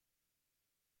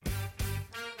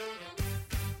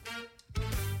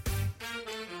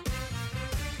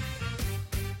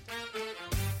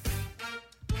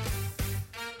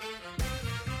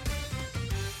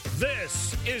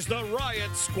This is the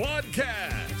Riot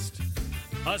Squadcast,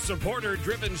 a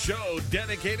supporter-driven show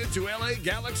dedicated to LA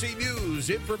Galaxy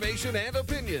news, information, and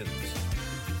opinions.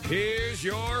 Here's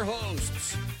your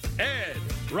hosts, Ed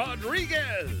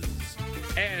Rodriguez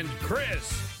and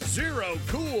Chris Zero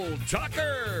Cool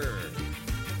Tucker.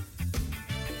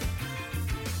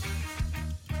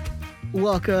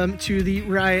 Welcome to the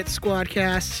Riot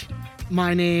Squadcast.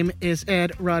 My name is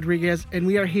Ed Rodriguez, and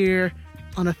we are here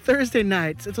on a Thursday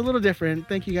night. It's a little different.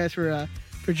 Thank you guys for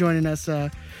joining us.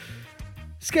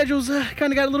 Schedules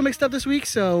kind of got a little mixed up this week,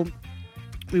 so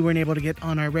we weren't able to get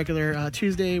on our regular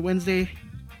Tuesday, Wednesday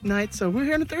night. So we're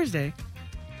here on a Thursday,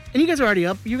 and you guys are already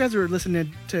up. You guys are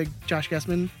listening to Josh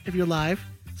Guessman if you're live.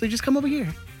 So you just come over here,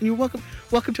 and you're welcome.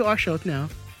 Welcome to our show now.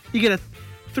 You get a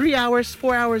 4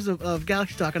 hours of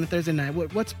Galaxy talk on a Thursday night.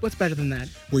 What's better than that?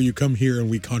 Where you come here and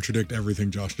we contradict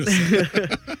everything Josh just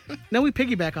said. No, we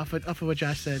piggyback off of what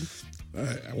Josh said.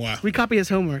 Wow. We copy his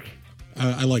homework.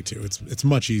 I like to. It's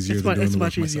much easier than doing the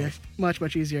work myself.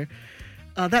 Much easier.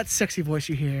 That sexy voice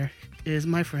you hear is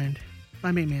my friend,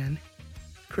 my main man,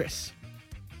 Chris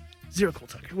Zero Cool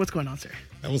Tucker. What's going on, sir?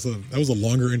 That was a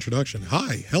longer introduction.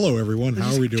 Hi, hello everyone.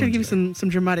 How are we doing? Trying to give you some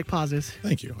dramatic pauses.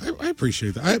 Thank you. I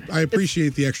appreciate that. I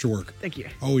appreciate the extra work. Thank you.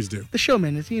 Always do. The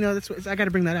showman is, I got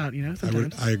to bring that out.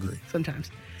 Sometimes. I agree. Sometimes.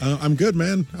 I'm good,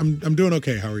 man. I'm doing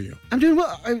okay. How are you? I'm doing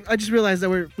well. I just realized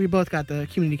that we both got the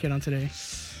community kit on today.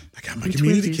 I got my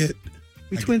community kit.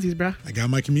 We twinsies, bro. I got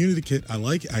my community kit. I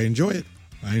like it. I enjoy it.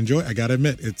 I gotta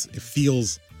admit, it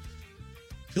feels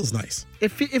nice. It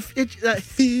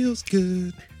feels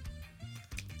good.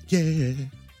 Yeah.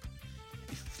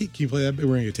 Can you play that? We're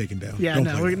going to get taken down. Yeah,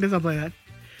 let's not play that.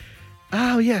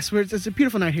 Oh, yes. It's a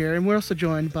beautiful night here, and we're also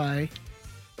joined by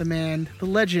the man, the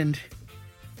legend,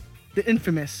 the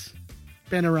infamous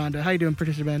Ben Aranda. How you doing,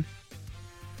 producer Ben?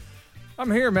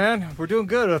 I'm here, man. We're doing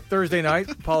good. A Thursday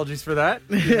night. Apologies for that.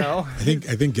 I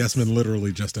think Guessman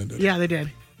literally just ended. Yeah, they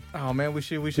did. Oh, man. We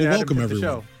should welcome everyone. the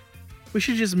show. We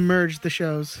should just merge the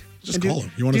shows. Just call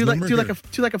him. You want his number? Do like a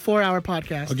 4-hour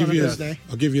podcast.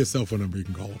 I'll give you a cell phone number. You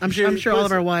can call him. I'm sure all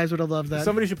of our wives would have loved that.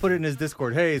 Somebody should put it in his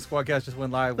Discord. Hey, Squadcast just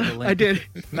went live with a link. I did.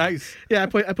 Nice. Yeah, I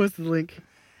posted the link.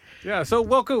 Yeah. So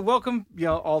welcome.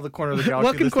 All the Corner of the Galaxy.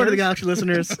 Welcome, Corner of the Galaxy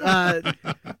listeners.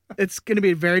 It's going to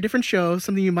be a very different show.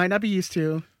 Something you might not be used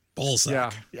to. Ballsack. Yeah.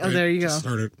 Right? Oh, there you go. Just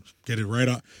get it right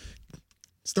up.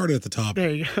 Start it at the top.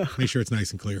 There you go. Make sure it's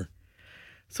nice and clear.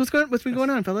 So what's been going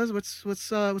on, fellas? What's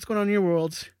going on in your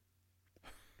worlds?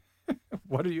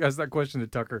 Why do you ask that question to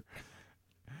Tucker?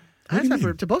 I asked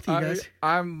that to both of you guys.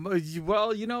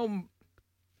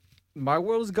 My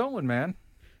world's going, man.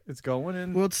 It's going,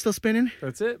 and world's still spinning.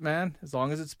 That's it, man. As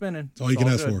long as it's spinning, that's all you can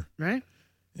ask for, right?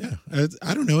 Yeah.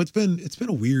 I don't know. It's been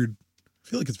a weird. I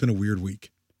feel like it's been a weird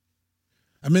week.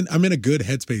 I'm in a good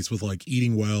headspace with like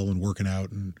eating well and working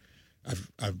out, and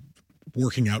I've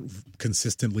working out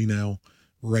consistently now.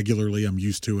 Regularly, I'm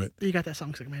used to it. You got that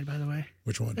song made, by the way.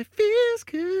 Which one? It feels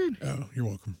good. Oh, you're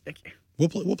welcome. Thank you. We'll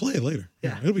play it later.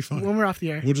 Yeah, it'll be fun. When we're off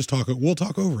the air, we'll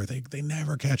talk over it. They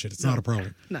never catch it. It's not a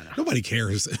problem. No. Nobody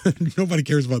cares. Nobody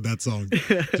cares about that song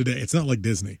today. It's not like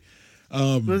Disney.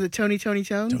 Was it Tony? Tony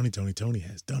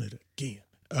has done it again.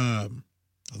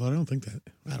 Although I don't think that.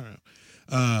 I don't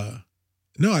know.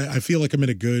 No, I feel like I'm in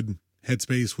a good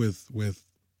headspace with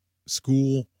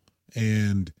school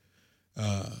and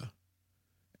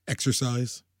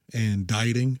exercise and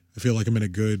dieting. I feel like I'm in a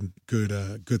good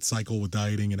cycle with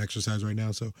dieting and exercise right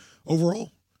now. So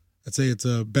overall, I'd say it's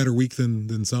a better week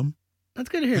than some. That's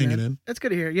good to hear, Hanging man. in. That's good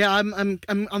to hear. Yeah, I'm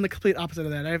on the complete opposite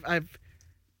of that. I've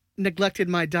neglected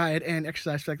my diet and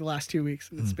exercise for like the last 2 weeks,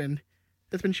 and it's been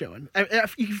showing.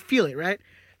 You can feel it, right?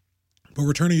 But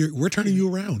we're turning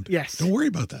you around. Yes. Don't worry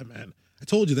about that, man. I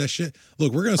told you that shit.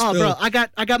 Look, we're gonna spill. Oh, bro,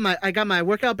 I got my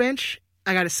workout bench.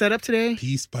 I got it set up today.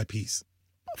 Piece by piece.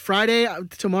 Friday,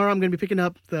 tomorrow, I'm going to be picking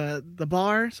up the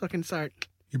bar so I can start.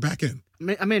 You're back in.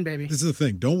 I'm in, baby. This is the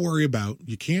thing. Don't worry about.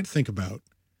 You can't think about.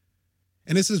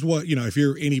 And this is what, if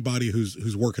you're anybody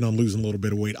who's working on losing a little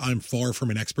bit of weight, I'm far from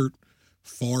an expert.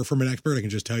 I can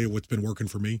just tell you what's been working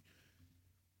for me.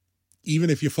 Even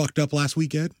if you fucked up last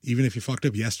weekend, even if you fucked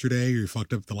up yesterday or you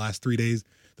fucked up the last 3 days,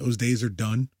 those days are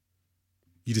done.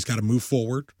 You just got to move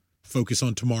forward, focus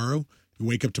on tomorrow. You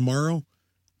wake up tomorrow,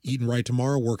 eating right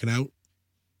tomorrow, working out,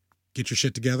 get your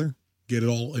shit together, get it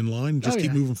all in line, just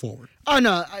keep moving forward. Oh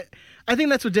no, I think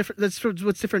that's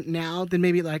what's different now than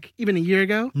maybe like even a year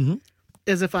ago. Mm-hmm.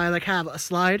 Is if I like have a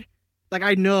slide, like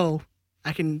I know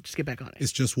I can just get back on it.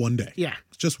 It's just one day. Yeah.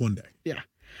 It's just one day. Yeah.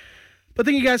 But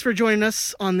thank you guys for joining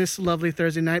us on this lovely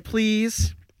Thursday night.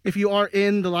 Please, if you are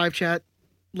in the live chat,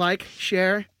 like,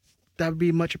 share. That would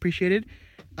be much appreciated.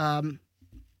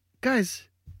 Guys,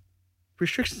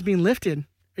 restrictions being lifted.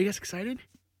 Are you guys excited?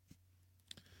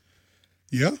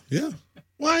 Yeah.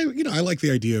 Well, I like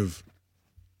the idea of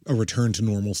a return to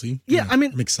normalcy. Yeah, I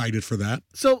mean, I'm excited for that.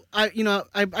 So I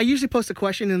usually post a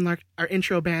question in like our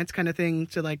intro bands kind of thing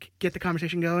to like get the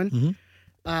conversation going.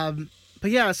 Mm-hmm. But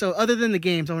yeah, so other than the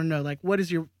games, I want to know like what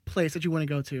is your place that you want to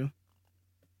go to?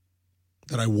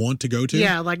 That I want to go to?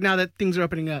 Yeah, like now that things are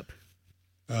opening up.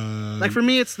 Like for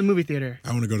me, it's the movie theater.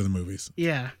 I want to go to the movies.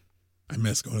 Yeah. I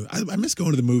miss going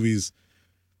to the movies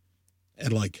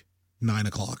at like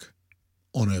 9:00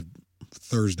 on a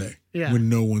Thursday. Yeah. When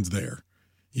no one's there.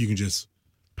 You can just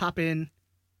pop in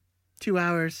 2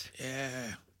 hours.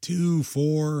 Yeah. 2,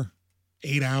 4,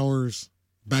 8 hours.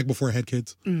 Back before I had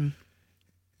kids. Mm.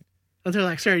 Until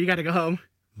like, sir, you got to go home.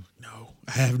 No,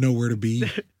 I have nowhere to be.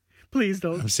 Please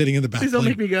don't. I'm sitting in the back. Please don't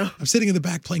make me go. I'm sitting in the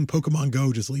back playing Pokemon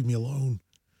Go. Just leave me alone.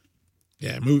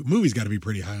 Yeah, movies got to be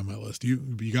pretty high on my list. You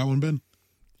got one, Ben?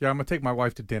 Yeah, I'm gonna take my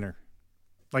wife to dinner,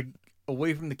 like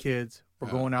away from the kids. We're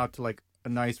going out to like a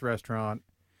nice restaurant.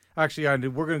 Actually,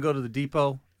 we're gonna go to the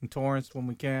Depot in Torrance when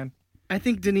we can. I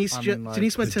think Denise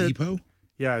went to Depot.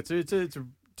 Yeah, it's a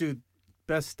dude,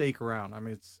 best steak around. I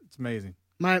mean, it's amazing.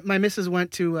 My missus went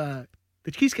to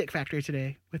the Cheesecake Factory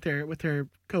today with her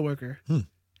coworker,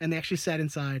 and they actually sat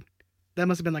inside. That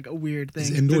must have been like a weird thing.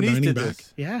 Is indoor Denise dining did back?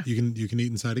 this. Yeah, You can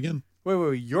eat inside again.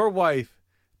 Wait, your wife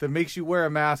that makes you wear a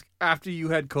mask after you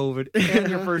had COVID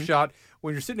and your first shot,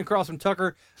 when you're sitting across from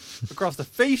Tucker, across the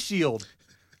face shield,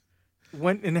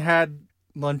 went and had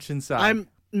lunch inside. I'm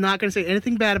not gonna say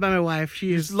anything bad about my wife.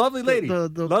 She is She's a lovely lady.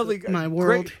 lovely, my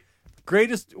world.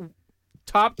 Greatest,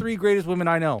 top 3 greatest women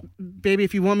I know. Baby,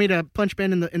 if you want me to punch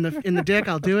Ben in the dick,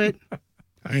 I'll do it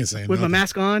I ain't saying with nothing. my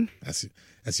mask on.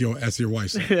 That's your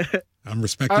wife. I'm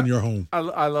respecting your home. I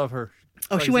love her.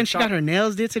 Oh, she got her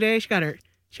nails did today. She got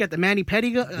the mani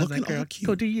pedi. I was Looking like, girl, all cute.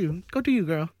 go do you,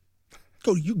 girl.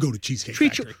 Go to Cheesecake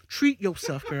Factory. Treat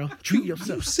yourself, girl. Treat You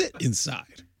yourself. sit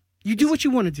inside. You do what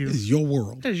you want to do. This is your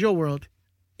world. That is your world.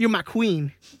 You're my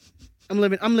queen. I'm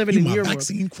living You in my your world.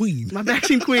 vaccine queen. My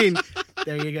vaccine queen.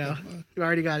 There you go. You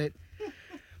already got it.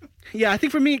 Yeah, I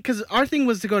think for me, because our thing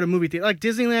was to go to movie theater. Like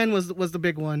Disneyland was the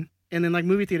big one, and then like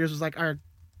movie theaters was like our,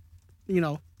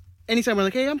 anytime we're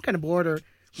like, hey, I'm kind of bored or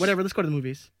whatever, let's go to the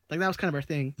movies. Like that was kind of our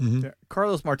thing. Mm-hmm. Yeah,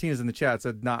 Carlos Martinez in the chat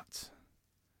said knots.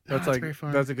 That's Knott's like very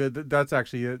far. that's a good. That's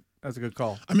actually it. That's a good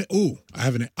call.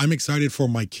 I'm excited for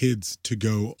my kids to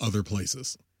go other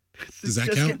places. Does that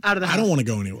Just count? get out of the I don't house. want to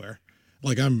go anywhere.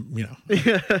 Like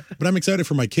but I'm excited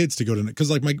for my kids to go to, because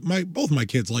like both my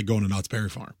kids like going to Knott's Berry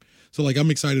Farm. So like I'm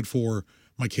excited for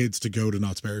my kids to go to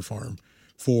Knott's Berry Farm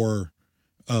for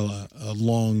a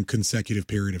long consecutive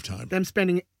period of time. Them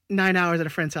spending 9 hours at a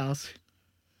friend's house.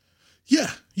 Yeah.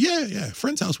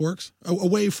 Friend's house works.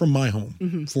 Away from my home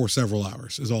Mm-hmm. for several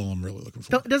hours is all I'm really looking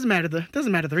for. It doesn't matter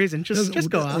the reason. Just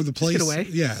go out. Or the place. Just get away.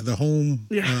 Yeah, the home,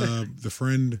 Yeah. the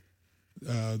friend,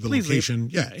 the Please leave. location.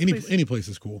 Yeah, Please. any place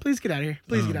is cool. Please get out of here.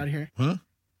 Please get out of here. Huh?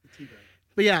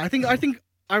 But yeah, I think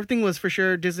our thing was for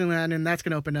sure Disneyland, and that's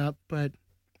gonna open up. But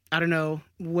I don't know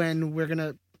when we're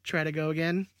gonna try to go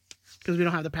again because we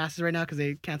don't have the passes right now because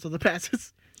they canceled the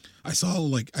passes. I saw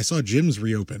gyms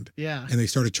reopened. Yeah. And they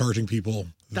started charging people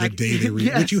the Like, day they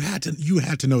yes. which you had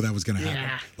to know that was going to happen.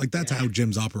 Yeah. Like that's how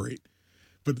gyms operate.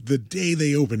 But the day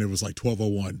they opened, it was like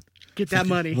 12:01. Get that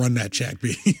money. Run that check,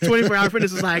 B. 24-hour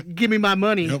fitness is like, give me my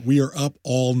money. Yep, we are up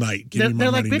all night. Give me my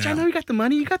They're like, money bitch, now. I know you got the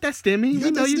money. You got that stimmy. You We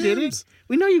got know that you did it. stims.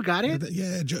 We know you got it.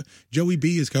 Yeah, Joey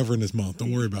B is covering this month.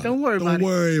 Don't worry about it. Don't worry about it. Don't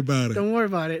worry about it. Don't worry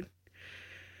about it.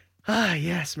 Ah,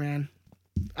 yes, man.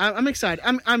 I'm excited.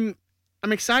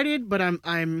 I'm excited, but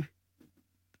I'm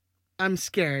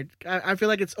scared. I feel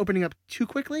like it's opening up too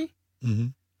quickly. Mm-hmm.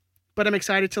 But I'm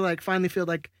excited to like finally feel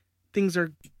like things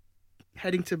are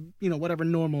heading to whatever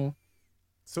normal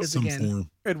So, is Some again. form.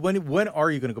 and when are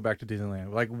you going to go back to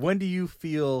Disneyland? Like, when do you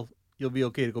feel you'll be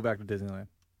okay to go back to Disneyland?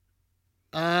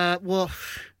 Well,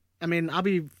 I mean, I'll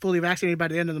be fully vaccinated by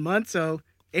the end of the month, so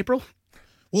April.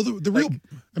 Well,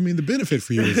 the benefit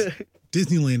for you is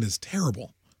Disneyland is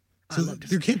terrible. So love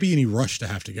there can't be any rush to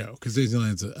have to go because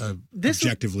Disneyland's a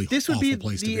objectively this would awful be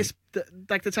place to be.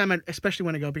 the time I especially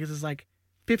want to go because it's like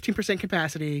 15%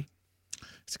 capacity.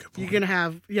 It's a good point. You're gonna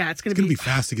have it's gonna It's going to be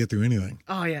fast to get through anything.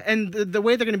 Oh yeah, and the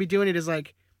way they're gonna be doing it is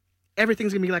like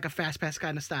everything's gonna be like a fast pass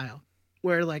kind of style,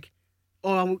 where like,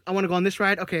 oh, I want to go on this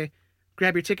ride. Okay,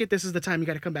 grab your ticket. This is the time you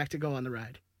got to come back to go on the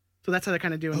ride. So that's how they're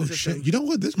kind of doing Oh the system. shit! You know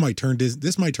what? This might turn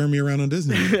me around on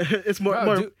Disney. It's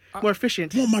more more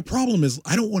efficient. Well, my problem is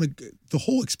I don't want to. The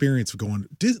whole experience of going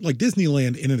like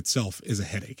Disneyland in itself is a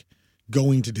headache.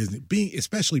 Going to Disney,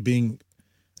 especially being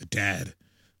a dad,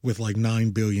 with like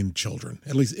 9 billion children.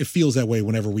 At least it feels that way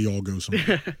whenever we all go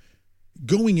somewhere.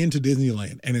 Going into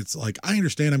Disneyland, and it's like, I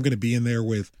understand I'm going to be in there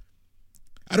with,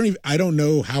 I don't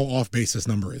know how off base this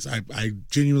number is. I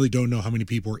genuinely don't know how many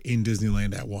people are in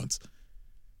Disneyland at once.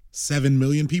 7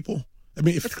 million people? I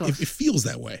mean, it feels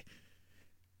that way.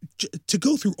 To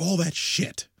go through all that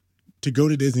shit, to go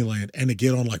to Disneyland and to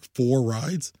get on like 4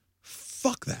 rides,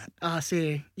 fuck that.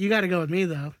 See, you got to go with me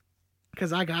though,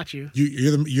 because I got you.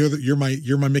 You're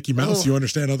my Mickey Mouse. You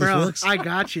understand how this works? I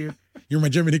got you. You're my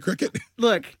Jiminy Cricket.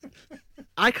 Look,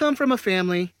 I come from a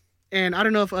family, and I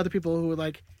don't know if other people who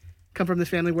like come from this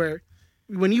family where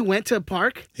when you went to a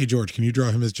park. Hey George, can you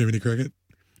draw him as Jiminy Cricket?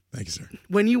 Thank you, sir.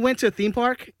 When you went to a theme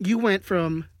park, you went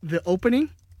from the opening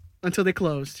until they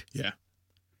closed. Yeah.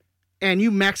 And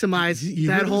you maximized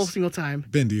that whole single time.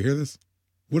 Ben, do you hear this?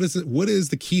 What is it? What is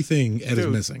the key thing Ed is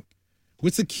missing?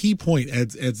 What's the key point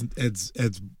Ed's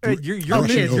you're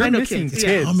missing kids.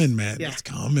 It's common, man. Yeah. It's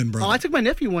common, bro. Oh, I took my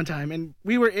nephew one time, and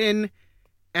we were in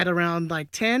at around like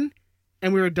 10,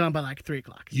 and we were done by like 3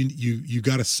 o'clock. You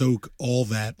got to soak all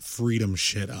that freedom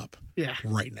shit up. Yeah.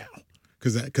 Right now,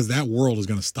 because that world is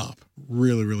going to stop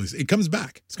really, really. It comes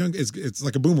back. It's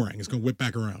like a boomerang. It's going to whip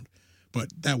back around. But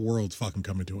that world's fucking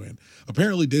coming to an end.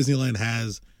 Apparently, Disneyland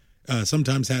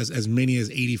sometimes has as many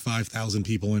as 85,000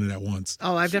 people in it at once.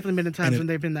 Oh, I've definitely been in times when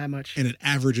they've been that much. And it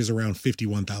averages around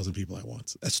 51,000 people at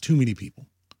once. That's too many people.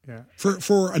 Yeah.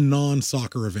 For a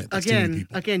non-soccer event, that's too many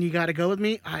people. Again, you got to go with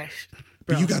me.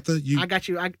 But you got I got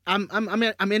you.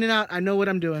 I'm in and out. I know what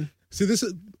I'm doing. See, this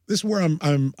is where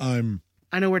I'm.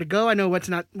 I know where to go. I know what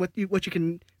you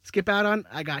can skip out on.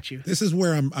 I got you. This is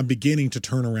where I'm beginning to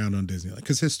turn around on Disneyland,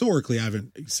 because historically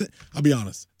I'll be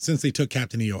honest, since they took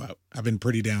Captain EO out, I've been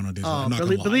pretty down on Disneyland. Oh, I'm not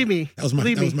gonna lie. Believe me, that was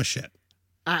my shit.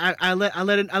 I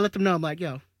let them know. I'm like,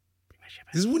 yo, bring my shit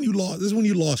back. This is when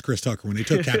you lost Chris Tucker, when they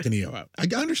took Captain EO out. I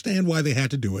understand why they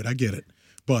had to do it. I get it,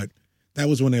 but that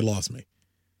was when they lost me.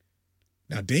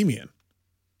 Now Damien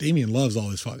loves all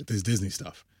this Disney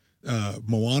stuff.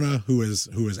 Moana, who is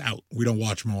out. We don't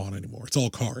watch Moana anymore. It's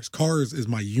all Cars. Cars is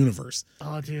my universe.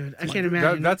 Oh, dude, I can't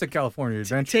imagine. That's a California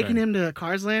adventure. Taking him to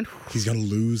Cars Land. He's gonna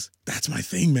lose. That's my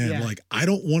thing, man. Yeah. Like, I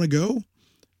don't want to go,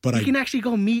 but you can actually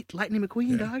go meet Lightning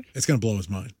McQueen, dog. It's gonna blow his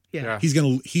mind. Yeah. He's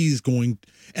going,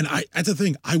 and that's the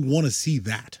thing. I want to see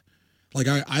that. Like,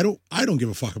 I don't give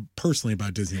a fuck personally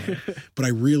about Disneyland, but I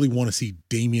really want to see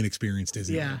Damien experience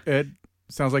Disneyland. Yeah. It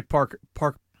sounds like Park.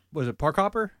 Was it Park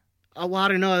Hopper? Well, I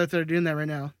don't know that they're doing that right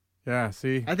now. Yeah,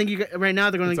 see, I think right now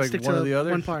they're going to stick to the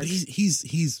other. one part. But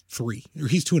he's 3 or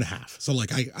he's 2.5, so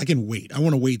like I can wait. I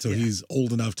want to wait till he's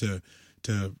old enough to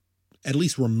at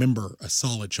least remember a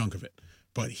solid chunk of it.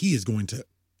 But he is going to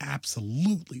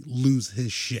absolutely lose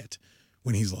his shit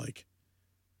when he's like,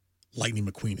 Lightning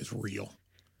McQueen is real,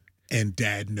 and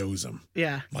Dad knows him.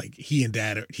 Yeah, like he and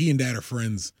Dad are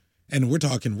friends. And we're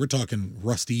talking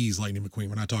Rusty's Lightning McQueen.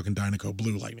 We're not talking Dinoco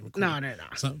Blue Lightning McQueen. No.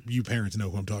 Some you parents know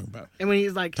who I'm talking about. And when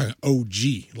he's like talking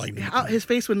OG Lightning McQueen. His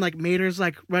face when like Mater's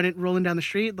like rolling down the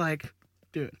street, like,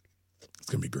 dude, it's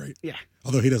gonna be great. Yeah.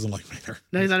 Although he doesn't like Mater.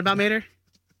 No, he's not about Mater.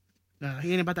 No,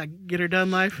 he ain't about that get her done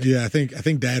life. Yeah, I think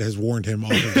Dad has warned him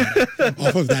off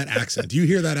of that accent. Do you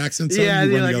hear that accent? Son? Yeah,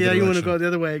 you want to go the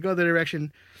other way, go the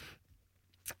direction.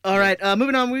 All right,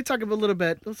 moving on. We talk about a little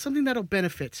bit something that'll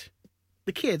benefit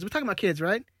the kids. We're talking about kids,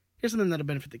 right? Here's something that'll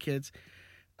benefit the kids.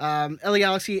 LA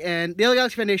Galaxy and the LA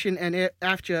Galaxy Foundation and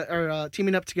AFCHA are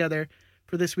teaming up together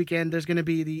for this weekend. There's going to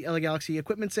be the LA Galaxy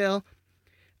equipment sale,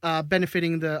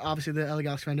 benefiting obviously the LA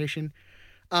Galaxy Foundation.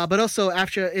 But also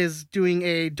AFCHA is doing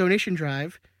a donation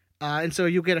drive, and so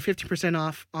you'll get a 50%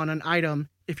 off on an item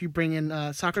if you bring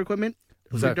in soccer equipment.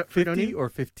 Was that 50 or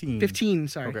 15? 15,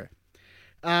 sorry.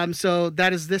 Okay. So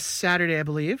that is this Saturday, I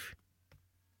believe.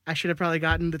 I should have probably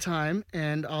gotten the time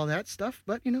and all that stuff,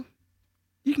 but you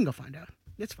can go find out.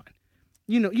 It's fine.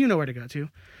 You know where to go to.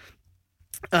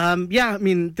 Yeah, I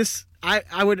mean,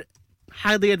 I would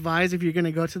highly advise if you're going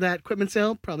to go to that equipment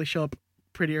sale, probably show up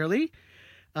pretty early,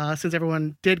 since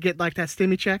everyone did get like that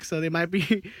stimmy check, so they might be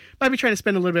trying to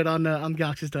spend a little bit on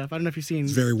Galaxy stuff. I don't know if you've seen.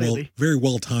 It's very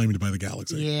well timed by the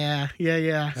Galaxy. Yeah.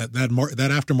 That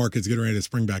aftermarket's getting ready to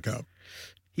spring back up.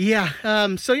 Yeah.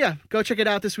 So yeah, go check it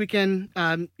out this weekend.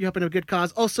 You're helping a good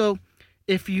cause. Also,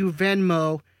 if you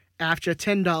Venmo after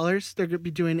 $10, they're going to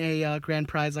be doing a grand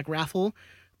prize like raffle.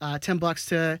 $10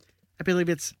 to, I believe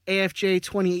it's AFJ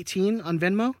 2018 on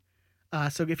Venmo.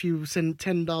 So if you send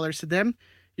 $10 to them,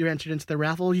 you're entered into the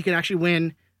raffle. You can actually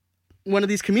win one of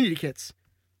these community kits.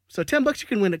 So $10 you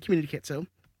can win a community kit. So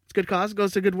it's a good cause.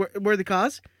 Goes to a good worthy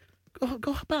cause. Go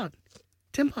help out.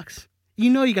 $10.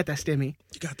 You got that stimmy.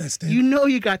 You got that stimmy.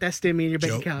 You got that stimmy in your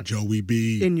bank account. Joey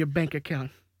B. In your bank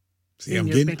account. See, In I'm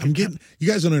your getting, bank I'm getting. You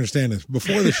guys don't understand this.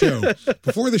 Before the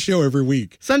show every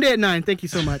week. Sunday at 9. Thank you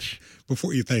so much,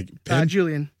 Before you think, pen,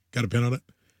 Julian. got a pen on it.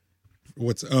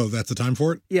 That's the time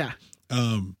for it. Yeah.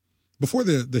 Before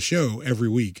the show every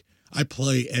week, I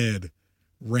play Ed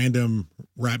random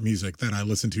rap music that I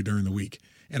listen to during the week,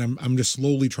 and I'm just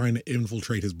slowly trying to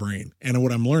infiltrate his brain. And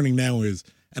what I'm learning now is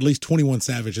at least 21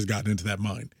 Savage has gotten into that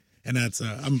mind, and that's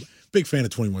I'm a big fan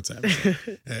of 21 Savage.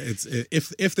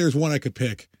 If there's one I could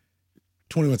pick,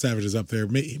 21 Savage is up there.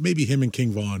 Maybe him and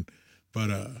King Von, but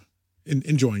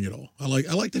enjoying it all. I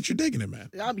like that you're digging it, man.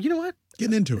 You know what?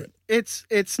 Getting into it.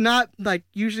 It's not like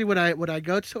usually what I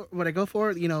go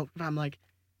for. You know, if I'm like,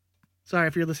 sorry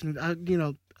if you're listening. You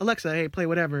know, Alexa, hey, play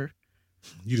whatever.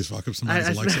 You just fuck up somebody's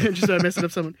I Alexa. just messing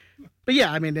up someone. But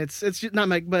yeah, I mean, it's just not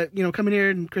my. But you know, coming here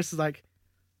and Chris is like,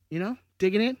 you know,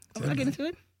 digging it. I get into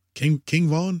it. King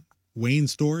Von,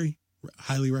 Wayne's Story,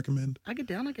 highly recommend. I get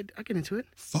down. I get into it.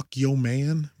 Fuck Yo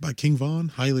Man by King Von,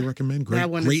 highly recommend.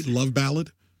 Great love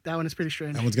ballad. That one is pretty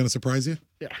strange. That one's gonna surprise you.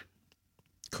 Yeah.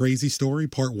 Crazy Story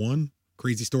Part 1,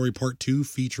 Crazy Story Part 2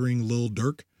 featuring Lil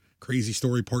Durk, Crazy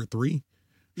Story Part 3.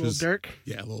 Lil Durk?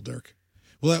 Yeah, Lil Durk.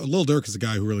 Well, Lil Durk is the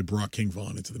guy who really brought King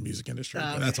Von into the music industry.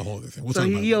 But that's a whole other thing. We'll so talk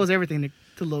about he owes everything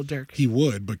to Lil Durk. He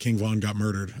would, but King Von got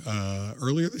murdered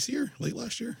earlier this year, late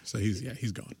last year. So he's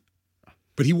gone.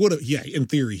 But he would have, in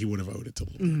theory, he would have owed it to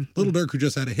Lil Durk. Mm-hmm. Lil Durk, who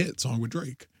just had a hit song with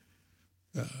Drake.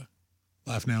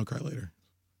 Laugh now, cry later.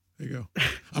 There you go.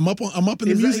 I'm up in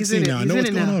the music scene now. I know what's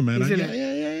going on, man.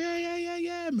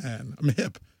 Yeah, man. I'm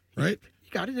hip, right? You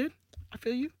got it, dude. I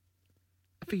feel you.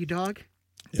 I feel you, dog.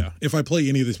 Yeah. If I play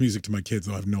any of this music to my kids,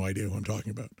 they'll have no idea who I'm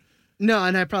talking about. No,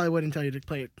 and I probably wouldn't tell you to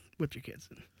play it with your kids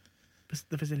in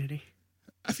the vicinity.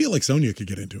 I feel like Sonia could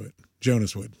get into it.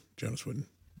 Jonas would.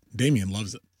 Damien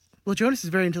loves it. Well, Jonas is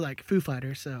very into like Foo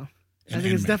Fighters, so I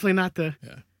think it's man. definitely not the.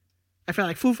 Yeah. I feel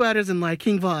like Foo Fighters and like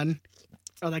King Von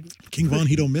are like. King Von,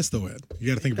 he don't miss though, Ed. You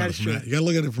got to think about it from true. that. You got to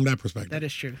look at it from that perspective. That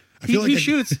is true. I feel He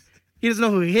shoots. He doesn't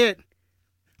know who he hit.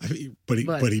 But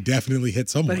he definitely hit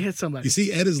someone. But he hit somebody. You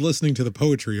see, Ed is listening to the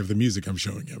poetry of the music I'm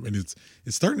showing him, and it's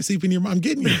starting to seep in your mind. I'm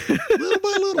getting you little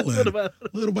by little, Ed.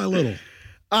 Little by little.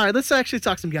 All right, let's actually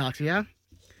talk some Galaxy, yeah?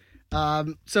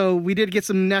 So we did get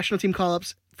some national team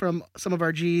call-ups from some of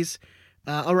our Gs.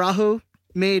 Araujo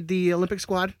made the Olympic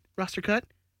squad roster cut.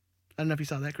 I don't know if you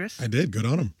saw that, Chris. I did. Good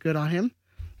on him. Good on him.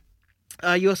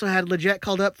 You also had Leggett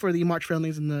called up for the March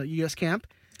friendlies in the U.S. camp.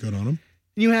 Good on him.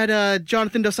 You had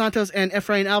Jonathan Dos Santos and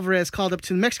Efrain Alvarez called up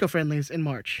to the Mexico friendlies in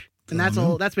March. And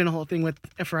that's been a whole thing with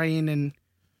Efrain and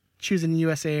choosing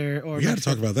USA or we got to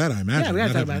talk about that, I imagine. Yeah, we got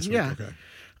to talk about it. Yeah. Okay.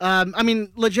 I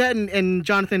mean, Leggett and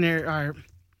Jonathan are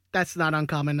that's not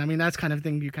uncommon. I mean, that's kind of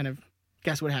thing you kind of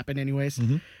guess what happened anyways.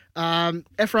 Mm-hmm.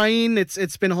 Efrain,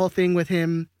 it's been a whole thing with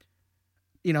him.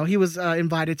 You know, he was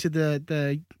invited to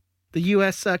the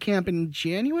U.S. Camp in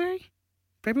January,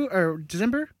 February, or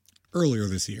December? Earlier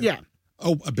this year. Yeah.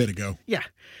 Oh, a bit ago. Yeah.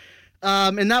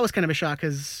 And that was kind of a shock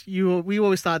because we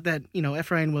always thought that, you know,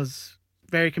 Efrain was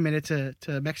very committed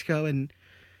to Mexico, and,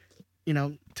 you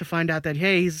know, to find out that,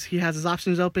 hey, he has his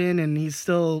options open and he's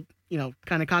still, you know,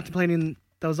 kind of contemplating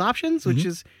those options, which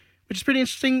is pretty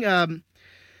interesting.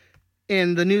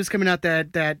 And the news coming out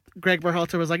that Greg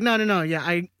Berhalter was like, no,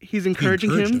 yeah, he's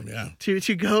encouraging him yeah.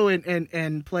 to go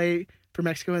and play for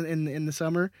Mexico in the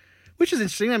summer, which is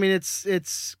interesting. I mean,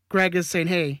 it's Greg is saying,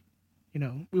 hey, you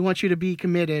know, we want you to be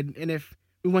committed, and if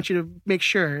we want you to make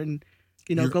sure and,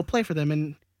 you know, go play for them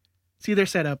and see their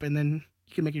setup, and then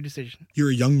you can make your decision. You're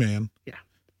a young man. Yeah.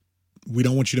 We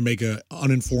don't want you to make an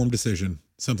uninformed decision,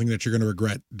 something that you're going to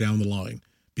regret down the line,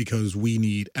 because we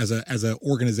need, as a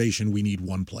organization, we need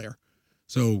one player.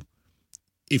 So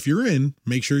if you're in,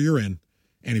 make sure you're in.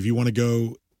 And if you want to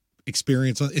go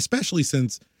experience, especially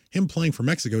since him playing for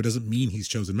Mexico doesn't mean he's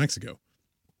chosen Mexico.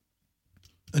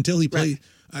 Until he plays, right.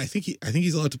 I think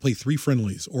he's allowed to play 3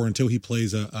 friendlies, or until he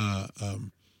plays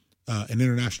an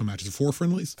international match. Is it 4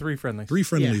 friendlies? 3 friendlies. 3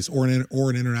 friendlies, yeah. or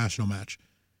an international match.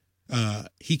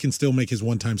 He can still make his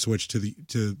one-time switch to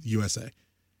the USA.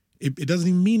 It doesn't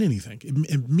even mean anything.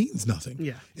 It means nothing.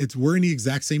 Yeah. We're in the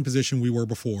exact same position we were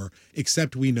before,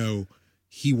 except we know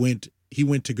he went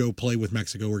to go play with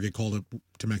Mexico or get called up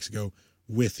to Mexico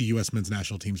with the U.S. men's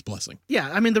national team's blessing. Yeah,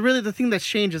 I mean, the thing that's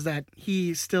changed is that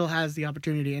he still has the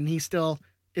opportunity, and he still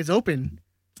is open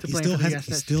to playing for the U.S.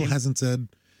 He still hasn't said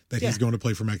that he's going to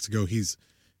play for Mexico. He's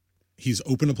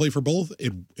open to play for both.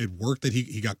 It worked that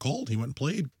he got called. He went and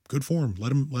played. Good for him.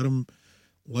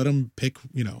 Let him pick,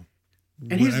 you know,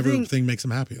 and whatever thing makes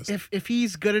him happiest. If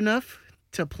he's good enough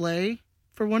to play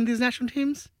for one of these national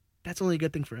teams, that's only a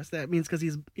good thing for us. That means because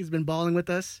he's been balling with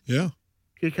us. Yeah.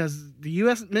 Because the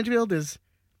U.S. midfield is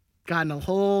gotten a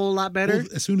whole lot better Well,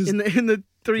 as soon as in the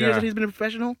 3 years Yeah. that he's been a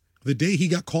professional. the day he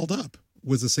got called up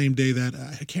was the same day that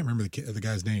I can't remember the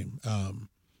guy's name from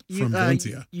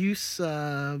Valencia. Yunus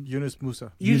Musa. Yunus.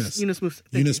 Musa.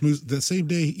 Thank Yunus you. Musa. The same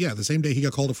day he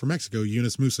got called up from Mexico,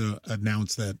 Yunus Musa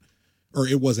announced that, or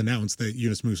it was announced that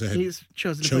Yunus Musa had He's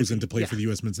chosen to play for the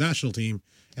U.S. men's national team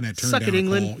and had turned Suck down it, a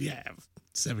England. call. Yeah,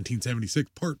 1776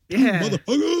 part 2, Yeah.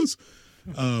 motherfuckers.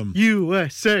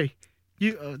 USA.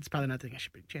 It's probably not the thing I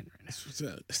should be chanting right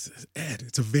now. Ed,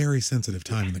 it's a very sensitive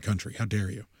time in the country. How dare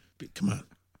you? Come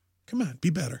on, be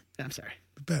better, I'm sorry.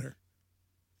 be better.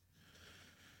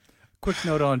 Quick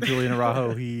note on Julian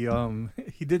Araujo.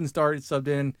 He didn't start, subbed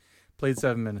in, played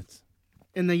 7 minutes.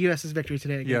 In the U.S.'s victory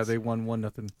today. Yeah, against they won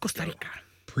 1-0. Costa Rica.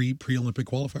 Pre-Olympic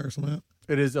qualifier or something like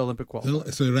It is Olympic that?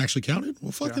 qualifier. So it actually counted?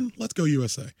 Well, fucking let's go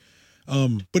USA.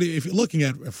 But if you're looking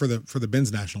at for the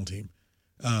men's national team,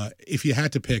 if you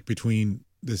had to pick between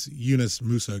this Yunus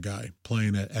Musa guy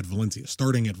playing at Valencia,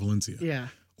 starting at Valencia, Yeah.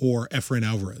 or Efrain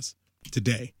Alvarez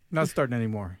today, Not starting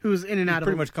anymore. Who's in and He out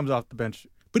pretty of much comes off the bench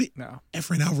but now.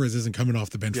 Efrain Alvarez isn't coming off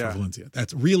the bench Yeah. for Valencia.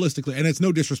 That's realistically, and it's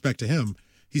no disrespect to him.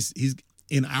 He's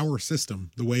in our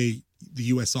system, the way the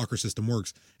U.S. soccer system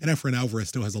works, and Efrain Alvarez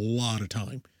still has a lot of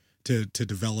time to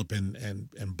develop and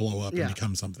blow up Yeah. and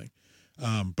become something.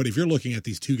 But if you're looking at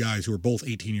these two guys who are both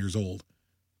 18 years old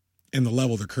and the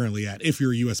level they're currently at, if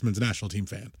you're a U.S. men's national team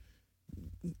fan,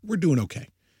 we're doing okay.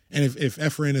 And if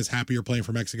Efrain is happier playing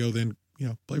for Mexico, then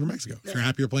play for Mexico. If you're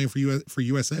happier playing for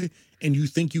USA and you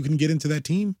think you can get into that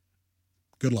team,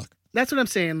 good luck. That's what I'm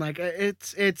saying. Like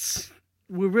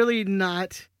we're really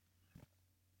not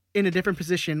in a different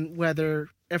position whether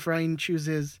Efrain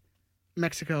chooses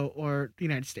Mexico or the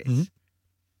United States, Mhm.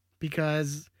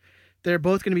 because they're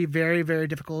both going to be very, very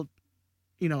difficult,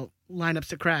 lineups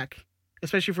to crack,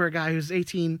 especially for a guy who's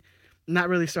 18, not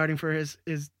really starting for his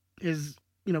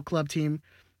club team.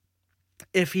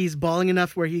 If he's balling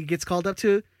enough where he gets called up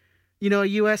to, a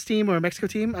U.S. team or a Mexico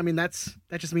team, I mean, that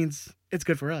just means it's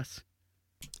good for us.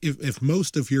 If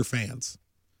most of your fans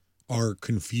are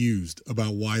confused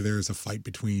about why there's a fight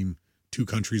between two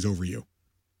countries over you,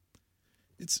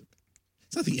 it's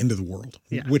not the end of the world.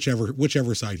 Yeah.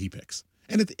 Whichever side he picks.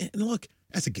 And look,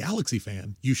 as a Galaxy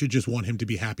fan, you should just want him to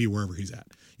be happy wherever he's at.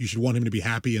 You should want him to be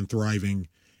happy and thriving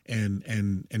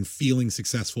and feeling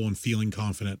successful and feeling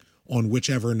confident on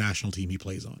whichever national team he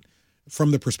plays on.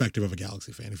 From the perspective of a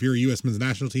Galaxy fan, if you're a U.S. men's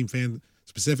national team fan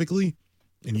specifically,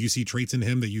 and you see traits in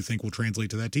him that you think will translate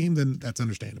to that team, then that's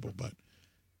understandable. But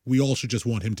we all should just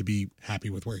want him to be happy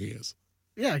with where he is.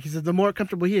 Yeah, he said the more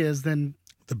comfortable he is, then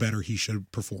The better he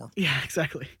should perform. yeah,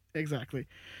 exactly.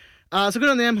 So good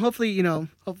on them. Hopefully,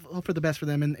 hope for the best for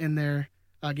them in their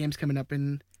games coming up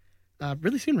in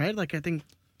really soon, right? Like I think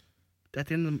at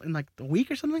the end in like a week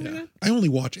or something Yeah. like I only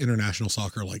watch international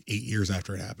soccer like 8 years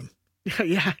after it happened. that.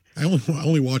 Yeah. I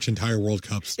only watch entire World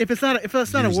Cups. If it's not a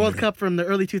Years World later. Cup from the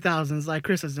early 2000s, like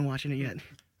Chris hasn't watching it yet.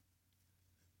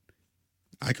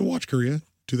 I could watch Korea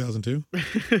 2002.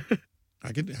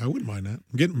 I wouldn't mind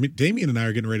that. Damien and I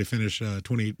are getting ready to finish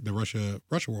the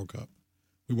Russia World Cup.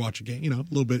 We watch a game, a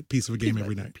little bit piece of a game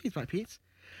every night. Piece by piece.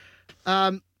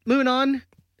 Moving on,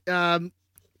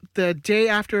 the day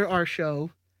after our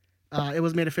show, it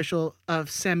was made official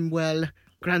of Samuel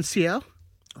Grancière.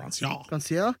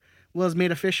 Grancière was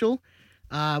made official.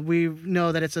 We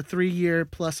know that it's a 3-year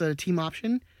plus a team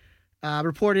option.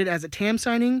 Reported as a TAM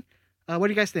signing. What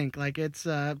do you guys think? Like it's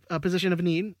a position of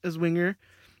need as winger.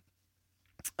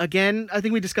 Again, I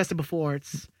think we discussed it before.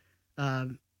 It's,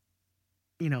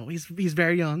 he's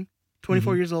very young,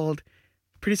 24 years old.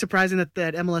 Pretty surprising that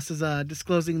MLS is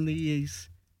disclosing these.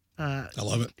 I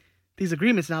love it. These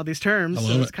agreements now, these terms. I So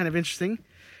love it's it. kind of interesting.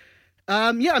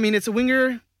 It's a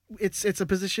winger. It's a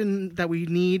position that we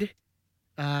need.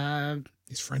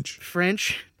 He's French.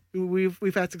 French.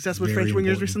 We've had success with Very French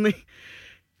wingers important. recently.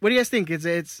 What do you guys think?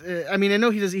 I know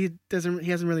he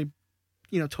hasn't really,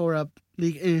 tore up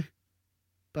League,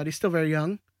 but he's still very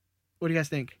young. What do you guys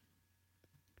think?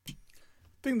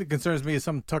 thing that concerns me is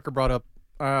something Tucker brought up.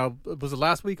 Was it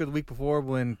last week or the week before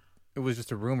when it was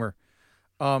just a rumor?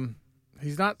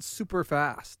 He's not super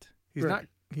fast. He's Right. not.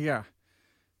 Yeah.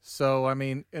 So I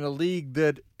mean, in a league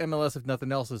that MLS, if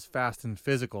nothing else, is fast and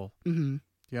physical. Mm-hmm.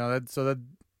 That's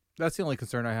the only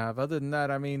concern I have. Other than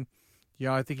that, I mean,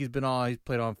 I think he's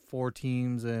played on 4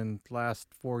 teams in the last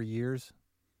 4 years,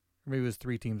 or maybe it was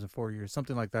 3 teams in 4 years,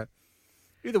 something like that.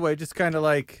 Either way, just kind of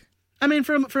like. I mean,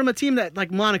 from a team that like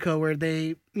Monaco, where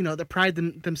they they pride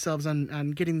themselves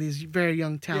on getting these very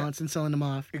young talents and selling them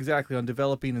off. Exactly, on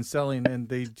developing and selling,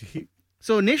 and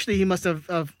So initially, he must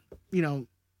have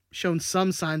shown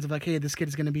some signs of like, hey, this kid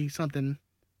is going to be something.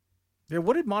 Yeah,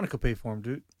 what did Monaco pay for him,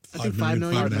 dude? I think 5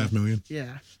 million, 5.5 million.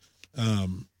 Yeah.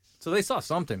 So they saw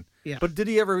something. Yeah. But did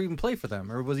he ever even play for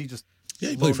them, or was he just?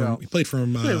 Yeah, he played loaned out? he played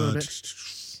from Played a little bit.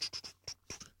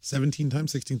 17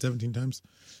 times, 16, 17 times.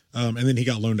 And then he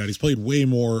got loaned out. He's played way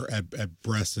more at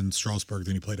Brest and Strasbourg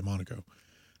than he played at Monaco.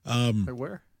 Or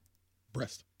where?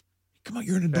 Brest. Come on,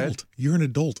 you're an adult. You're an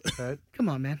adult. Ed? Come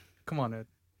on, man. Come on, Ed.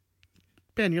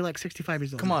 Ben, you're like 65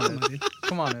 years old. Come on, Ed. dude.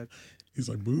 Come on, Ed. He's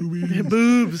like, boobies.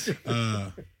 Boobs.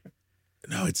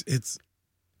 No, it's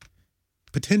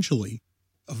potentially,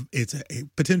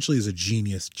 potentially is a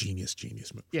genius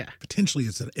move. Yeah. Potentially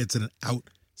it's an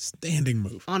outstanding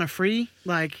move. On a free,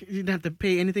 like you didn't have to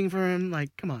pay anything for him. Like,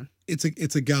 come on. It's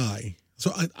a guy.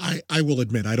 So I will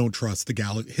admit I don't trust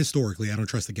historically I don't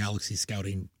trust the Galaxy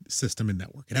scouting system and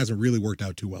network. It hasn't really worked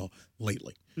out too well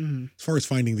lately. Mm-hmm. As far as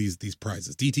finding these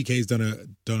prizes. DTK's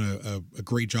done a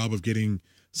great job of getting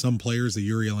some players, the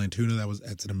Uriel Antuna,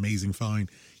 that's an amazing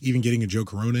find. Even getting a Joe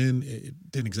Corona in,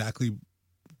 it didn't exactly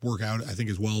work out, I think,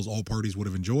 as well as all parties would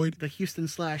have enjoyed. The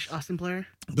Houston/Austin player.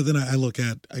 But then I look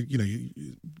at,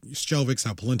 Shelvik,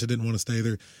 how Polenta didn't want to stay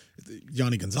there.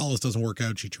 Yanni Gonzalez doesn't work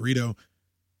out. Chicharito.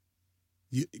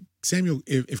 Samuel,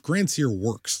 if Grandsir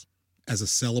works as a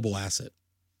sellable asset,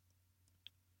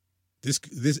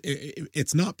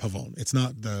 it's not Pavone. It's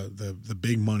not the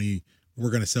big money. We're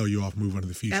going to sell you off, move on to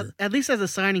the future. At least as a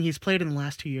signing, he's played in the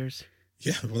last 2 years.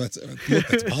 Yeah, well, that's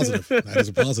positive. That is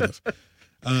a positive.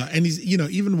 And he's,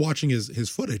 even watching his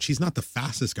footage, he's not the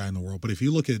fastest guy in the world. But if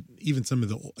you look at even some of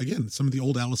the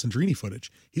old Alessandrini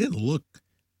footage, he didn't look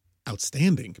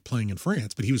outstanding playing in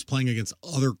France, but he was playing against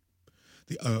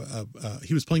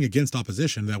he was playing against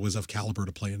opposition that was of caliber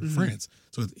to play in France.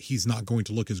 So he's not going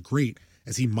to look as great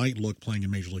as he might look playing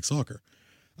in Major League Soccer.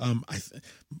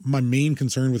 My main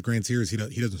concern with Grandsir is he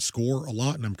doesn't score a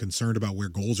lot, and I'm concerned about where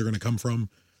goals are going to come from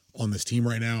on this team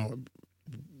right now.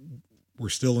 We're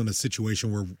still in a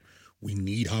situation where we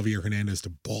need Javier Hernandez to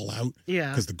ball out,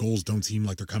 because the goals don't seem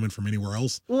like they're coming from anywhere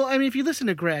else. Well, I mean, if you listen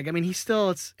to Greg, I mean, he's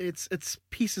still it's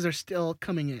pieces are still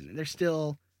coming in. It's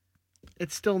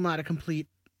still not a complete,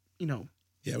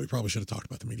 Yeah, we probably should have talked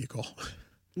about the media call.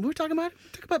 We're talking about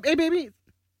hey baby.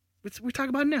 We're talking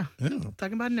about it now. Yeah.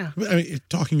 Talking about it now. I mean,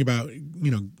 talking about,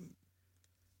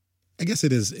 I guess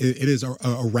it is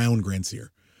around Grandsir.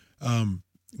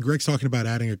 Greg's talking about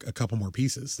adding a couple more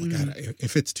pieces. Like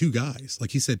if it's two guys, like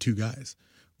he said, two guys,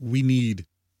 we need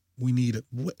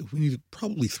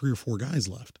probably 3 or 4 guys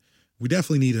left. We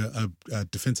definitely need a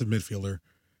defensive midfielder,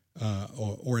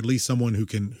 or at least someone who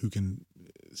can,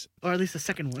 or at least a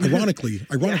second one. Ironically,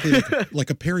 like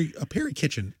a Perry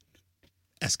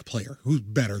Kitchen-esque player who's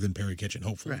better than Perry Kitchen,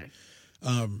 hopefully.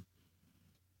 Right.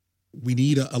 We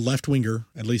need a left winger,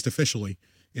 at least officially,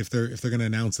 if they're going to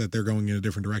announce that they're going in a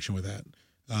different direction with that.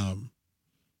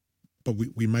 But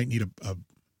we might need a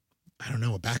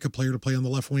backup player to play on the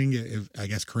left wing. I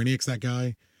guess Kriniak's that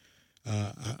guy.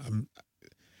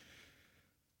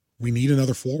 We need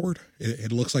another forward.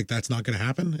 It looks like that's not going to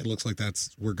happen. It looks like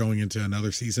we're going into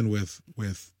another season with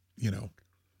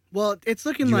Well, it's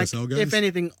looking USL like, guys? if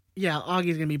anything,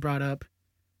 Augie's going to be brought up.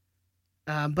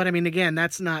 But I mean, again,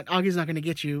 Augie's not going to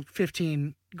get you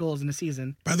 15 goals in a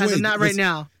season. By the way, not right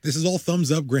now. This is all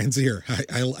thumbs up Grandsir.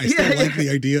 I still like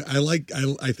the idea.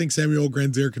 I think Samuel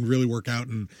Grandsir can really work out,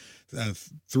 and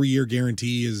 3-year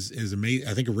guarantee is amazing.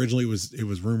 I think originally it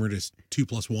was rumored as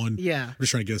 2+1. Yeah. I'm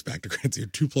just trying to get us back to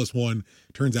Grandsir. 2+1.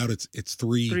 Turns out it's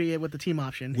 3. 3 with the team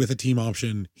option. With a team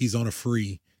option, he's on a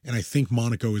free, and I think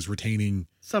Monaco is retaining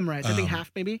some rights. I think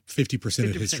half, maybe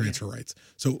 50% of his transfer rights.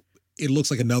 So it looks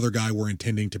like another guy we're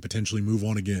intending to potentially move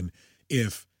on again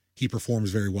if he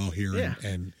performs very well here. Yeah.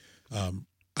 And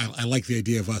I like the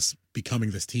idea of us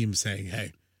becoming this team saying,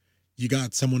 hey, you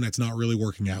got someone that's not really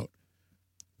working out.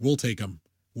 We'll take him.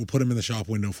 We'll put him in the shop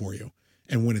window for you.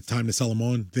 And when it's time to sell him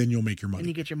on, then you'll make your money. And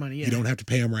you get your money, yeah. You don't have to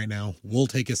pay him right now. We'll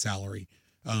take his salary.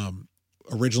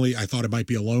 Originally, I thought it might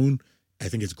be a loan. I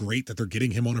think it's great that they're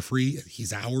getting him on a free.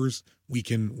 He's ours. We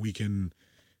can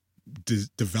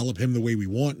develop him the way we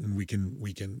want, and we can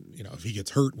if he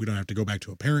gets hurt, we don't have to go back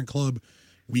to a parent club.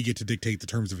 We get to dictate the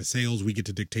terms of his sales. We get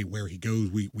to dictate where he goes.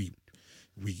 We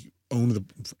own the,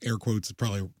 air quotes,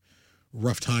 probably a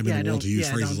rough time in the world to use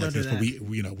phrases like this, but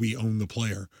we own the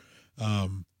player,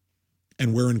 and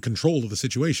we're in control of the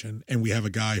situation. And we have a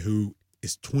guy who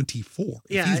is 24.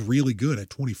 Yeah, he's really good at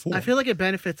 24. I feel like it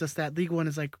benefits us that League One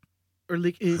is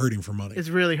hurting for money. It's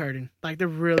really hurting. Like, they're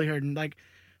really hurting. Like,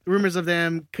 the rumors of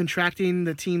them contracting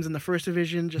the teams in the first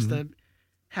division just to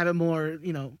have it more,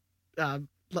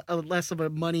 less of a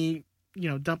money,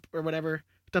 dump or whatever,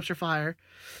 dumpster fire.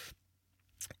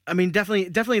 I mean,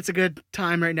 definitely, it's a good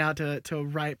time right now to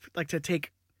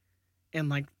take and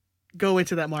like go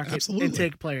into that market Absolutely. and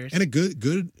take players. And a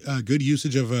good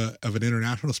usage of an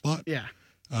international spot. Yeah.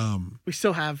 We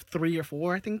still have 3 or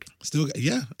 4, I think. Still,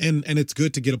 yeah, and it's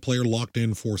good to get a player locked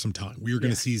in for some time. We are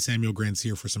going to see Samuel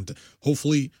Grandsir for some time.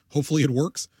 Hopefully it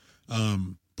works.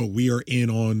 But we are in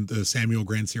on the Samuel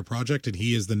Grandsir project, and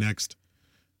he's the next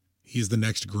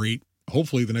great,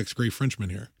 hopefully the next great Frenchman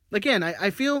here. Again, I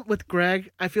feel with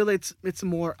Greg, I feel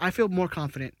I feel more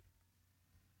confident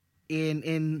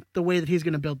in the way that he's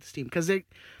going to build this team, because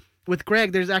with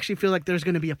Greg, there's actually feel like there's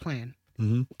going to be a plan.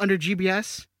 Mm-hmm. Under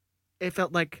GBS, it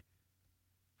felt like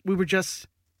we were just,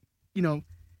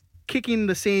 kicking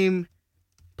the same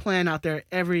plan out there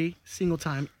every single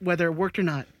time, whether it worked or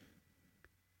not.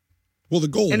 Well, the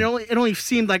goal, and it only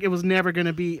seemed like it was never going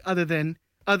to be anything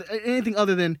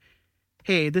other than,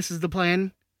 hey, this is the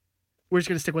plan. We're just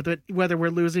going to stick with it, whether we're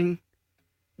losing,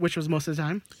 which was most of the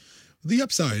time. The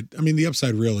upside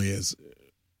really is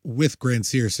with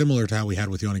Grandsir, similar to how we had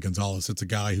with Yoni Gonzalez. It's a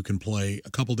guy who can play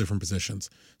a couple different positions.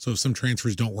 So if some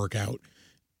transfers don't work out,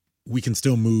 we can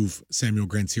still move Samuel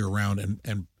Grandsir around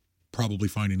and probably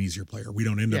find an easier player. We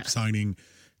don't end up signing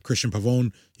Christian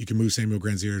Pavone. You can move Samuel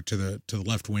Grandsir to the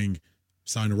left wing.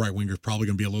 Sign a right winger is probably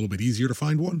going to be a little bit easier to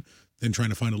find one than trying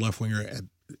to find a left winger at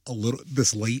a little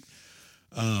this late.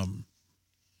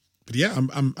 But yeah,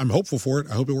 I'm hopeful for it.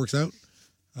 I hope it works out.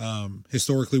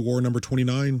 Historically wore number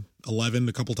 29, 11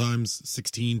 a couple times,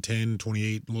 16, 10,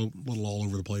 28, a little all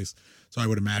over the place. So I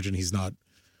would imagine he's not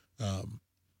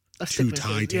too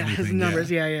tied to anything. His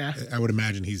numbers, yeah. I would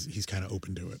imagine he's kind of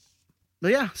open to it.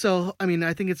 But yeah, so I mean,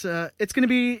 I think it's going to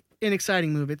be an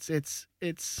exciting move. It's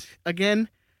again,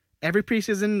 every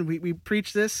preseason we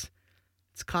preach this.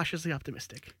 It's cautiously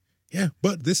optimistic. Yeah,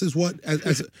 but this is what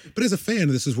as a fan,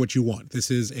 this is what you want. This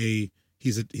is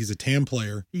he's a TAM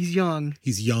player. He's young.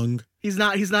 He's young. He's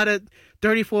not a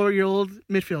 34-year-old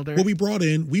midfielder. Well, we brought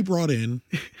in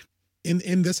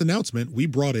in this announcement, we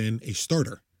brought in a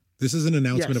starter. This is an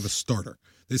announcement of a starter.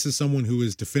 This is someone who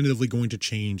is definitively going to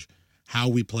change how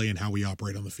we play and how we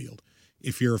operate on the field.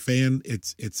 If you're a fan,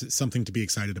 it's something to be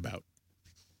excited about.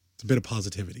 It's a bit of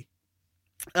positivity.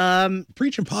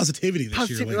 Preaching positivity this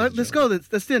year. Let's go.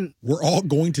 Let's in. We're all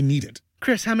going to need it.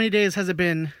 Chris, how many days has it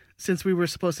been since we were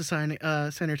supposed to sign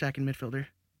center attacking midfielder?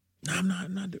 No,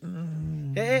 I'm not.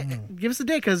 Hey, give us a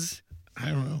day, because I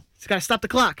don't know. It's got to stop the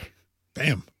clock.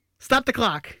 Bam. Stop the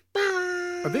clock.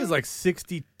 I think it's like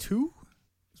 62.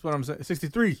 That's what I'm saying.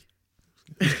 63.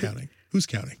 Who's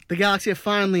counting? The Galaxy have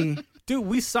finally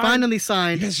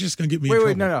signed. You guys are just gonna get me.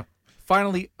 Wait, no.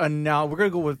 Finally announced. We're gonna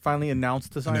go with finally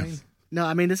announced the signing. No,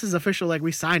 I mean, this is official. Like,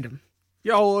 we signed him.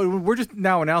 Yeah, we're just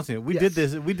now announcing it. We did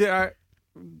this. We did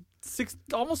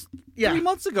almost 3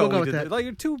 months ago. We'll go we with did that. it. Like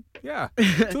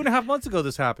 2.5 months ago.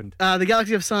 This happened. The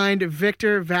Galaxy have signed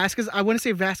Victor Vasquez. I want to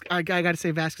say Vasquez. I got to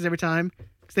say Vasquez every time.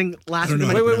 I think I don't know.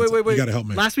 Wait. You got to help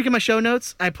me. Last week in my show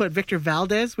notes, I put Victor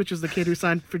Valdez, which was the kid who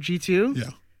signed for G2.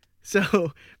 Yeah.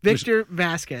 So Victor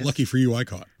Vasquez. Lucky for you, I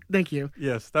caught. Thank you.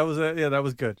 Yes, that was it. Yeah, that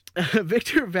was good.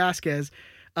 Victor Vasquez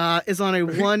is on a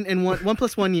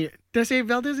 1+1 year. Did I say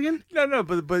Valdez again? No,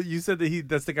 but you said that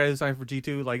that's the guy who signed for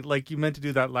G2. Like you meant to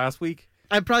do that last week.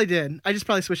 I probably did. I just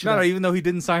probably switched it up. No, even though he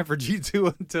didn't sign for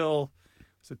G2 until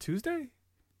was it Tuesday?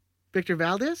 Victor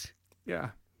Valdez?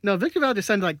 Yeah. No, Victor Valdez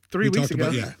signed like 3 weeks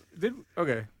ago.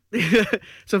 Okay.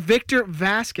 So Victor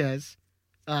Vasquez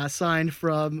signed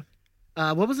from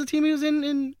what was the team he was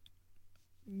in?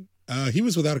 He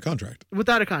was without a contract.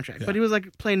 Without a contract, but he was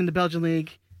like playing in the Belgian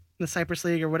league, the Cyprus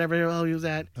League, or whatever the hell he was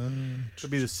at.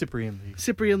 Should be the Cyprian League.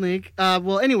 Cyprian League.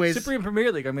 Well, anyways, Cyprian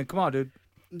Premier League. I mean, come on, dude.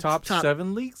 Top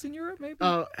 7 leagues in Europe, maybe.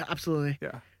 Oh, absolutely.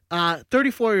 Yeah.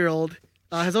 34-year-old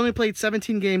has only played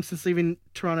 17 games since leaving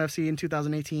Toronto FC in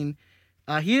 2018.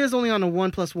 He is only on a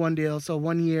 1+1 deal, so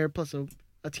 1 year plus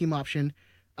a team option.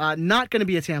 Not going to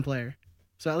be a TAM player,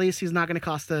 so at least he's not going to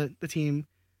cost the team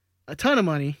a ton of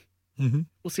money. Mm-hmm.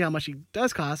 We'll see how much he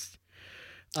does cost,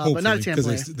 but not a TAM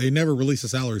player. They never released the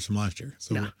salaries from last year,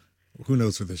 so who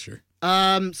knows for this year.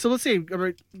 So let's see. Are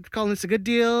we calling this a good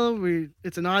deal?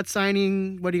 It's an odd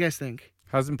signing. What do you guys think?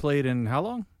 Hasn't played in how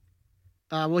long?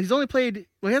 Well, he hasn't played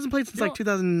since like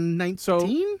 2019.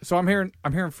 So I'm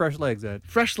hearing fresh legs, Ed.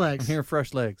 Fresh legs. I'm hearing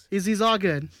fresh legs. He's all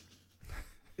good.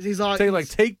 He's all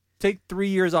take 3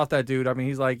 years off that dude. I mean,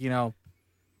 he's like, he's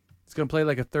gonna play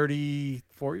like a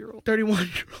 34-year-old,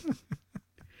 31-year-old.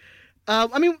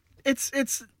 I mean,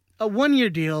 it's a 1 year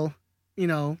deal,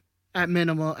 at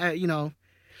minimal.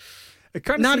 It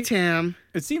kind of not a TAM.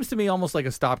 It seems to me almost like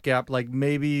a stopgap. Like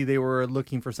maybe they were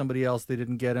looking for somebody else, they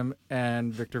didn't get him,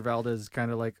 and Victor Valdez is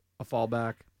kind of like a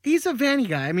fallback. He's a Vanny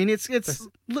guy. I mean, it's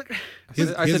look. He I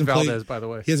said hasn't played- Valdez, by the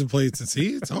way. He hasn't played since. See,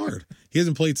 it's hard. He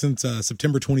hasn't played since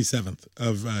September 27th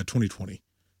of 2020.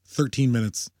 13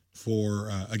 minutes for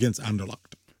against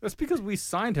Anderlecht. That's because we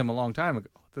signed him a long time ago.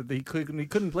 That he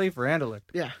couldn't play for Anderlecht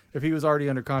Yeah, if he was already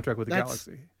under contract with the That's-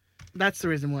 Galaxy. that's the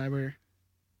reason why we're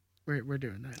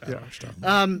doing that. I don't know what you're talking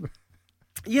about.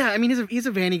 Yeah, I mean he's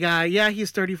a Vanny guy. Yeah,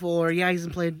 he's 34. Yeah, he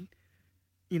hasn't played,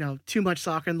 too much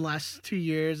soccer in the last 2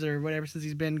 years or whatever since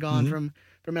he's been gone from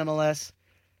MLS.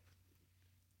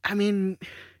 I mean,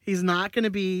 he's not going to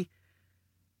be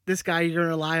this guy you're going to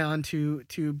rely on to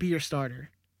be your starter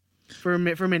for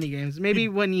many games. Maybe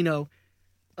when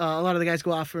a lot of the guys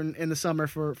go off in the summer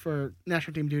for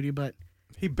national team duty, but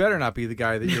He better not be the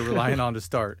guy that you're relying on to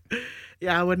start.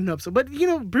 yeah, I wouldn't hope so. But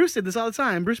Bruce did this all the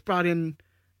time. Bruce brought in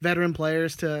veteran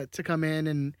players to come in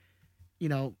and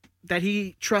that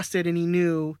he trusted and he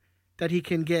knew that he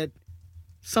can get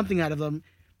something out of them.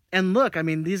 And look, I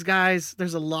mean, these guys,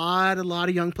 there's a lot of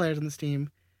young players on this team.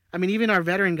 I mean, even our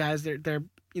veteran guys, they're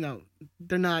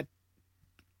not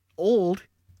old.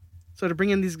 So to bring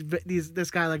in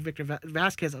this guy like Victor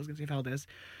Vasquez, I was going to say Valdez,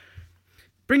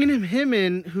 bringing him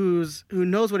in, who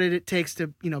knows what it takes to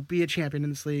be a champion in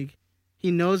this league.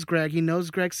 He knows Greg. He knows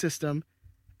Greg's system.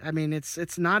 I mean,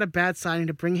 it's not a bad signing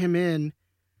to bring him in,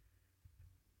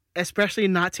 especially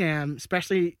not Tam,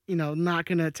 especially not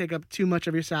going to take up too much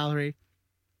of your salary.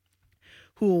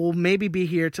 Who will maybe be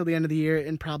here till the end of the year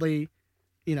and probably,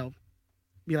 be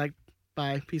like,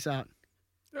 bye, peace out.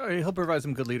 He'll provide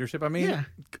some good leadership. I mean, Yeah.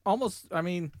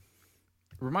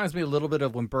 Reminds me a little bit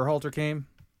of when Berhalter came.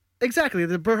 Exactly,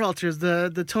 the Berhalters,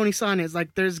 the Tony Sanes,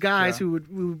 like there's guys Yeah.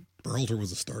 who Berhalter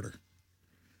was a starter.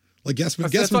 Like Guessman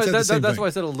That's said the same that's thing. why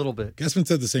I said a little bit. Guessman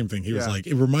said the same thing. He was Yeah. like,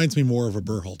 it reminds me more of a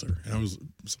Berhalter. And I was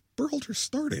Berhalter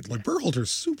started. Like,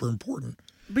 Berhalter's super important.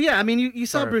 But yeah, I mean, you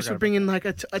saw Sorry, I Bruce forgot bring in like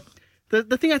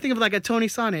the thing I think of like a Tony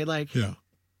Sane, like Yeah.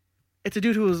 it's a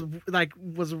dude who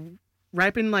was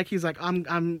ripened, like he's like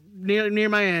I'm near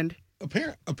my end.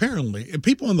 Apparently,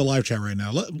 people in the live chat right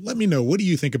now, let me know, what do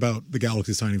you think about the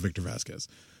Galaxy signing Victor Vasquez?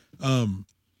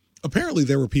 Apparently,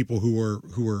 there were people who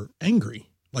were angry.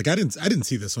 Like, I didn't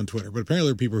see this on Twitter, but apparently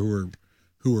there were people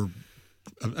who were.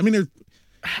 I mean,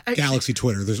 Galaxy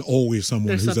Twitter. There's always someone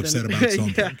There's who's something. upset about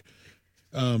something.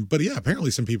 Yeah. But yeah, apparently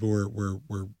some people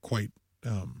were quite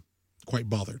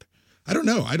bothered. I don't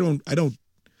know. I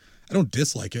don't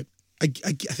dislike it. I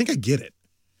think I get it,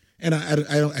 and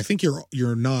I think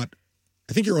you're not.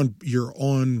 I think you're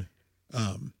on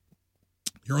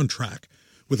track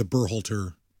with a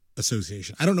Berhalter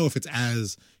association. I don't know if it's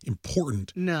as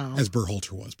important No. as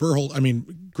Berhalter was.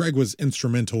 Greg was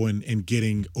instrumental in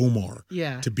getting Omar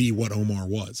Yeah. to be what Omar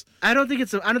was. I don't think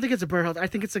it's a Berhalter. I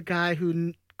think it's a guy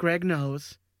who Greg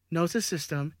knows his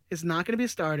system, is not going to be a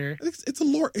starter. It's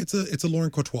a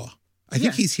Laurent Courtois. I think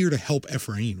Yeah. he's here to help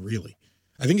Efrain, really.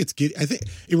 I think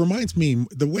it reminds me,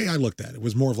 the way I looked at it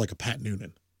was more of like a Pat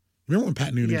Noonan. Remember when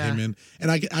Pat Noonan Yeah. came in? And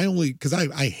I only, because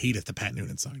I hated the Pat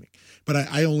Noonan signing, but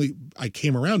I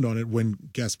came around on it when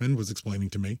Guessman was explaining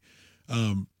to me.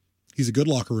 He's a good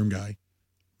locker room guy,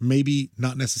 maybe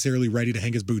not necessarily ready to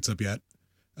hang his boots up yet.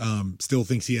 Still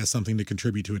thinks he has something to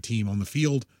contribute to a team on the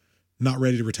field, not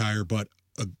ready to retire, but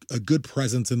a good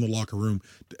presence in the locker room,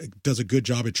 does a good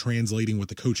job at translating what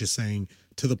the coach is saying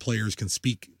to the players, can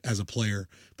speak as a player,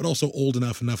 but also old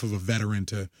enough of a veteran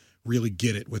to really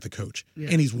get it with the coach. Yeah.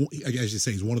 And he's, as you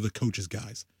say, he's one of the coach's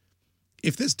guys.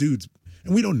 If this dude's,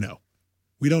 and we don't know.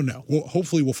 Well,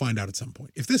 hopefully we'll find out at some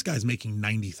point. If this guy's making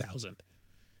 $90,000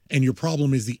 and your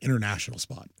problem is the international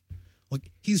spot,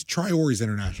 like he's Traore's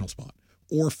international spot,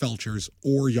 or Felcher's,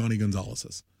 or Yanni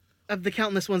Gonzalez's. Of the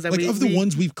countless ones that Like, of the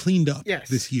ones we've cleaned up Yes.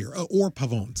 this year, or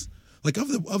Pavon's, like of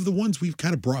the ones we've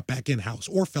kind of brought back in house,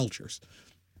 or Felcher's,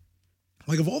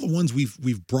 like of all the ones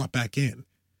we've brought back in,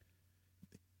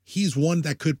 he's one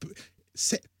that could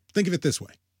think of it this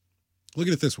way. Look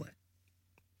at it this way.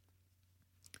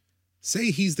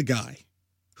 Say he's the guy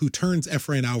who turns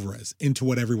Efrain Alvarez into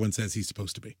what everyone says he's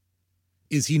supposed to be.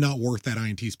 Is he not worth that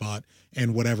INT spot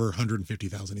and whatever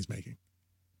 $150,000 he's making?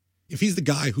 If he's the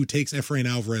guy who takes Efrain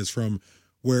Alvarez from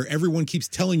where everyone keeps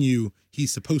telling you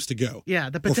he's supposed to go, Yeah,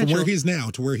 the or from potential. where he is now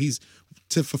to where he's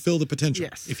to fulfill the potential.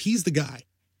 Yes. If he's the guy,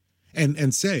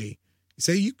 and say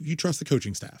you trust the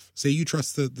coaching staff, say you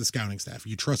trust the scouting staff,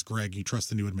 you trust Greg, you trust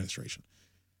the new administration.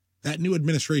 That new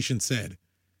administration said,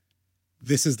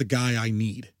 this is the guy I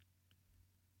need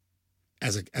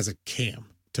as a cam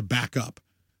to back up.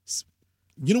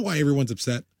 You know why everyone's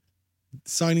upset?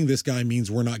 Signing this guy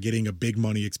means we're not getting a big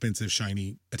money, expensive,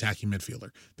 shiny attacking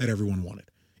midfielder that everyone wanted.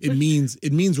 It means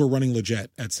we're running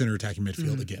Leggett at center attacking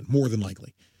midfield again, more than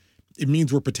likely. it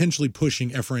means we're potentially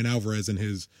pushing Efrain Alvarez and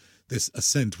this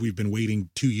ascent we've been waiting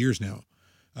 2 years now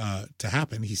to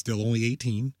happen. He's still only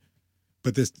 18,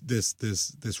 but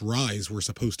this rise we're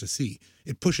supposed to see,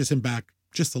 it pushes him back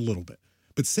just a little bit.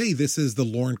 But say this is the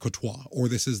Laurent Courtois, or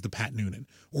this is the Pat Noonan,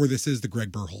 or this is the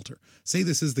Greg Berhalter. Say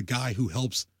this is the guy who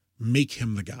helps make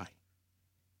him the guy.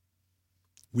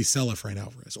 We sell Efrain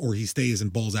Alvarez, or he stays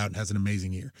and balls out and has an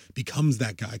amazing year, becomes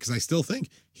that guy, because I still think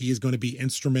he is going to be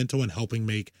instrumental in helping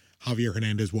make Javier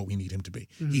Hernandez what we need him to be.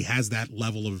 Mm-hmm. He has that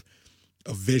level of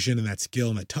vision and that skill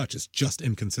and that touch. It's just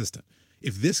inconsistent.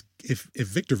 If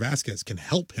Victor Vasquez can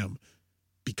help him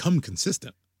become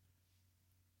consistent,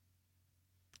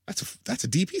 that's a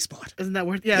DP spot. Isn't that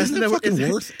worth? Yeah, isn't that fucking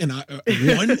worth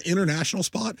one international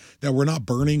spot that we're not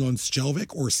burning on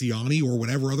Sjelvik or Ciani or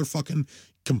whatever other fucking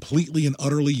completely and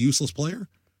utterly useless player?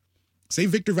 Say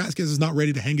Victor Vasquez is not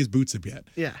ready to hang his boots up yet.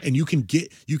 Yeah, and you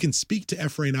can speak to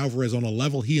Efrain Alvarez on a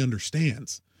level he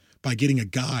understands by getting a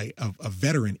guy, a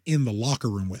veteran in the locker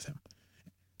room with him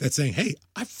that's saying, "Hey,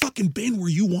 I've fucking been where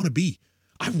you want to be.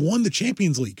 I've won the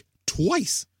Champions League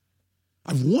twice.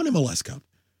 I've won MLS Cup.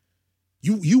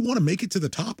 You want to make it to the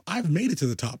top? I've made it to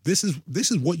the top. This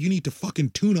is what you need to fucking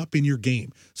tune up in your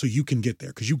game so you can get there,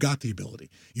 because you got the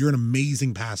ability. You're an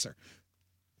amazing passer."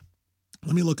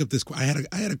 Let me look up this. I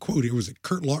had a quote. It was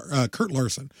Kurt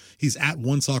Larson. He's at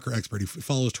One Soccer Expert. He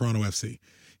follows Toronto FC.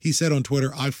 He said on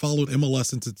Twitter, "I've followed MLS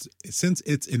since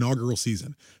its inaugural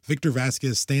season. Victor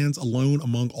Vasquez stands alone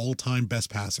among all-time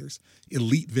best passers.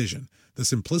 Elite vision. The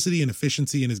simplicity and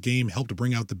efficiency in his game helped to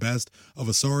bring out the best of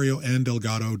Osorio and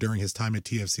Delgado during his time at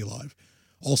TFC Live.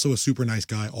 Also a super nice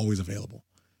guy, always available."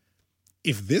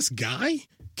 If this guy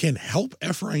can help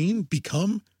Efrain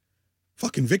become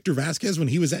fucking Victor Vasquez when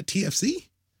he was at TFC,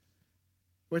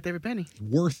 worth every penny.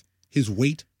 Worth his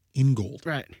weight in gold.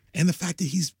 Right. And the fact that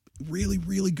he's really,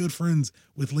 really good friends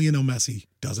with Lionel Messi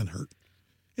doesn't hurt.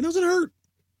 It doesn't hurt.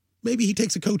 Maybe he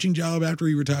takes a coaching job after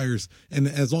he retires, and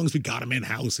as long as we got him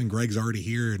in-house and Greg's already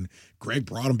here and Greg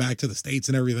brought him back to the States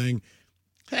and everything,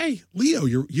 hey, Leo,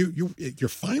 you're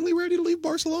finally ready to leave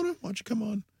Barcelona? Why don't you come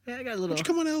on? Yeah, I got a little. Why don't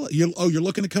you come on, you're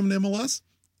looking to come to MLS?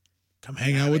 Come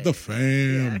hang out with the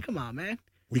fam. Yeah, come on, man.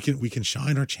 We can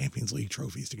shine our Champions League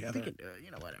trophies together. We can do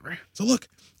it, whatever. So look,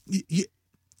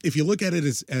 if you look at it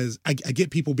as I get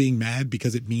people being mad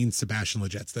because it means Sebastian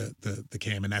Leget's the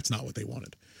cam, and that's not what they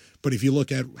wanted. But if you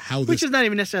look at how this, which is not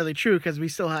even necessarily true, because we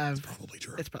still have. It's probably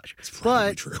true. It's probably true. It's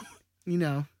probably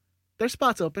true. There's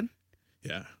spots open.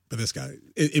 Yeah, but this guy,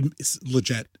 it's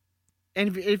Leget.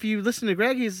 And if you listen to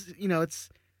Greg, he's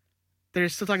they're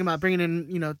still talking about bringing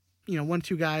in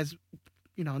 1-2 guys,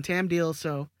 on TAM deals.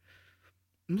 So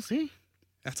we'll see.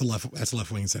 That's a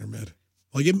left wing center mid.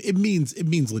 Like it means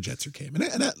Leget's your cam, and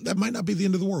that might not be the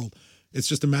end of the world. It's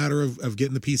just a matter of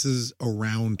getting the pieces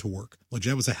around to work.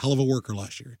 Leget was a hell of a worker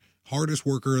last year. Hardest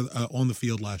worker on the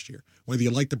field last year, whether you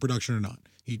like the production or not.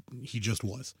 He just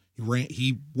was.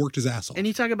 He worked his ass off. And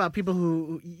you talk about people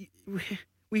who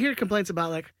we hear complaints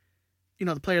about,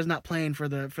 the players not playing for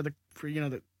the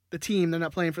team. They're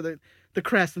not playing for the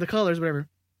crest and the colors, whatever.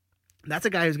 That's a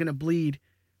guy who's going to bleed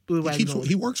blue, white, and gold.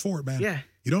 He works for it, man. Yeah.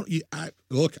 I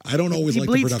don't always like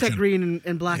the production. He bleeds tech green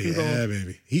and black and gold. Yeah,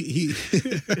 baby. He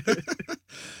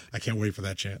I can't wait for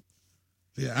that chant.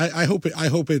 Yeah, I hope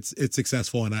it's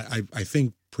successful, and I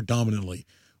think predominantly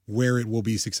where it will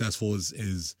be successful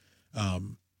is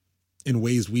in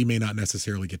ways we may not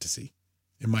necessarily get to see.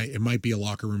 It might be a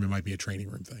locker room, it might be a training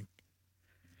room thing.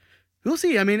 We'll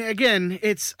see. I mean, again,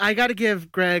 I got to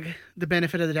give Greg the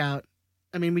benefit of the doubt.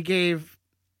 I mean, we gave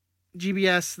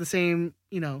GBS the same,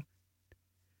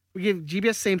 we gave GBS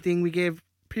the same thing. We gave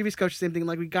previous coach the same thing.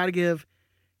 We got to give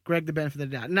Greg the benefit of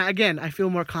the doubt. Now, again, I feel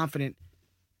more confident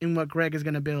in what Greg is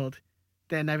going to build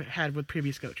than I've had with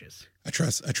previous coaches. I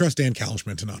trust Dan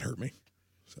Kalishman to not hurt me.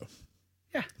 So,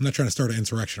 yeah, I'm not trying to start an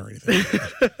insurrection or anything.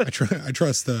 I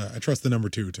trust the number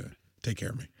 2 to take care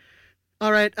of me.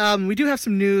 All right. We do have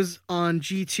some news on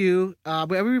G2.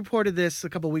 We reported this a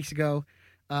couple weeks ago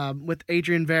with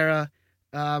Adrian Vera,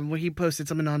 where he posted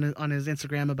something on his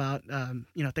Instagram about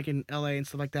thinking LA and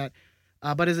stuff like that.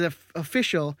 But as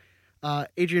official,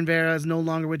 Adrian Vera is no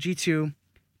longer with G2.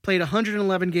 Played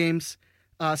 111 games,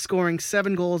 scoring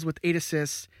 7 goals with 8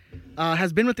 assists.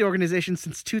 Has been with the organization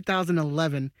since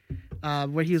 2011,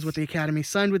 where he was with the academy.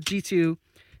 Signed with G2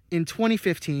 in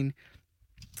 2015.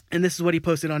 And this is what he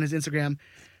posted on his Instagram,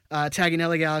 tagging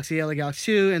LA Galaxy, LA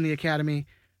Galaxy 2, and the academy,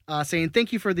 saying,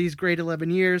 "Thank you for these great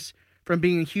 11 years. From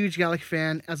being a huge Galaxy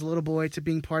fan as a little boy to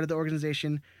being part of the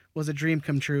organization was a dream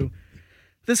come true.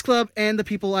 This club and the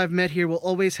people I've met here will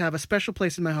always have a special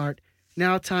place in my heart.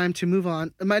 Now time to move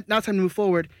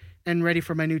forward and ready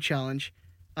for my new challenge.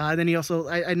 Then he also,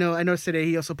 I noticed today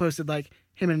he also posted like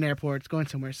him in an airport going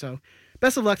somewhere. So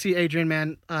best of luck to you, Adrian,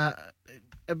 man. A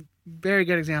very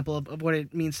good example of what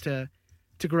it means to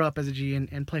grow up as a G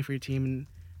and play for your team. And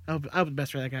I hope the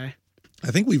best for that guy. I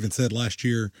think we even said last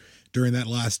year during that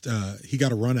last, he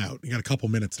got a run out. He got a couple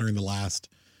minutes during the last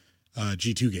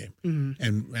G2 game. Mm-hmm.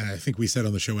 And I think we said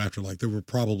on the show after, like, they were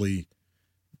probably,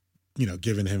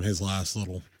 giving him his last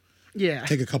little,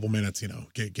 take a couple minutes,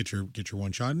 get your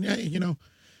one shot. And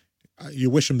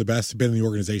you wish him the best. He's been in the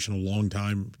organization a long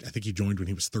time. I think he joined when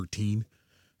he was 13,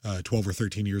 12 or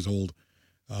 13 years old.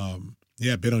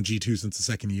 Been on G2 since the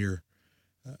second year.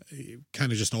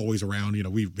 Kind of just always around.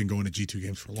 We've been going to G2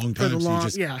 games for a long time.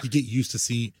 You get used to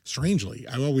seeing. Strangely,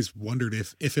 I always wondered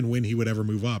if and when he would ever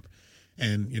move up.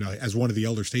 And as one of the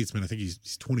elder statesmen, I think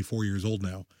he's 24 years old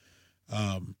now.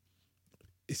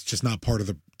 It's just not part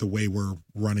of the way we're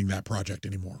running that project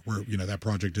anymore. Where that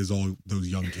project is all those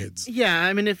young kids. Yeah,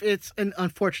 I mean, if it's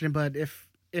unfortunate, but if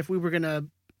we were gonna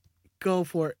go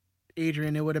for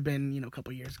Adrian, it would have been a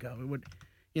couple years ago. It would,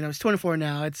 he's 24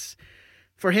 now. It's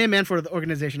for him and for the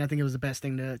organization. I think it was the best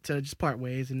thing to just part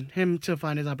ways and him to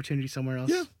find his opportunity somewhere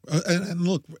else. Yeah, and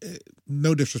look,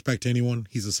 no disrespect to anyone,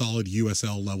 he's a solid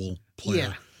USL level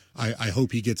player. Yeah. I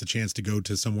hope he gets a chance to go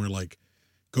to somewhere like.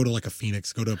 Go to like a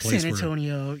Phoenix. Go to a place San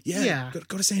Antonio.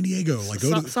 Go to San Diego. Like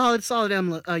solid San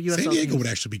USL. Diego teams. would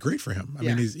actually be great for him. I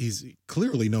mean, he's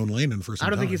clearly known Landon for some time. I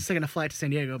don't think he's taking a flight to San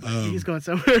Diego, but he's going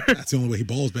somewhere. That's the only way he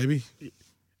balls, baby.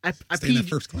 I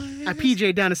first class. I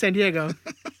PJ down to San Diego.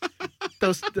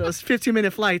 those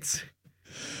 15-minute flights.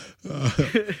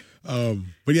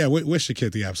 But yeah, wish the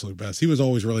kid the absolute best. He was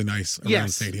always really nice around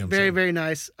the stadium. Very, very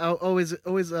nice. Always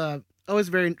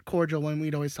very cordial when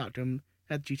we'd always talk to him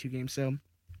at G2 games. So.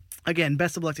 Again,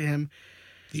 best of luck to him.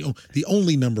 The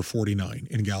only number 49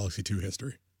 in Galaxy 2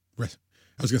 history. I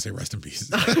was going to say rest in peace.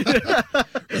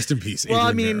 Rest in peace. Well,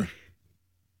 Adrian I mean,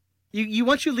 you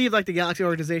once you leave like the Galaxy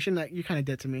organization, you're kind of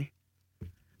dead to me.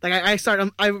 Like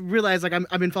I realize like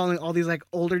I've been following all these like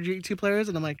older G2 players,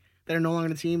 and I'm like that are no longer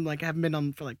in the team. Like I haven't been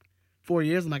on for like 4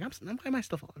 years. I'm like, why am I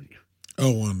still following you?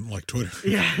 Oh, on like Twitter.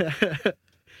 Yeah.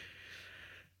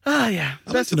 Yeah.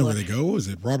 I'd like to know where they go. What was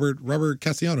it? Robert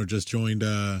Cassiano just joined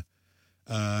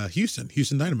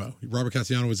Houston Dynamo. Robert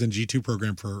Cassiano was in G2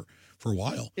 program for a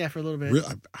while. Yeah, for a little bit.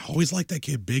 I always liked that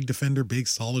kid. Big defender, big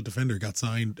solid defender. Got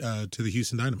signed to the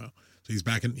Houston Dynamo. So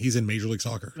he's in Major League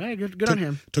Soccer. Right, good on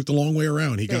him. Took the long way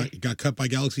around. He got cut by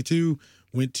Galaxy 2,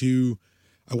 went to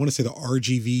I want to say the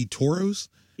RGV Toros.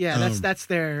 Yeah, that's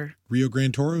their Rio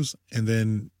Grande Toros, and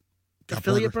then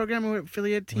affiliate program or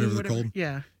affiliate team, whatever they're called.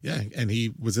 Yeah, and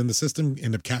he was in the system,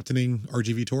 ended up captaining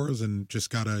RGV Toros, and just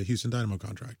got a Houston Dynamo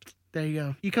contract. There you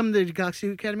go. You come to the Galaxy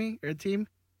Academy or team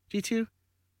G2,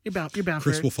 you're bound. Chris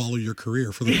for it. will follow your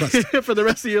career for the rest for the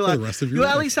rest of your life. For the rest of your You'll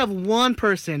life. at least have one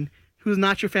person who's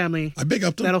not your family. I big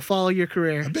up him. That'll follow your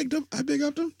career. I big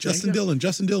up him. Justin Dillon.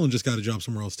 Justin Dillon just got a job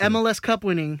somewhere else too. MLS Cup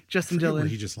winning Justin Dillon.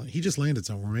 He just landed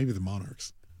somewhere. Maybe the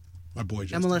Monarchs. My boy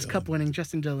Justin MLS Dillon. Cup winning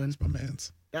Justin Dillon. That's my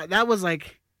man's. That was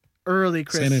like early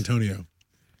Chris. San Antonio.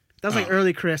 That was like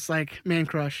early Chris, like man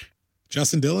crush.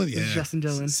 Justin Dillon? Yeah. Justin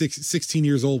Dillon. 16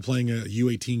 years old playing a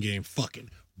U18 game. Fucking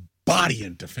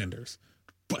bodying defenders.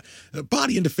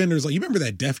 Bodying defenders. Like, you remember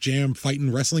that Def Jam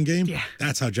fighting wrestling game? Yeah.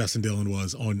 That's how Justin Dillon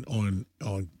was on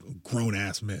grown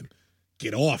ass men.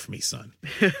 Get off me, son.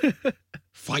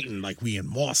 Fighting like we in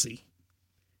Mossy.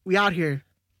 We out here.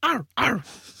 Arr, arr.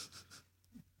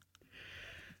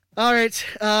 All right.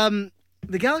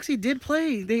 The Galaxy did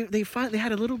play. They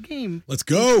had a little game. Let's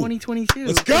go. 2022.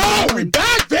 Let's go. We're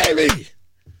back, baby.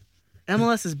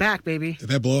 MLS is back, baby. Did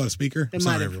that blow out a speaker? It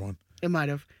Sorry, might have. everyone. It might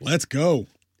have. Let's go.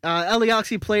 LA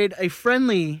Galaxy played a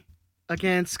friendly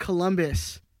against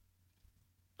Columbus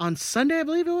on Sunday, I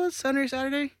believe it was. Sunday or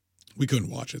Saturday? We couldn't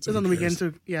watch it. It was on the weekend,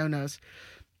 so yeah, who knows.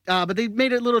 But they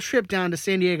made a little trip down to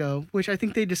San Diego, which I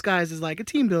think they disguised as like a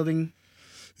team building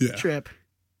trip.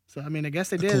 So, I mean, I guess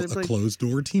they did. A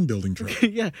closed-door team building trip.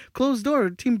 Yeah, closed-door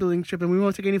team building trip, and we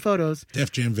won't take any photos.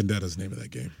 Def Jam Vendetta's the name of that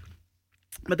game.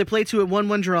 But they played to a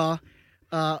 1-1 draw.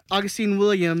 Augustine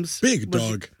Williams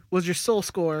was your sole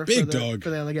scorer for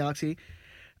the LA Galaxy.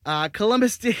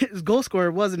 Columbus' goal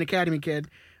scorer was an academy kid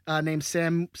named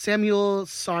Samuel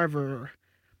Sarver.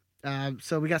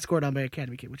 So we got scored on by an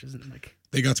academy kid, which isn't like...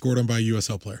 They got scored on by a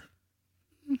USL player.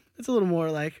 It's a little more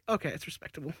like, okay, it's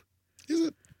respectable. Is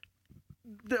it?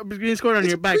 Being scored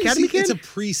on by academy kid? It's a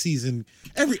preseason.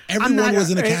 Everyone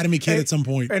was an academy kid at some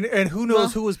point. And who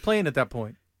knows who was playing at that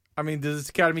point? I mean, does this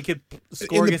academy kid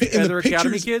score against other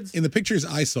academy kids? In the pictures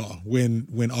I saw when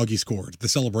Augie scored, the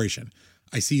celebration,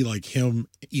 I see like him,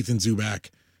 Ethan Zubak,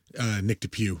 Nick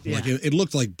DePew. Yeah. Like it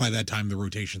looked like by that time the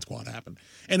rotation squad happened,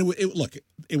 and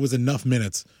it was enough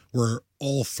minutes where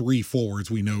all three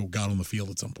forwards we know got on the field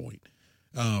at some point.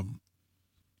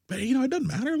 But it doesn't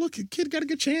matter. Look, the kid got a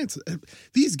good chance.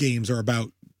 These games are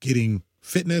about getting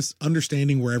fitness,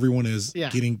 understanding where everyone is,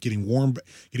 getting warm,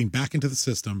 getting back into the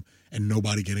system, and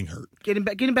nobody getting hurt. Getting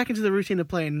back into the routine of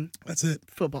playing. That's it.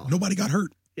 Football. Nobody got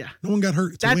hurt. Yeah. No one got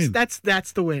hurt. It's a win.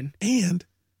 That's the win. And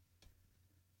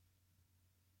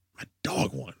my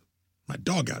dog won. My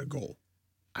dog got a goal.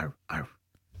 Arr, arr.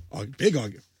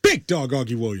 Big dog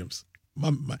Augie Williams.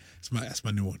 That's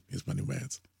my new one. He's my new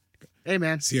man's. Hey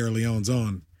man. Sierra Leone's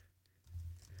on.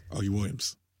 Augie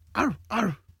Williams. Arr,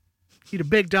 arr. He the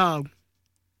big dog.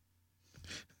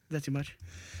 Is that too much?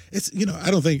 It's I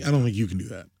don't think you can do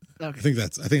that. Okay. I think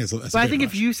that's But I think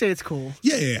if you say it's cool.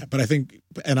 Yeah. But I think,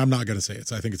 and I'm not going to say it,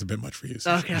 so I think it's a bit much for you.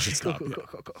 So Okay. you should stop. Cool.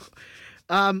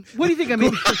 What do you think? I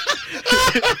mean,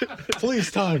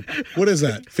 Please, time. What is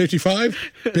that? 55?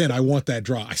 Ben, I want that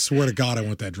drop. I swear to God, I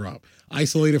want that drop.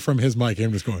 Isolate it from his mic.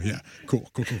 I'm just going, yeah,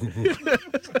 cool.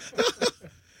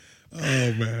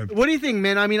 Oh man. What do you think,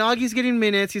 man? I mean, Augie's getting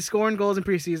minutes. He's scoring goals in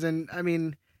preseason. I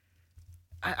mean,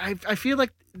 I feel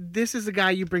like this is the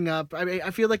guy you bring up. I mean,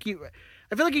 I feel like you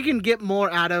can get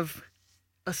more out of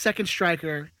a second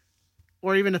striker,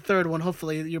 or even a third one.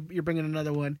 Hopefully, you're bringing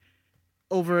another one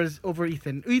over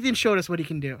Ethan. Ethan showed us what he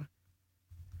can do.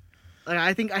 Like,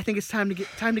 I think it's time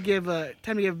to give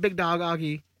Big Dog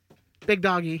Augie, Big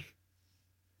Doggy.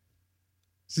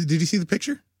 So did you see the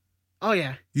picture? Oh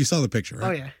yeah. You saw the picture, right?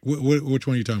 Oh yeah. Which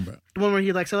one are you talking about? The one where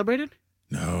he celebrated?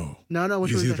 No. Which Did you one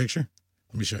see the was that? picture?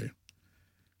 Let me show you.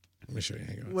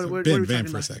 Hang on. What are we Ben, talking for a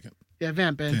about? second. Yeah,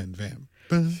 Vamp, Ben. Vamp.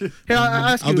 Here, I'll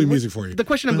ask you. I'll do music for you. The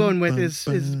question I'm going with is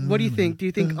what do you think? Do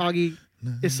you think Augie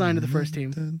is signed to the first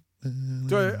team?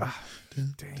 Damn.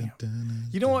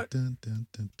 You know what?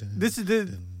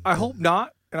 I hope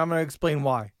not, and I'm going to explain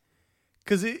why.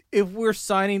 Because if we're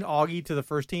signing Augie to the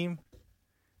first team,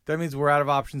 that means we're out of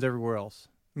options everywhere else.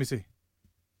 Let me see.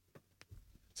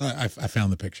 So I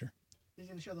found the picture. He's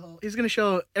going to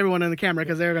show everyone on the camera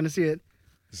because they're going to see it.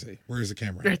 Let's see. Where's the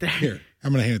camera? Right there. Here.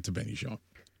 I'm going to hand it to Ben. You show him.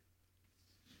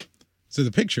 So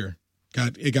the picture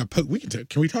can we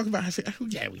talk about it?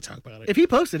 Yeah, we talk about it. If he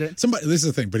posted it, This is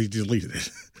the thing, but he deleted it.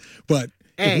 But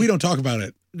Hey. if we don't talk about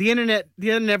it, the internet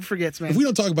never forgets, man. if we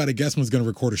don't talk about it, Guessman's going to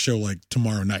record a show like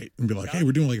tomorrow night and be like, hey,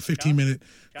 we're doing like a 15-minute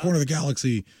Corner of the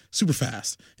Galaxy super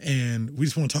fast. And we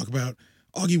just want to talk about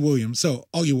Augie Williams. So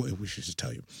we should just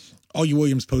tell you. Augie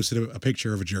Williams posted a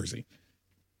picture of a jersey.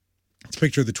 It's a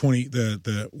picture of the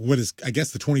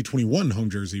 2021 home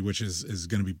jersey, which is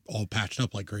going to be all patched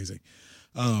up like crazy.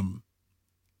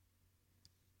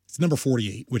 It's number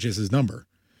 48, which is his number.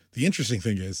 The interesting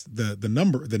thing is the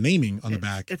number, the naming on the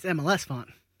back. It's MLS font.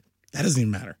 That doesn't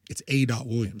even matter. It's A.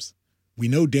 Williams. We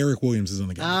know Derek Williams is on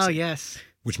the Galaxy. Oh, yes.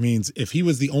 Which means if he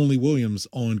was the only Williams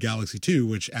on Galaxy 2,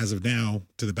 which as of now,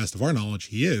 to the best of our knowledge,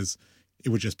 he is, it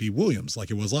would just be Williams like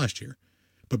it was last year.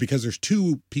 But because there's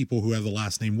two people who have the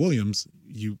last name Williams,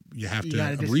 you have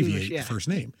to abbreviate the first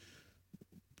name,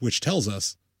 which tells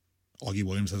us Augie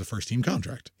Williams has a first team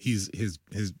contract. He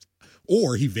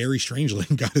very strangely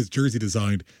got his jersey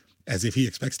designed as if he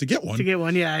expects to get one.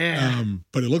 Yeah.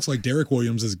 But it looks like Derek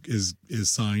Williams is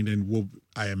signed and will,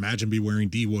 I imagine, be wearing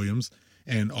D. Williams,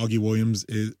 and Augie Williams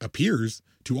appears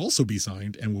to also be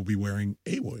signed and will be wearing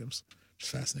A. Williams. Which is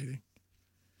fascinating.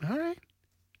 All right.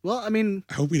 Well, I mean,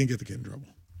 I hope we didn't get the kid in trouble.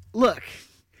 Look,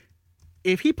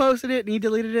 if he posted it and he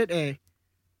deleted it,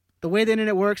 the way the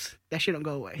internet works, that shit don't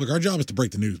go away. Look, our job is to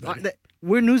break the news, baby.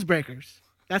 We're newsbreakers.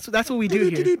 That's what we do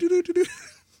here.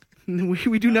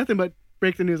 We do nothing but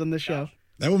break the news on this show.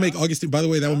 That will make Augustine. By the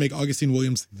way, that will make Augustine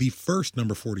Williams the first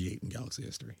number 48 in Galaxy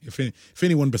history. If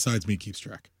anyone besides me keeps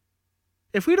track.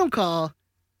 If we don't call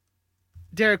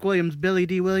Derek Williams Billy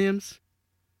D. Williams,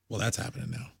 well, that's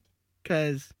happening now.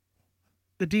 Because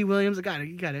the D. Williams, you got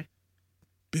it.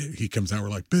 He comes out, we're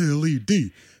like, Billy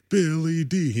D.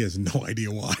 He has no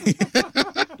idea why.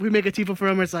 We make a tifo for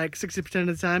him. It's like 60% of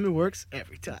the time. It works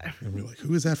every time. And we're like,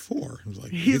 who is that for?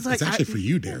 It's actually for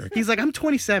you, Derek. He's like, I'm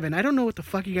 27. I don't know what the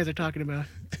fuck you guys are talking about.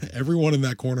 Everyone in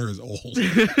that corner is old.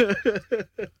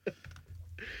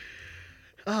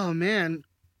 Oh, man.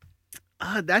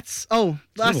 Last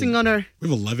thing on our... We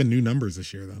have 11 new numbers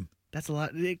this year, then. That's a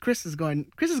lot. Chris is going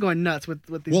nuts with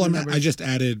these new numbers. I just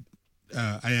added...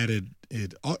 I added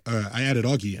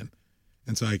Augie in.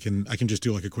 And so I can just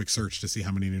do like a quick search to see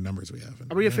how many new numbers we have.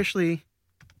 Are we officially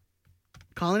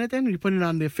calling it then? Are you putting it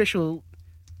on the official,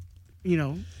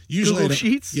 usually Google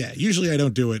Sheets? Yeah, usually I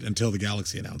don't do it until the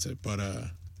Galaxy announce it. But,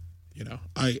 You know,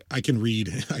 I can read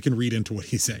into what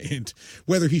he's saying.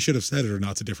 Whether he should have said it or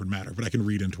not is a different matter, but I can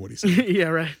read into what he's saying. Yeah,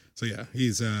 right. So yeah,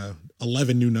 he's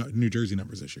 11 New Jersey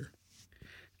numbers this year.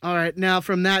 All right, now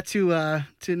from that to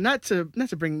not to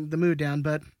bring the mood down,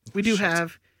 but we do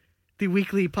have the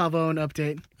weekly Pavone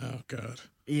update. Oh God.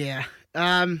 Yeah.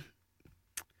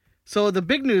 So the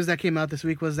big news that came out this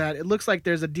week was that it looks like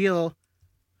there's a deal.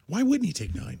 Why wouldn't he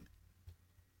take 9?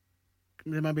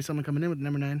 There might be someone coming in with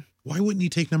number 9. Why wouldn't he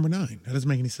take number 9? That doesn't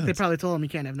make any sense. They probably told him he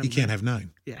can't have number 9. He can't have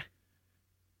 9. Yeah.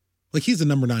 Like he's the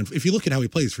number 9. If you look at how he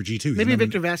plays for G2, Maybe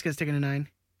Victor Vasquez taking a 9.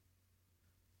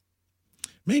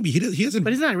 Maybe he hasn't.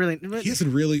 But he's not really. He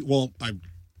hasn't really. Well,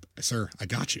 I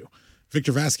got you.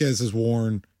 Victor Vasquez has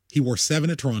worn. He wore 7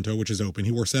 at Toronto, which is open.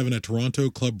 He wore 7 at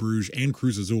Toronto, Club Bruges, and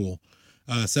Cruz Azul.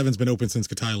 7's been open since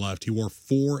Katai left. He wore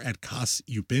 4 at Kas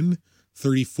Yupin,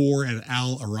 34 at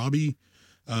Al Arabi,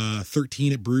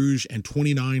 13 at Bruges, and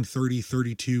 29, 30,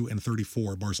 32, and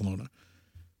 34 at Barcelona.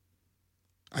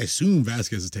 I assume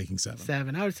Vasquez is taking 7.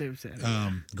 7. I would say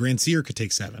 7. Grandsir could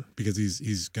take 7 because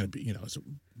he's going to be, you know, as a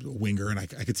winger, and I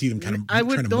could see them kind of.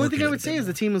 The only thing I would say is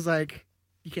the team was like,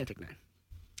 you can't take 9.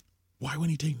 Why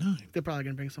wouldn't he take 9? They're probably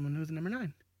going to bring someone who's a number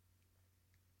 9.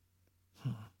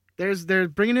 They're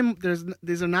bringing him.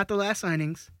 These are not the last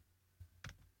signings.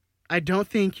 I don't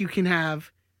think you can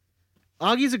have.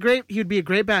 He would be a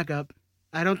great backup.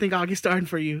 I don't think Augie's starting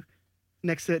for you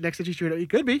next to Chicharito. He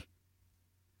could be.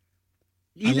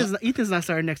 Ethan's not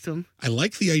starting next to him. I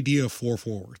like the idea of 4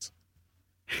 forwards.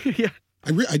 Yeah,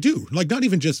 I do. Like, not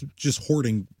even just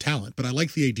hoarding talent, but I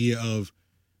like the idea of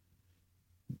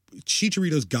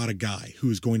Chicharito's got a guy who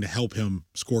is going to help him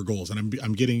score goals, and I'm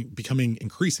becoming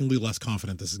increasingly less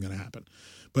confident this is going to happen.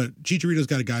 But Chicharito's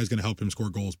got a guy who's going to help him score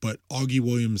goals. But Augie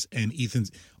Williams and Ethan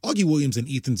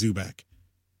Zubak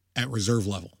at reserve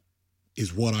level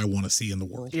is what I want to see in the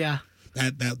world. Yeah,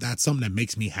 that's something that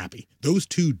makes me happy. Those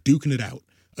two duking it out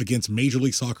against Major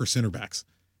League Soccer center backs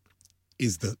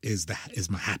is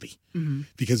my happy,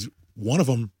 because one of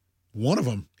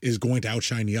them is going to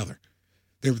outshine the other.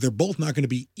 They're both not going to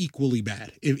be equally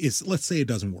bad. Let's say it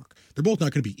doesn't work. They're both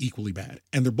not going to be equally bad,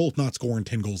 and they're both not scoring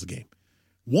 10 goals a game.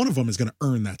 One of them is going to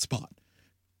earn that spot.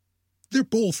 They're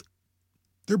both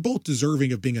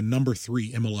deserving of being a number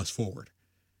 3 MLS forward.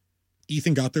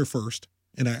 Ethan got there first,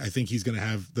 and I think he's going to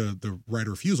have the right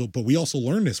of refusal. But we also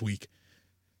learned this week,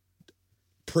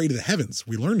 pray to the heavens,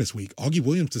 we learned this week, Augie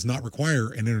Williams does not require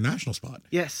an international spot.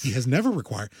 Yes. He has never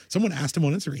required. Someone asked him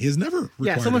on Instagram. He has never required.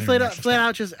 Yeah, someone flat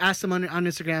out just asked him on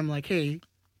Instagram, like, hey,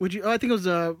 would you, I think it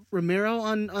was Ramiro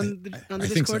on the Discord. I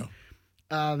think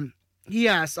so. He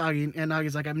asked Augie, and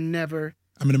Augie's like, I'm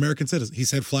an American citizen. He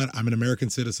said flat, I'm an American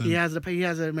citizen. He has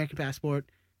an American passport,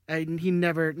 and he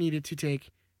never needed to take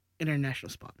an international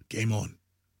spot. Game on.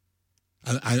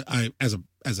 I as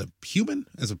a human,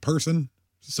 as a person,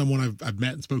 someone I've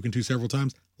met and spoken to several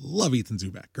times, love Ethan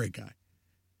Zubak. Great guy.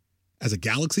 As a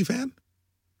Galaxy fan,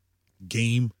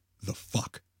 game the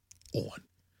fuck on.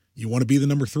 You want to be the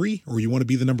number 3, or you want to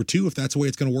be the number 2 if that's the way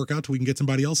it's going to work out till we can get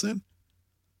somebody else in?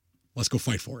 Let's go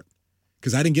fight for it.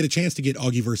 Because I didn't get a chance to get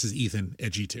Augie versus Ethan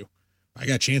at G2. I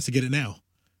got a chance to get it now.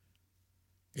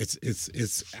 I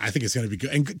think it's going to be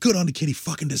good. And good on the kid. He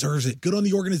fucking deserves it. Good on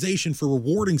the organization for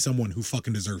rewarding someone who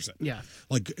fucking deserves it. Yeah.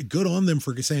 Like, good on them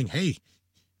for saying, hey,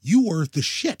 you are the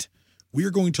shit. We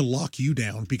are going to lock you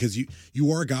down because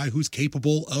you are a guy who's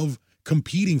capable of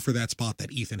competing for that spot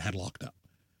that Ethan had locked up.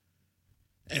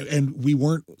 And we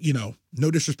weren't, no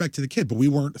disrespect to the kid, but we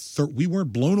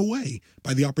weren't blown away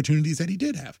by the opportunities that he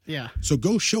did have. Yeah. So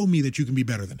go show me that you can be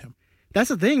better than him. That's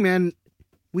the thing, man.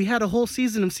 We had a whole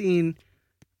season of seeing,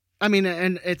 I mean,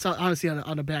 and it's honestly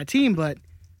on a bad team, but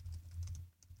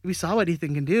we saw what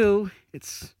Ethan can do.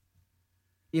 It's,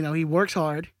 he works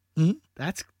hard. Mm-hmm.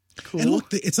 That's cool. And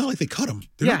look, it's not like they cut him.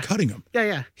 They're not cutting him.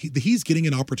 Yeah. He's getting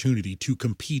an opportunity to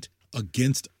compete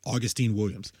against Augustine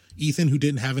Williams. Ethan, who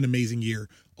didn't have an amazing year.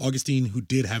 Augustine, who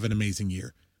did have an amazing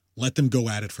year. Let them go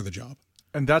at it for the job.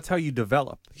 And that's how you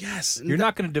develop. Yes. You're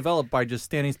not going to develop by just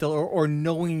standing still or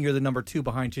knowing you're the number 2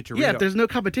 behind Chicharito. Yeah, if there's no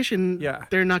competition,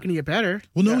 they're not going to get better.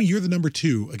 Well, knowing you're the number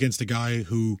 2 against a guy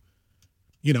who,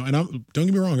 and don't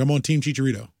get me wrong, I'm on Team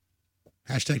Chicharito.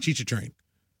 Hashtag Chicha Train.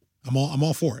 I'm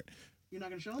all for it. You're not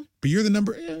going to show him? But you're the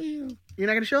number... You're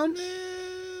not going to show him?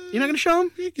 You're not going to show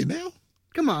him? You can now.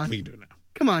 Come on. We can do it now.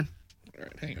 Come on. All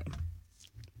right, hang on.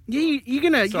 You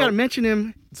gotta mention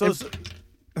him. So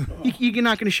you're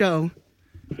not gonna show.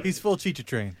 He's full Chicha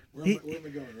Train. Where am I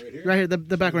going? Right here? Right here, the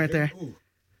back one right there. Ooh.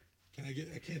 I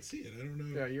can't see it. I don't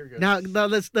know. Yeah, you're good. Now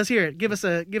let's hear it. Give us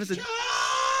a.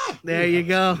 There you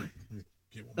go.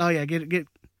 Oh yeah, get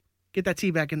that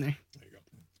T back in there. There you go.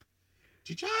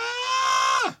 Chicha!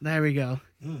 There we go.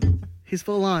 He's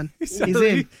full on. He He's sounded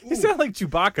in. he sounded like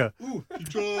Chewbacca.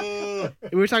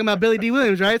 We were talking about Billy D.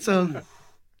 Williams, right? So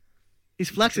he's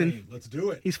flexing. Let's do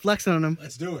it. He's flexing on him.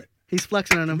 Let's do it. He's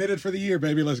flexing on him. Committed for the year,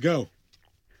 baby. Let's go.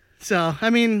 So, I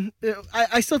mean,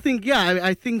 I still think,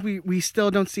 I think we still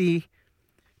don't see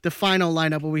the final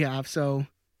lineup what we have. So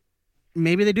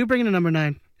maybe they do bring in a number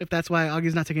 9 if that's why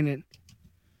Augie's not taking it.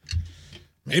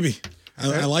 Maybe.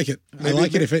 I like it. I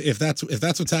like it if that's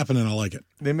what's happening. I like it.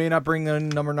 They may not bring in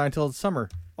number 9 till the summer.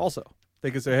 Also, they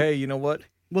could say, "Hey, you know what?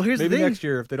 Well, here's Maybe the thing. next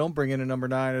year if they don't bring in a number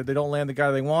 9 or they don't land the guy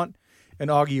they want,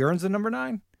 and Augie earns the number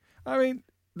 9." I mean,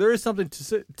 there is something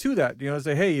to that.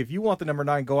 Say, "Hey, if you want the number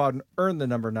 9, go out and earn the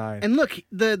number 9." And look,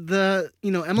 the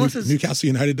MLS is Newcastle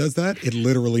United does that. It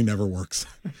literally never works.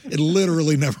 It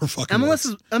literally never fucking works.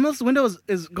 MLS window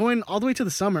is going all the way to the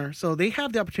summer, so they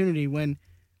have the opportunity when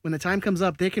the time comes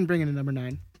up, they can bring in a number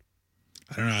 9.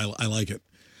 I don't know. I like it.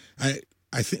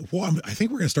 I think we're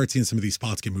going to start seeing some of these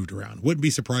spots get moved around. Wouldn't be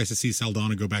surprised to see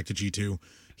Saldana go back to G2.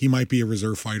 He might be a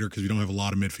reserve fighter because we don't have a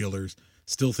lot of midfielders.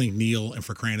 Still think Neal and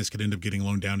Fracranis could end up getting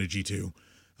loaned down to G2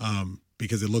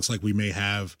 because it looks like we may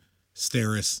have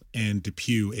Steris and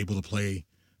Depew able to play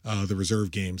the reserve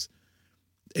games.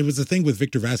 It was the thing with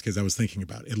Victor Vasquez I was thinking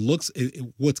about.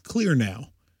 What's clear now,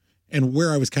 and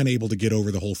where I was kind of able to get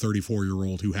over the whole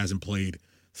 34-year-old who hasn't played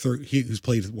who's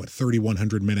played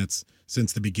 3,100 minutes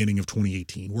since the beginning of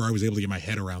 2018, where I was able to get my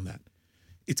head around that.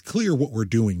 It's clear what we're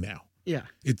doing now. Yeah.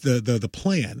 It's the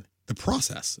plan, the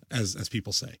process, as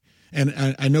people say.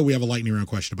 And I know we have a lightning round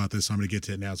question about this, so I'm going to get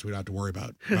to it now so we don't have to worry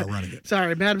about running it.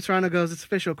 Sorry, Madam Serrano goes, it's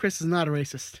official. Chris is not a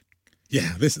racist.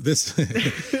 Yeah, this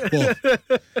well,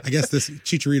 I guess this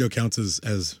Chicharito counts as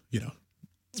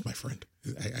it's my friend.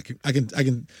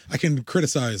 I can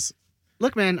criticize.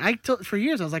 Look, man, for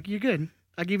years I was like, you're good.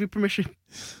 I give you permission.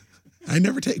 I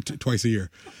never take twice a year.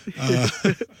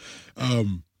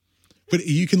 But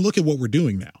you can look at what we're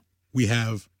doing now. We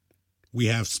have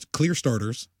clear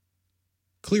starters.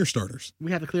 We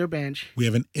have a clear bench. We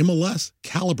have an MLS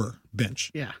caliber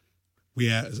bench. Yeah. We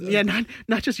have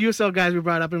not just USL guys we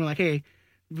brought up and we're like, hey,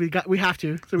 we have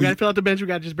to. So we got to fill out the bench. We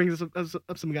got to just bring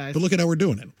up some guys. But look at how we're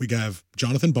doing it. We have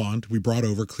Jonathan Bond. We brought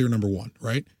over clear number 1,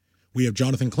 right? We have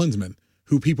Jonathan Klinsmann,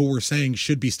 who people were saying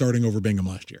should be starting over Bingham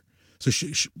last year. So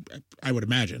I would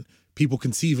imagine people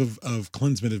conceive of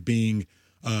Klinsmann as being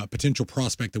a potential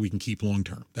prospect that we can keep long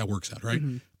term. That works out, right?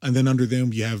 Mm-hmm. And then under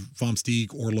them, you have Vom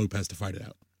Steeg or Lopez to fight it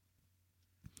out.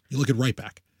 You look at right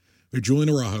back. We have Julian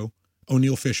Araujo,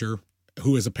 O'Neal Fisher,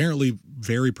 who is apparently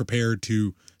very prepared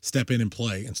to step in and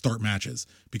play and start matches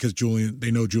because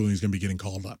they know Julian's going to be getting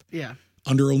called up. Yeah.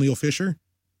 Under O'Neal Fisher,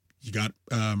 you got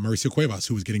Mauricio Cuevas,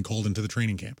 who was getting called into the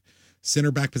training camp.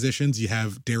 Center back positions, you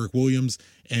have Derek Williams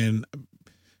and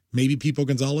maybe Pipo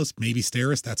Gonzalez, maybe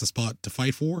Steris. That's a spot to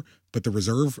fight for. But the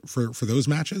reserve for those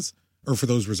matches, or for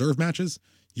those reserve matches,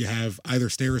 you have either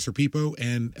Steris or Pipo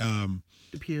and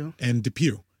Depew.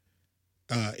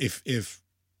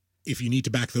 If you need to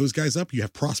back those guys up, you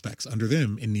have prospects under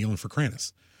them in Neal and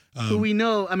Fracranis. Who we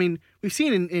know, I mean, we've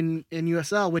seen in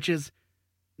USL, which is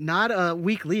not a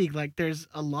weak league. Like, there's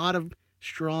a lot of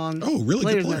strong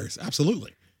really good players.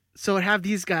 Absolutely. So have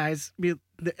these guys be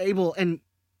able and,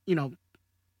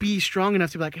 be strong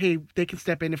enough to be like, hey, they can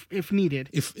step in if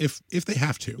needed. If they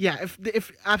have to. Yeah,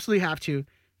 if absolutely have to,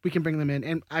 we can bring them in.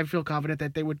 And I feel confident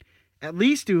that they would at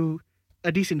least do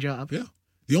a decent job. Yeah.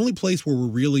 The only place where we're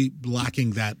really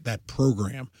lacking that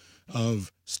program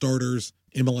of starters,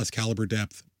 MLS caliber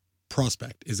depth,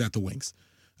 prospect is at the wings.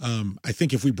 I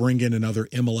think if we bring in another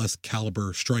MLS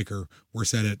caliber striker, we're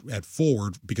set at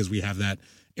forward because we have that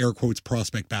air quotes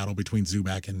prospect battle between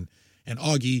Zubac and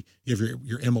Augie. You have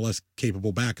your MLS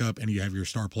capable backup and you have your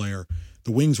star player.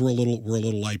 The wings were a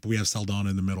little light, but we have Saldana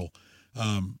in the middle.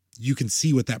 You can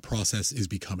see what that process is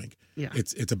becoming. Yeah.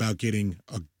 It's about getting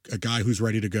a guy who's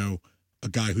ready to go, a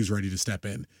guy who's ready to step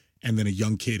in, and then a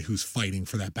young kid who's fighting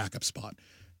for that backup spot.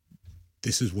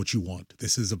 This is what you want.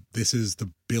 This is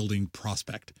the building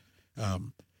prospect.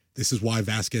 This is why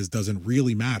Vasquez doesn't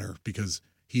really matter, because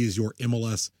he is your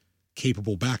MLS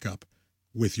capable backup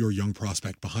with your young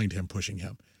prospect behind him, pushing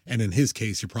him. And in his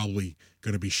case, you're probably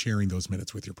going to be sharing those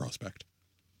minutes with your prospect.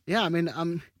 Yeah, I mean,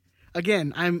 I'm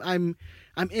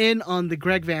in on the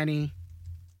Greg Vanney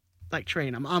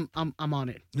train. I'm on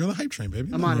it. You're on the hype train,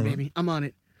 baby. I'm on it, baby. I'm on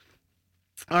it.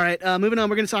 All right, moving on.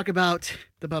 We're going to talk about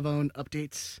the Pavone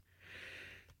updates.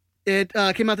 It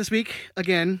came out this week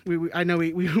again. I know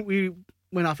we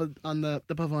went off on the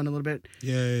Pavone a little bit.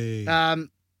 Yay.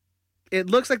 It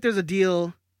looks like there's a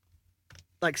deal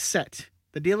set.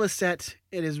 The deal is set.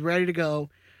 It is ready to go.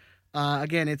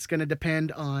 Again, it's going to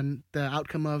depend on the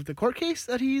outcome of the court case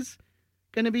that he's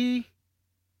going to be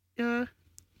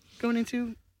going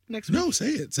into next week. No, say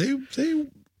it. Say,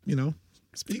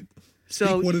 speak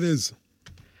So what it is.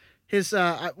 his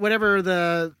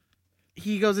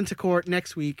he goes into court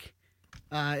next week.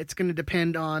 It's going to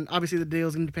depend on, obviously the deal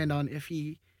is going to depend on if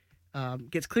he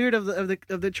gets cleared of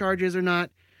the charges or not.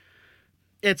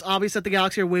 It's obvious that the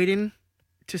Galaxy are waiting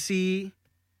to see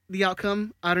the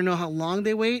outcome. I don't know how long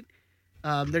they wait.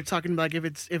 They're talking like if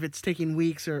it's taking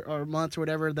weeks or months or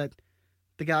whatever, that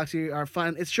the Galaxy are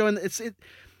fine. It's showing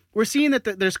we're seeing that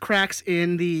there's cracks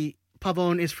in the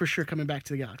Pavón is for sure coming back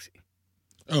to the Galaxy.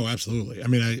 Oh, absolutely. I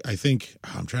mean, I think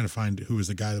I'm trying to find who was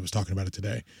the guy that was talking about it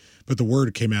today, but the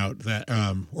word came out that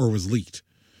or was leaked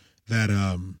that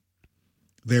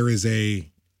there is a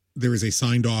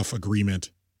signed off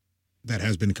agreement that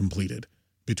has been completed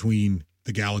between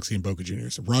the Galaxy and Boca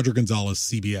Juniors. Roger Gonzalez,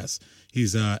 CBS.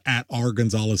 He's at R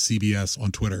Gonzalez CBS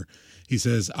on Twitter. He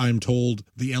says, "I'm told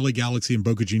the LA Galaxy and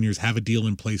Boca Juniors have a deal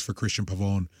in place for Christian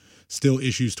Pavón. Still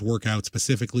issues to work out,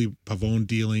 specifically Pavón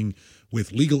dealing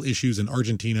with legal issues in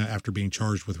Argentina after being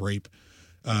charged with rape.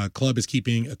 Club is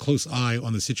keeping a close eye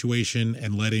on the situation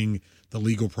and letting the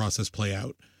legal process play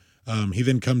out." He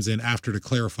then comes in after to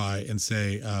clarify and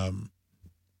say,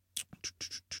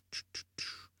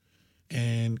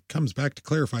 and comes back to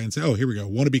clarify and say, oh, here we go.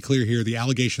 Want to be clear here. The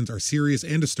allegations are serious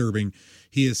and disturbing.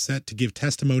 He is set to give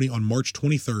testimony on March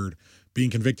 23rd. Being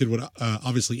convicted would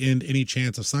obviously end any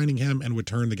chance of signing him and would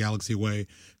turn the Galaxy away.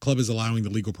 Club is allowing the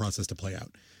legal process to play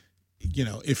out.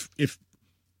 If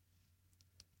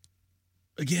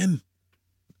again,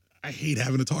 I hate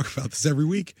having to talk about this every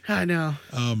week. I know.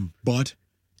 But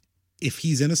if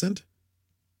he's innocent,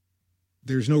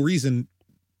 there's no reason,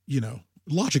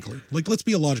 logically, like, let's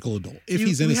be a logical adult. If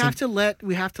he's innocent,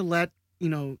 we have to let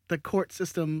the court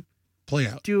system play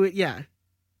out. Do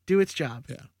its job.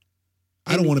 Yeah.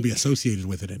 I don't want to be associated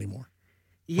with it anymore.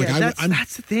 Yeah,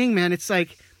 that's the thing, man. It's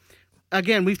like,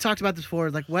 again, we've talked about this before,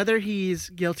 like whether he's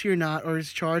guilty or not, or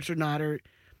is charged or not,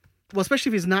 especially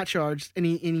if he's not charged and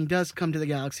he does come to the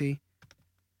Galaxy,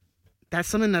 that's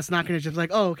something that's not going to just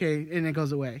like, oh, okay, and it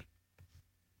goes away.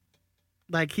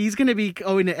 Like, he's going to be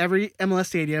going to every MLS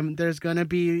stadium. There's going to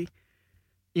be,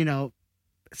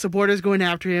 supporters going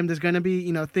after him. There's going to be,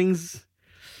 things.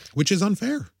 Which is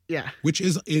unfair. Yeah. Which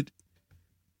is it.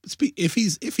 If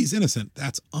he's innocent,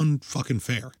 that's unfucking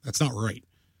fair. That's not right.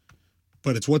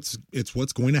 But it's what's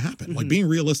going to happen. Mm-hmm. Like, being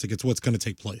realistic, it's what's going to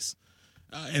take place.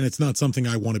 And it's not something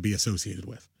I want to be associated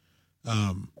with.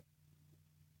 I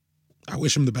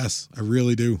wish him the best. I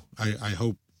really do. I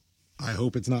hope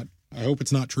it's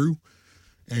not true.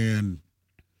 And,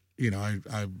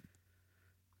 I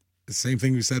the same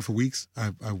thing we said for weeks.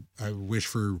 I wish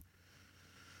for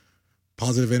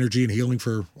positive energy and healing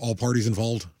for all parties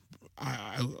involved.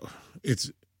 It's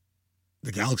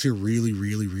the Galaxy are really,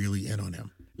 really, really in on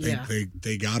him.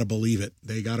 They got to believe it.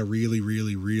 They got to really,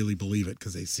 really, really believe it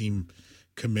because they seem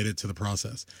committed to the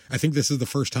process. I think this is the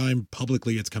first time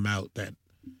publicly it's come out that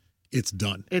it's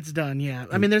done. It's done, yeah.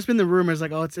 I mean, there's been the rumors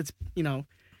like, oh,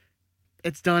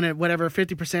 it's done at whatever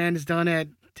 50%, it's done at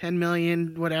 10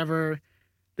 million, whatever.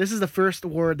 This is the first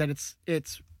word that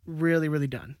it's really, really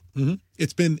done. Mm-hmm.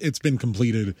 It's been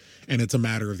completed, and it's a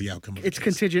matter of the outcome of the case. It's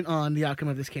contingent on the outcome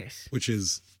of this case, which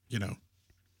is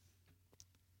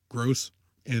gross,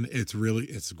 and it's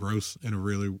gross in a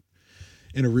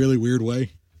really weird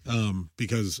way.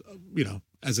 Because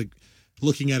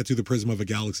looking at it through the prism of a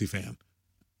Galaxy fan,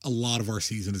 a lot of our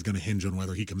season is going to hinge on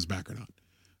whether he comes back or not.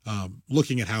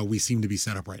 Looking at how we seem to be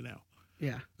set up right now.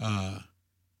 Yeah.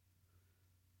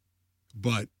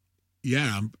 But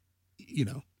yeah, I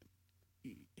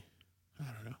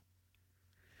don't know.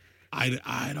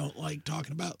 I don't like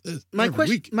talking about this.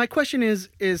 My question is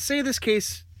say this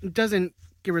case doesn't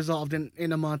get resolved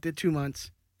in a month, in 2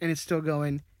 months, and it's still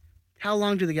going. How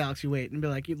long do the Galaxy wait and be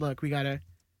like, look, we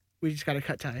just gotta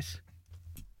cut ties?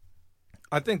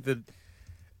 I think that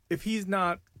if he's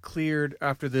not cleared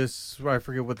after this, I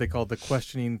forget what they call the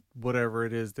questioning, whatever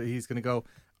it is that he's going to go,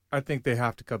 I think they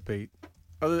have to cut bait.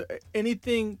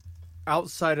 Anything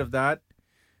outside of that,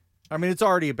 I mean, it's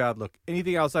already a bad look.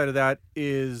 Anything outside of that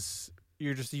is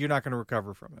you're not going to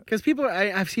recover from it. Because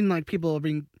I've seen like people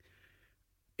being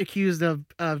accused of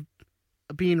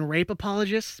being rape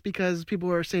apologists because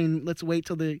people are saying let's wait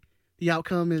till the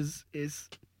outcome is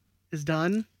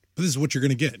done. But this is what you're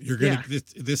going to get.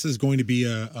 This is going to be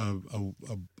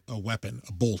a weapon,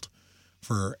 a bolt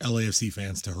for LAFC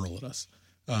fans to hurl at us,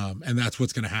 and that's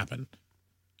what's going to happen,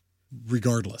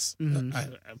 regardless.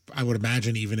 Mm-hmm. I would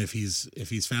imagine even if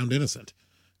he's found innocent,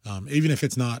 even if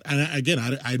it's not. And again,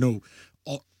 I know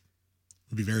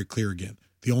I'll be very clear again.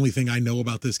 The only thing I know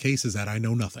about this case is that I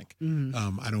know nothing.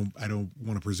 Mm-hmm. I don't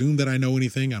want to presume that I know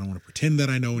anything. I don't want to pretend that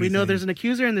I know anything. We know there's an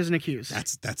accuser and there's an accused.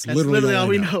 That's literally all I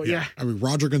we know. Yeah. I mean,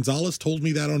 Roger Gonzalez told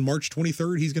me that on March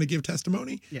 23rd he's going to give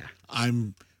testimony. Yeah.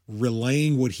 I'm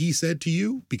relaying what he said to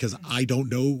you because I don't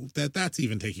know that that's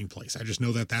even taking place. I just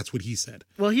know that that's what he said.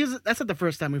 Well, that's not the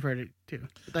first time we've heard it too.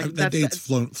 That date's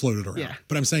floated around. Yeah.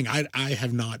 But I'm saying I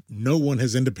have not. No one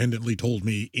has independently told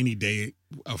me any day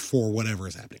for whatever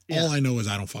is happening. Yeah. All I know is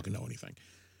I don't fucking know anything.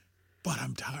 But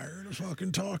I'm tired of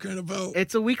fucking talking about.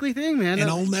 It's a weekly thing, man. And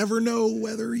I'll never know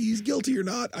whether he's guilty or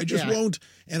not. I just won't.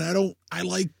 And I don't. I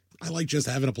like just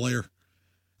having a player.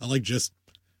 I like just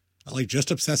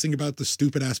obsessing about the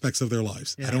stupid aspects of their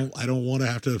lives. Yeah. I don't want to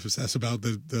have to obsess about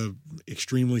the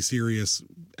extremely serious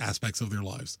aspects of their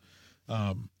lives.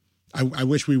 I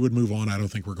wish we would move on. I don't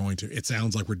think we're going to. It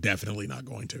sounds like we're definitely not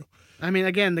going to. I mean,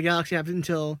 again, the Galaxy have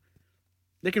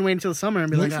they can wait until the summer and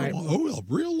be like, all right. A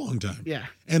real long time. Yeah.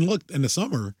 And look, in the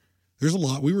summer, there's a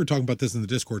lot. We were talking about this in the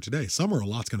Discord today. Summer, a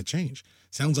lot's going to change.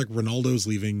 Sounds like Ronaldo's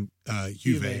leaving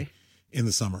Juve in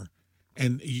the summer.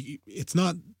 And it's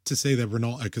not to say that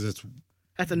Ronaldo, because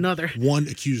that's another one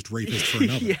accused rapist for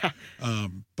another. Yeah.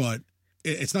 But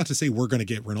it's not to say we're going to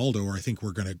get Ronaldo or I think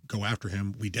we're going to go after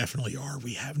him. We definitely are.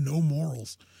 We have no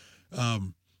morals.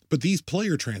 But these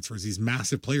player transfers, these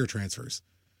massive player transfers,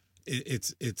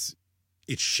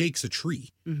 it shakes a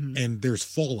tree, and there's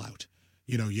fallout.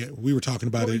 You know, we were talking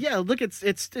about it. Yeah, look,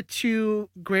 it's the two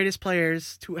greatest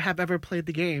players to have ever played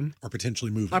the game are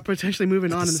potentially moving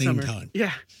on in the same summer. Time.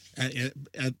 Yeah,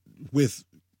 with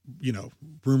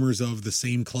rumors of the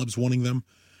same clubs wanting them,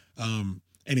 and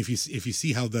if you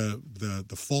see how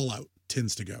the fallout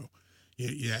tends to go,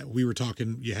 we were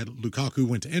talking. You had Lukaku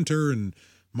went to Inter, and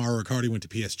Mauro Icardi went to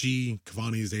PSG.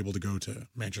 Cavani is able to go to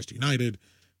Manchester United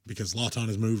because Zlatan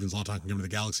has moved and Zlatan can come to the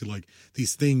Galaxy. Like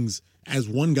these things, as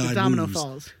one guy domino moves,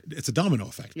 falls. It's a domino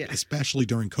effect, yeah. Especially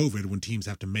during COVID when teams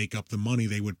have to make up the money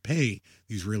they would pay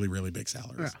these really, really big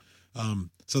salaries. Yeah.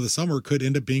 So the summer could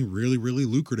end up being really, really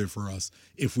lucrative for us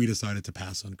if we decided to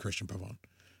pass on Christian Pavón.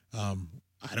 I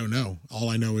don't know. All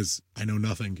I know is I know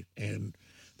nothing, and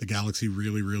the Galaxy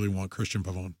really, really want Christian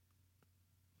Pavón.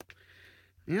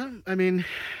 Yeah, I mean,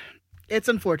 it's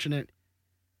unfortunate.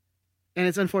 And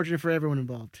it's unfortunate for everyone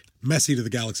involved. Messi to the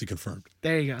Galaxy confirmed.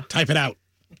 There you go. Type it out.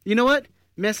 You know what?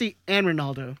 Messi and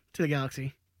Ronaldo to the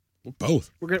Galaxy. Both.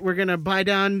 We're gonna buy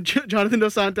down Jonathan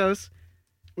Dos Santos.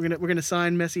 We're gonna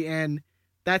sign Messi, and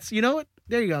that's, you know what?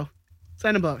 There you go.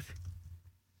 Sign them both.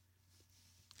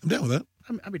 I'm down with that.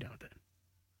 I'll be down with that.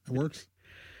 That works.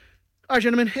 All right,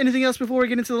 gentlemen. Anything else before we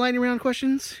get into the lightning round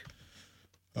questions?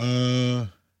 I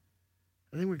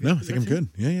think we're good. No, I think I'm good.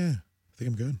 Yeah. I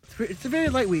think I'm good. It's a very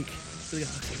light week for the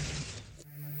Galaxy.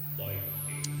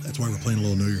 That's why we're playing a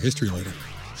little Know Your History later.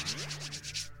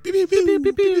 Pew, pew, pew,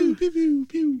 pew, pew. Pew, pew,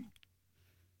 pew.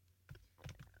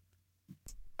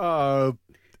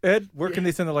 Ed, where can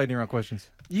they send the lightning round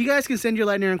questions? You guys can send your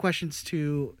lightning round questions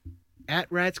to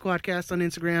 @RiotSquadcast on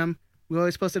Instagram. We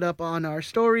always post it up on our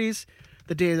stories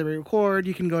the day that we record.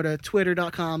 You can go to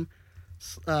twitter.com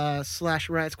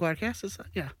 /RiotSquadcast.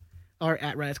 Or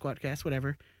 @RiotSquadcast,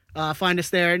 whatever. Find us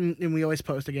there, and we always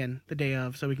post again the day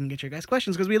of so we can get your guys'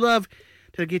 questions because we love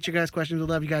to get your guys' questions. We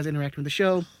love you guys interacting with the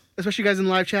show, especially you guys in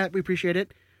the live chat. We appreciate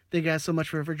it. Thank you guys so much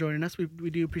for joining us. We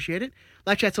do appreciate it.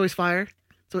 Live chat's always fire,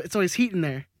 so it's always heat in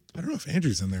there. I don't know if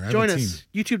Andrew's in there. Join us.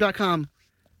 YouTube.com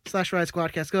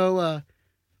 /RiotSquadcast.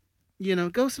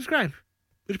 Go subscribe.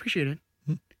 We'd appreciate it.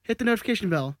 Hit the notification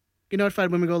bell. Get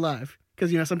notified when we go live.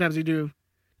 Because, sometimes we do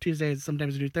Tuesdays,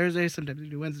 sometimes we do Thursdays, sometimes we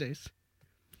do Wednesdays.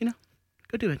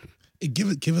 Go do it.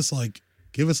 Give us like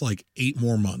 8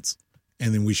 more months,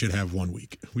 and then we should have 1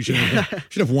 week. We should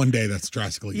have one day that's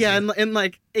drastically easier. Yeah, in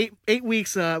like 8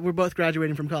 weeks, we're both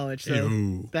graduating from college, so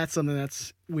Ew. That's something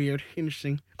that's weird,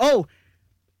 interesting. Oh,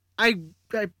 I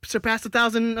surpassed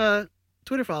 1,000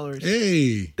 Twitter followers.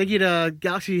 Hey, thank you to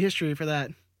Galaxy History for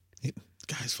that.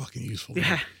 Guy's fucking useful. Yeah,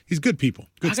 man. He's good people.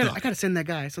 Good stuff. I gotta send that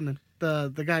guy something.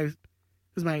 The guy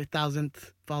who's my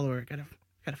 1,000th follower. Gotta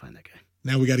find that guy.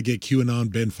 Now we got to get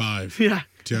QAnon Ben 5. Yeah.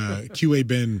 To QA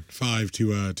Ben 5 to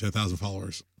 1,000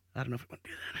 followers. I don't know if I want to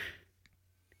do that.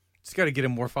 Just got to get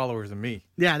him more followers than me.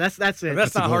 Yeah, that's it. And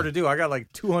that's not hard to do. I got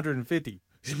like 250.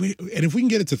 And if we can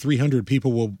get it to 300,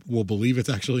 people will believe it's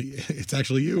actually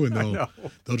you, and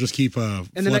they'll just keep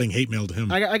flooding hate mail to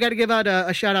him. I got to give out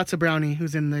a shout out to Brownie,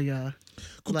 who's in the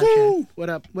live chat.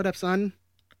 What up, son?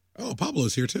 Oh,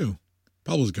 Pablo's here too.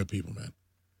 Pablo's good people, man.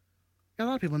 Got a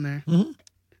lot of people in there. Mm-hmm.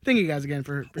 Thank you guys again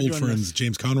for old joining friends. us.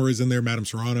 James Conroy's in there. Madame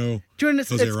Serrano. Join us.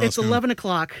 Jose It's 11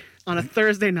 o'clock on a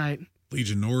Thursday night.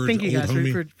 Legion Norge, Thank you old guys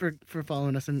homie. for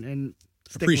following us and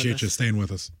sticking Appreciate with you us. staying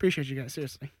with us. Appreciate you guys,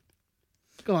 seriously.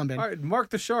 Go on, Ben. All right, Mark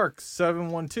the Shark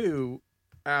 712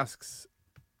 asks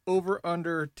over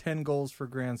under 10 goals for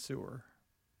Grand Sewer.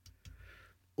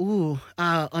 Ooh,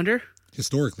 under?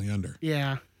 Historically under.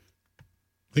 Yeah.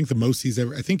 I think the most he's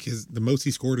ever. I think the most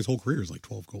he scored his whole career is like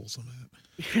 12 goals on that.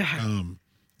 Yeah.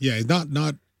 Yeah,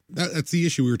 that's the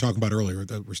issue we were talking about earlier.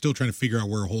 That we're still trying to figure out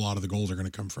where a whole lot of the goals are going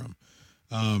to come from.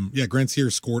 Yeah, Grant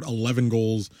Sears scored 12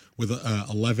 goals with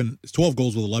 11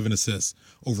 assists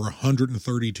over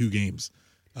 132 games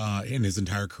in his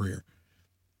entire career.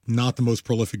 Not the most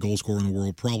prolific goal scorer in the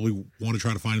world. Probably want to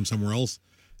try to find him somewhere else.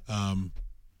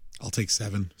 I'll take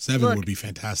 7. 7 would be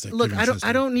fantastic. Look,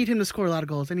 I don't need him to score a lot of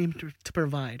goals. I need him to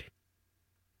provide.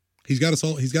 He's got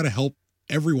to help.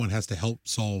 Everyone has to help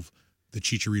solve the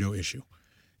Chicharito issue.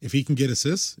 If he can get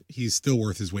assists, he's still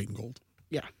worth his weight in gold.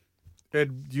 Yeah.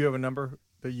 Ed, do you have a number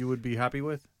that you would be happy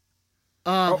with?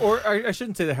 Or I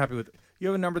shouldn't say that happy with. You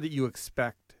have a number that you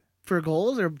expect for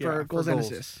goals or for goals and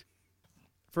goals. assists?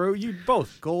 For you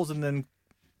both, goals and then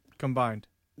combined.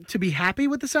 To be happy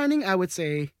with the signing, I would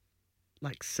say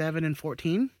like 7 and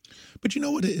 14. But you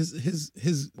know what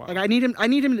his Like we need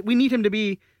him to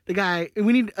be the guy.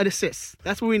 We need an assist.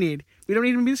 That's what we need. We don't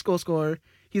need him to be the goal scorer.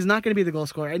 He's not going to be the goal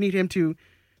scorer. I need him to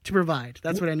provide.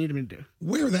 That's what I need him to do.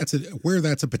 Where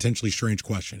that's a potentially strange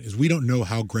question is we don't know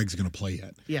how Greg's going to play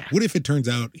yet. Yeah. What if it turns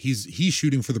out he's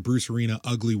shooting for the Bruce Arena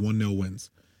ugly 1-0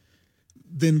 wins?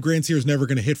 Then Grant Sears never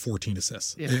going to hit 14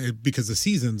 assists because the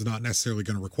season's not necessarily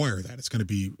going to require that. It's going to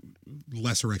be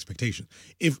lesser expectation.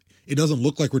 If it doesn't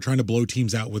look like we're trying to blow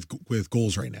teams out with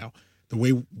goals right now, the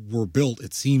way we're built,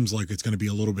 it seems like it's going to be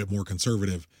a little bit more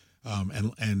conservative,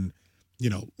 and you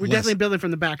know, we're definitely building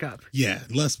from the back up. Yeah,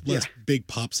 less big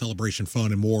pop celebration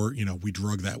fun and more, you know, we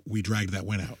dragged that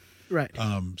win out. Right.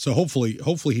 So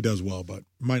hopefully he does well, but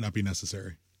might not be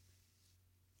necessary.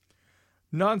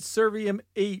 Non-Servium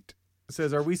 8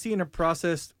 says, "Are we seeing a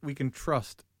process we can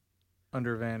trust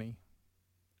under Vanny?"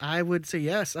 I would say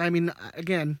yes. I mean,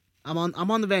 again, I'm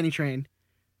on the Vanny train.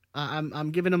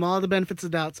 I'm giving him all the benefits of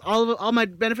doubts. All my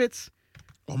benefits.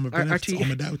 All my benefits, all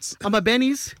my doubts. All my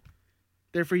bennies.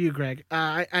 They're for you, Greg.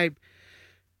 I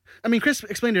mean, Chris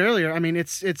explained it earlier. I mean,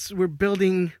 we're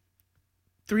building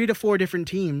 3 to 4 different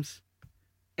teams,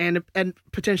 and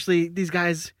potentially these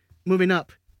guys moving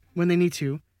up when they need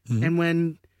to, and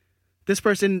when this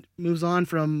person moves on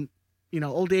from, you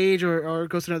know, old age or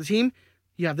goes to another team,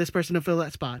 you have this person to fill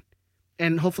that spot,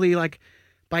 and hopefully, like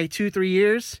by 2-3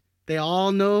 years, they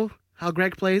all know how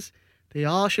Greg plays. They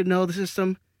all should know the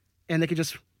system, and they can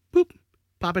just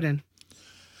pop it in.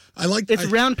 It's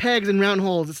round pegs and round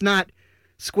holes. It's not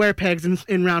square pegs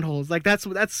in round holes. Like that's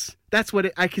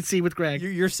what I could see with Greg.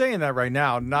 You're saying that right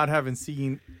now, not having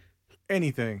seen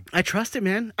anything. I trust it,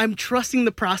 man. I'm trusting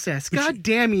the process. God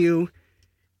damn you.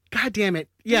 God damn it.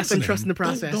 Yes, I'm trusting the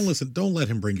process. Don't listen. Don't let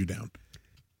him bring you down.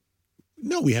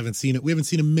 No, we haven't seen it. We haven't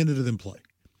seen a minute of them play.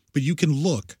 But you can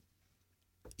look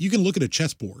at a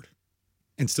chessboard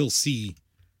and still see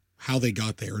how they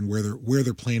got there and where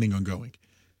they're planning on going.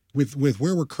 With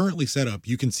where we're currently set up,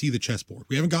 you can see the chessboard.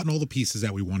 We haven't gotten all the pieces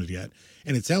that we wanted yet.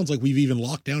 And it sounds like we've even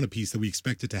locked down a piece that we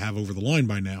expected to have over the line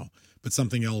by now, but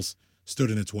something else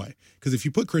stood in its way. Because if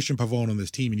you put Christian Pavone on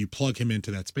this team and you plug him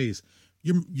into that space,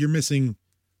 you're missing,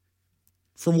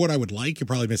 from what I would like, you're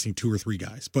probably missing 2 or 3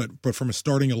 guys. But from a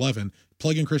starting 11,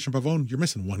 plug in Christian Pavone, you're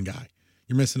missing 1 guy.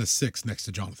 You're missing a 6 next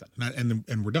to Jonathan.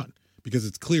 And we're done. Because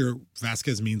it's clear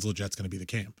Vasquez means Legette's going to be the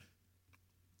cam.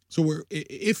 So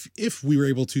if we were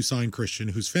able to sign Christian,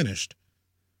 who's finished,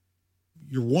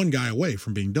 you're 1 guy away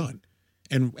from being done.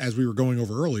 And as we were going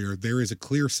over earlier, there is a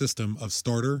clear system of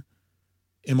starter,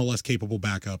 MLS capable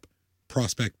backup,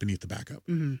 prospect beneath the backup.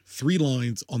 3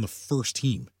 lines on the first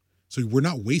team. So we're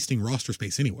not wasting roster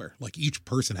space anywhere. Like each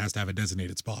person has to have a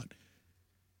designated spot.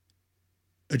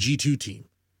 A G2 team.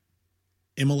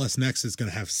 MLS Next is going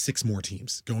to have 6 more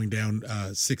teams going down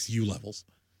 6 U levels.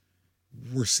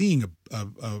 We're seeing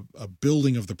a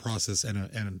building of the process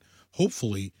and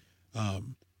hopefully a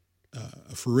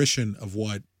fruition of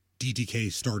what DTK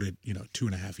started,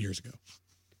 2.5 years ago.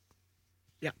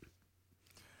 Yeah.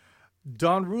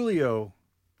 Don Rulio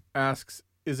asks,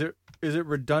 is it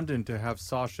redundant to have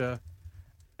Sasha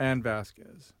and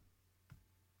Vasquez?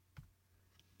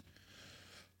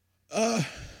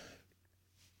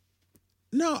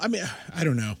 No, I mean, I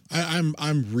don't know.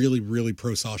 I'm really, really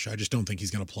pro Sasha. I just don't think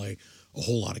he's going to play a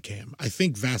whole lot of Cam. I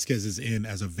think Vasquez is in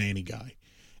as a Vanny guy,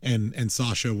 and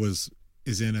Sasha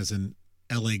is in as an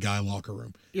LA guy locker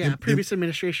room. Yeah, previous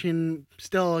administration,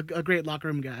 still a great locker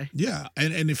room guy. Yeah,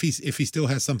 and if he still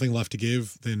has something left to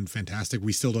give, then fantastic.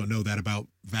 We still don't know that about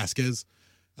Vasquez.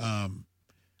 I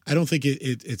don't think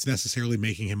it's necessarily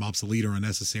making him obsolete or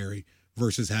unnecessary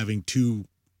versus having two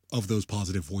of those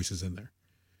positive voices in there.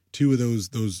 Two of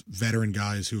those veteran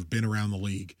guys who've been around the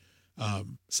league.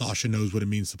 Sasha knows what it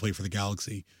means to play for the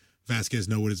Galaxy. Vasquez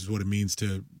knows what it means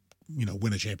to,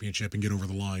 win a championship and get over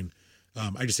the line.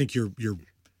 I just think you're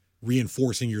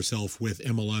reinforcing yourself with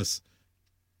MLS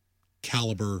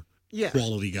caliber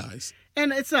quality guys.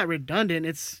 And it's not redundant.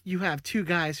 It's you have two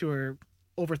guys who are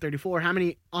over 34. How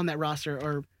many on that roster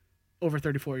are over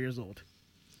 34 years old?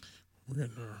 We're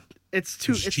getting it's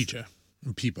two. It's Chicha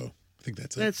and Pipo. I think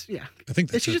that's it. I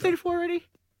think that's Is Chicha 34 already?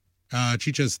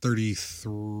 Chicha's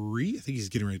 33. I think he's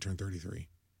getting ready to turn 33.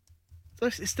 So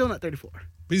it's still not 34.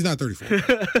 But he's not 34.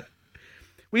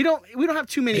 we don't have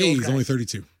too many. Old He's guys. only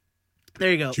 32.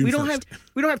 There you go. June we don't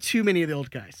 1st. have too many of the old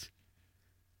guys.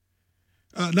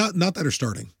 Not that are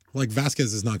starting. Like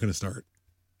Vasquez is not going to start.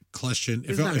 Kleshchin,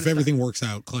 if everything works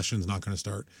out, Kleshchin's not going to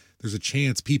start. There's a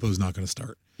chance Pipo's not going to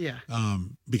start. Yeah.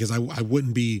 Because I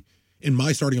wouldn't be in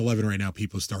my starting 11 right now.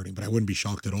 Pipo's starting, but I wouldn't be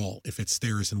shocked at all if it's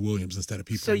Steris and Williams instead of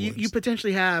Pipo. So you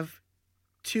potentially have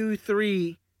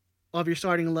 2-3 of your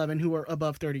starting 11 who are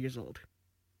above 30 years old,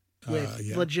 with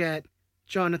Lletget,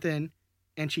 Jonathan,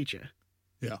 and Chicha.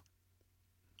 Yeah.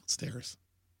 Steris.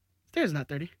 Steris is not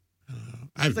 30.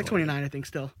 He's like 29, I think.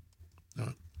 Still.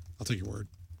 I'll take your word.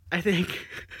 I think.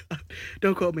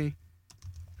 Don't quote me.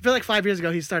 I feel like 5 years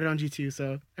ago he started on G2,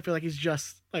 so I feel like he's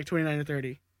just like 29 or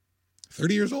 30.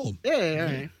 30 years old. Yeah, all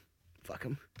right. Fuck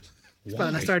him. He's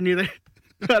probably not Why? starting either.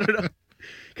 I don't know.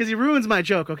 Because he ruins my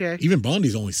joke, okay? Even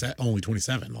Bondi's only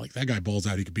 27. Like that guy balls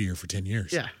out. He could be here for 10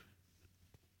 years. Yeah.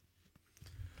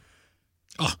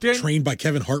 Oh, trained by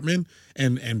Kevin Hartman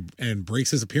and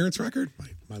breaks his appearance record.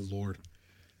 My lord,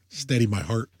 steady my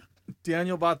heart.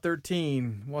 Daniel Bot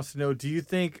 13 wants to know: do you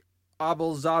think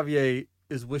Abel Xavier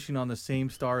is wishing on the same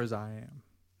star as I am?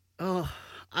 Oh,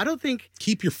 I don't think.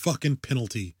 Keep your fucking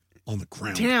penalty on the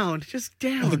ground. Just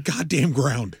down. On the goddamn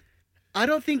ground. I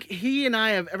don't think he and I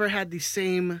have ever had the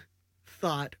same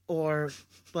thought or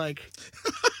like.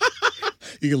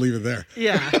 You can leave it there.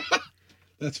 Yeah.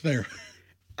 That's fair.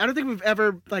 I don't think we've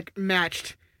ever like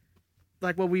matched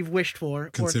like what we've wished for or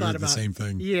Considered thought the about. same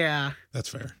thing. Yeah. That's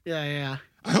fair. Yeah.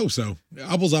 I hope so.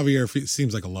 Abel Xavier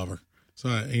seems like a lover. So,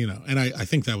 and I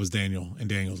think that was Daniel, and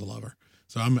Daniel's a lover.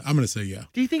 So I'm going to say yeah.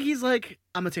 Do you think he's like,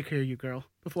 I'm going to take care of you, girl,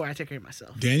 before I take care of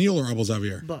myself? Daniel or Abel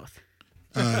Xavier? Both.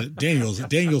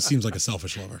 Daniel seems like a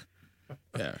selfish lover.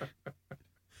 Yeah.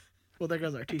 Well, there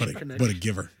goes our t-shirt connection. But a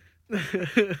giver.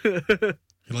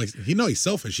 He's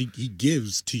selfish. He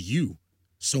gives to you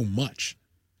so much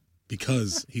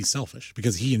because he's selfish,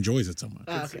 because he enjoys it so much.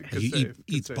 Okay. He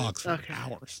eats box for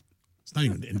hours. It's not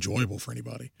even enjoyable for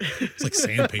anybody. It's like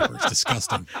sandpaper. It's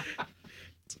disgusting.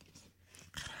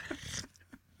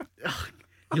 You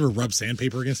ever rub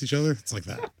sandpaper against each other? It's like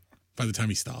that by the time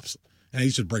he stops. And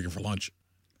he's just breaking for lunch.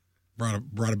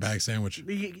 Brought a bag sandwich.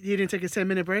 You didn't take a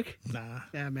 10-minute break? Nah.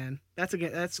 Yeah, man.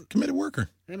 That's Committed worker.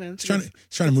 yeah, man. He's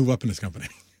trying to move up in his company.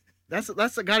 That's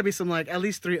got to be some like at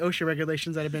least 3 OSHA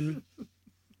regulations that have been.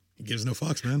 He gives no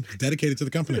fucks, man. He's dedicated to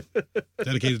the company.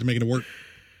 Dedicated to making it work.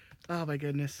 Oh my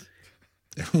goodness.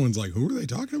 Everyone's like, who are they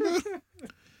talking about?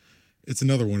 It's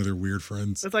another one of their weird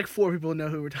friends. It's like 4 people know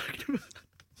who we're talking about.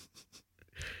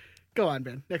 Go on,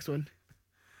 Ben. Next one.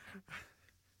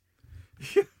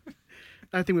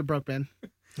 I think we broke Ben.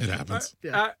 It happens.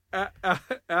 Yeah.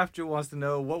 After wants to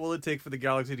know: what will it take for the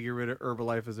Galaxy to get rid of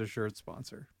Herbalife as a shirt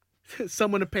sponsor?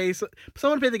 Someone to pay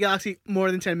the Galaxy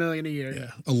more than $10 million a year.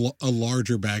 Yeah, a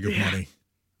larger bag of money.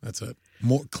 That's it.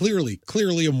 More clearly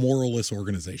a moralless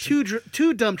organization.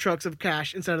 Two dump trucks of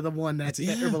cash instead of the one that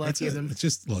Herbalife gave them. It's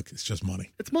just it's just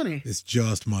money. It's money. It's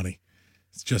just money.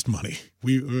 It's just money.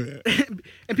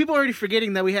 And people are already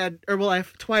forgetting that we had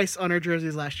Herbalife twice on our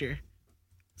jerseys last year.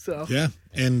 So yeah,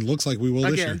 and looks like we will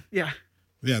this year. Yeah.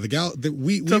 Yeah, So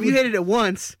if you hated it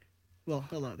once, well,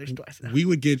 hello, there's twice now. We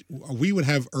would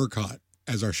have ERCOT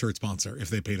as our shirt sponsor if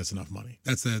they paid us enough money.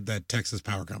 That's that Texas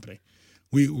power company.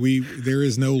 There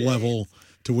is no level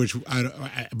to which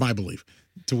my belief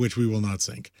to which we will not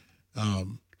sink.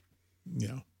 I'm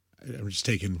just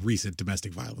taking recent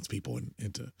domestic violence people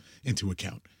into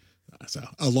account. So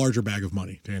a larger bag of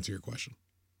money to answer your question.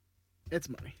 It's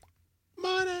money.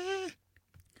 Money.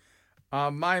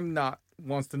 Mime Not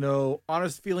wants to know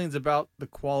honest feelings about the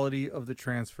quality of the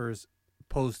transfers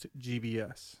post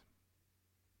GBS.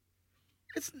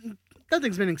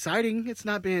 Nothing's been exciting. It's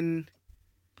not been.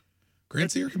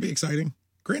 Grant Sear can be exciting.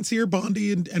 Grant Sear,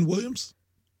 Bondi, and Williams.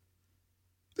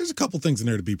 There's a couple things in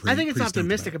there to be pretty. I think it's pretty stoked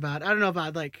optimistic about. about. I don't know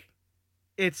about like,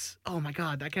 it's oh my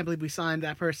god, I can't believe we signed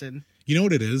that person. You know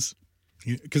what it is?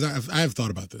 Because I have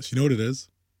thought about this. You know what it is?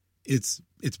 It's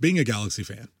being a Galaxy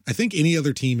fan. I think any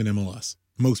other team in MLS,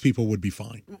 most people would be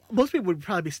fine. Most people would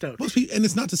probably be stoked. Most people, and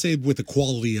it's not to say with the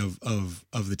quality of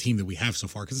the team that we have so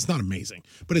far, because it's not amazing,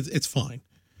 but it's fine.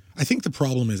 I think the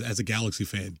problem is, as a Galaxy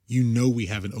fan, you know we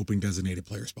have an open designated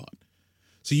player spot.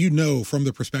 So you know from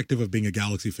the perspective of being a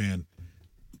Galaxy fan,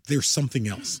 there's something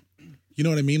else. You know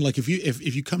what I mean? Like if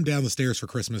you come down the stairs for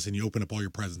Christmas and you open up all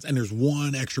your presents and there's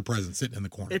one extra present sitting in the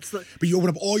corner, but you open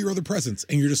up all your other presents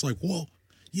and you're just like, well,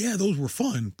 yeah, those were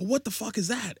fun, but what the fuck is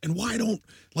that? And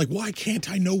why can't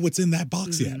I know what's in that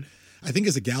box yet? I think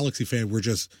as a Galaxy fan,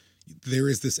 there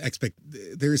is this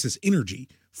energy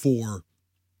for,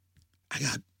 I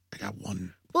got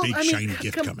one shiny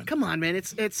gift coming. Come on, man.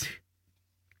 It's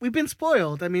we've been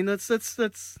spoiled. I mean, let's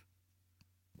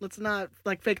not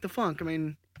like fake the funk. I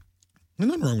mean, there's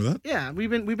nothing wrong with that. Yeah, we've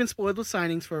been spoiled with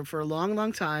signings for a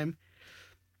long time.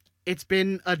 It's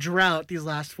been a drought these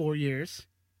last 4 years,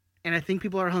 and I think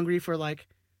people are hungry for like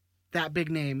that big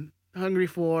name, hungry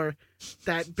for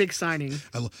that big signing.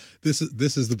 This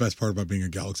is the best part about being a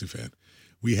Galaxy fan.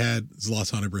 We had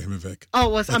Zlatan Ibrahimovic.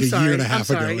 Oh, I'm sorry. A year and a half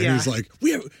ago, and he was like,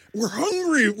 "We're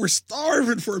hungry. We're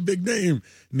starving for a big name."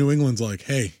 New England's like,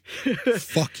 "Hey,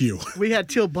 fuck you." We had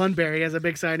Teal Bunbury as a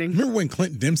big signing. Remember when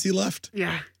Clinton Dempsey left?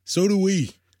 Yeah. So do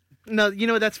we. No, you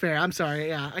know what? That's fair. I'm sorry.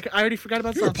 Yeah, I already forgot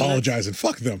about. You're apologizing.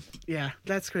 Fuck them. Yeah,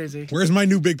 that's crazy. Where's my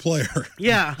new big player?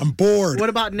 Yeah, I'm bored. What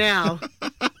about now?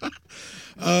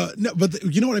 No, but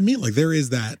you know what I mean. Like there is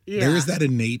that. Yeah. There is that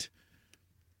innate.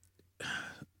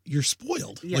 You're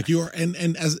spoiled. Yes. Like you are, and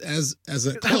as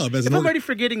a club, as if I'm already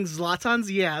forgetting Zlatan's,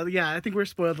 yeah, I think we're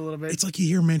spoiled a little bit. It's like you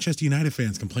hear Manchester United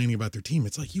fans complaining about their team.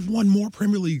 It's like you've won more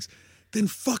Premier Leagues than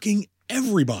fucking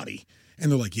everybody, and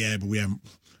they're like, yeah, but we haven't.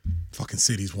 Fucking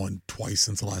City's won twice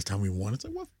since the last time we won. It's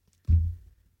like, what?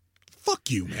 Fuck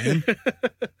you, man.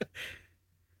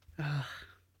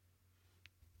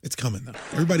 It's coming though.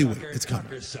 Everybody win. It's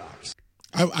coming.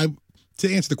 I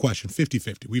to answer the question,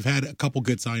 50-50. We've had a couple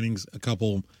good signings, a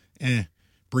couple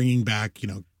bringing back,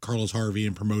 Carlos Harvey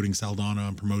and promoting Saldana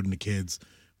and promoting the kids,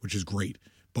 which is great.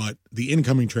 But the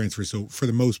incoming transfers, so for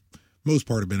the most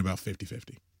part, have been about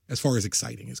 50-50 as far as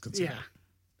exciting is concerned.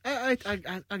 Yeah,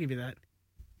 I'll give you that.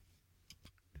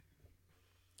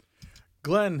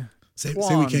 Glenn, say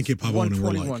we can't get Pavone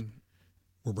and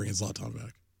we're bringing Zlatan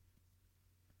back.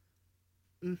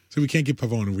 So we can't get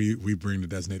Pavone and we bring the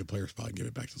designated player spot and give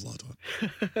it back to Zlatan.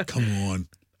 Come on.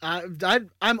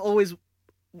 I'm always.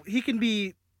 He can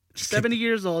be 70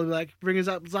 years old. Like bring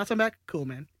Zlatan back. Cool,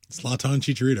 man. Zlatan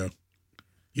Chicharito.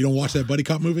 You don't watch that Buddy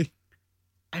Cop movie?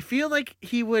 I feel like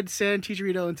he would send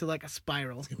Chicharito into like a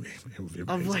spiral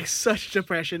of like such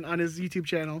depression on his YouTube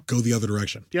channel. Go the other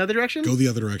direction. The other direction? Go the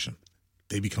other direction.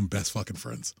 They become best fucking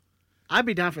friends. I'd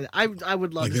be down for that. I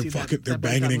would love to see that. They're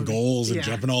banging in goals and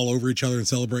jumping all over each other and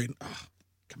celebrating. Oh,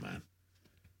 come on.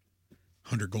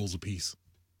 100 goals apiece.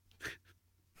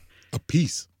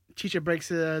 Chicha breaks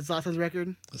Zlatan's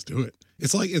record. Let's do it.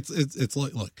 It's like it's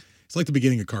like the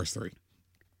beginning of Cars 3.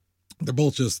 They're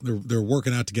both they're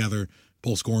working out together,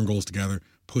 both scoring goals together,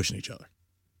 pushing each other.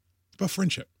 It's about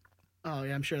friendship. Oh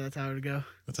yeah, I'm sure that's how it would go.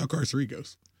 That's how Cars 3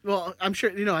 goes. Well, I'm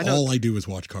sure I know. All I do is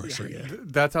watch Cars 3. Yeah.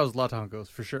 That's how Zlatan goes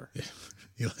for sure.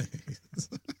 Yeah.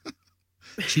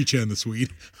 Chicha and the Swede.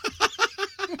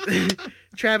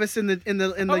 Travis in the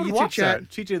YouTube chat.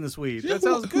 Chicha and the Swede. Yeah, that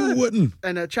sounds good. Who wouldn't?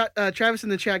 And Travis in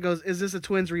the chat goes, "Is this a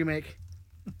Twins remake?"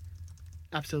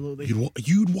 Absolutely.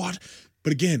 You'd watch,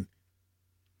 but again,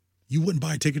 you wouldn't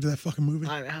buy a ticket to that fucking movie.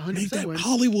 100% would.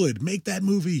 Hollywood, make that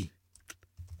movie.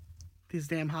 These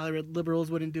damn Hollywood liberals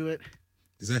wouldn't do it.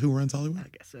 Is that who runs Hollywood? I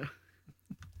guess so.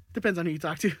 Depends on who you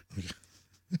talk to.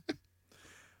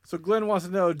 So Glenn wants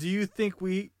to know, do you think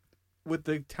with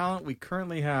the talent we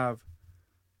currently have,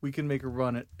 we can make a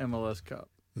run at MLS Cup?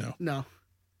 No.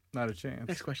 Not a chance.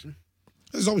 Next question.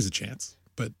 There's always a chance,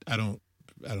 but I don't.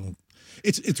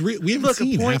 We haven't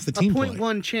seen half the team play. A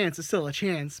 0.1 chance is still a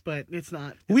chance, but it's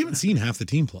not. We haven't seen half the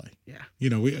team play. Yeah.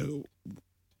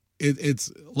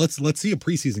 Let's see a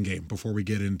preseason game before we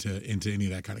get into any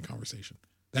of that kind of conversation.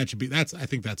 I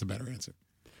think that's a better answer.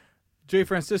 Jay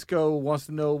Francisco wants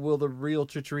to know, will the real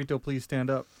Chicharito please stand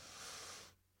up?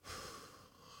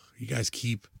 You guys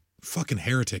keep fucking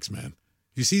heretics, man.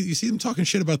 You see them talking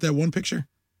shit about that one picture?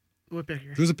 What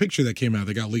picture? There was a picture that came out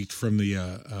that got leaked from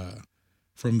the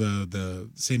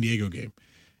San Diego game.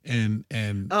 And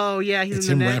oh yeah, it's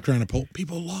him wrapped around a pole.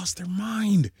 People lost their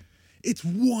mind. It's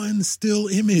one still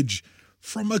image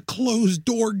from a closed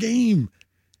door game.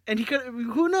 And he could,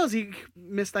 who knows? He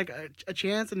missed like a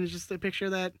chance, and it's just a picture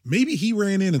that. Maybe he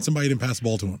ran in and somebody didn't pass the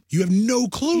ball to him. You have no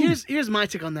clue. Here's my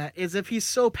take on that: is if he's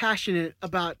so passionate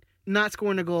about not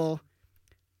scoring a goal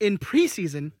in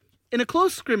preseason in a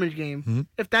close scrimmage game,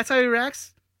 if that's how he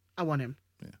reacts, I want him.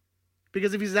 Yeah.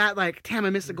 Because if he's that like, damn, I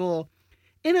missed a goal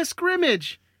in a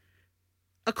scrimmage,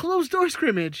 a closed door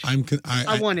scrimmage,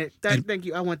 I want it. Thank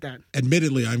you. I want that.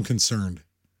 Admittedly, I'm concerned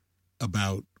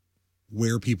about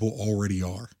where people already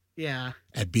are. Yeah.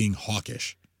 At being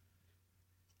hawkish.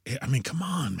 I mean, come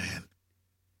on, man.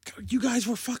 You guys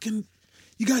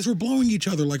were blowing each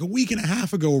other like a week and a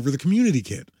half ago over the community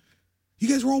kit. You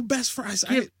guys were all best friends.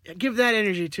 Give that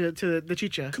energy to the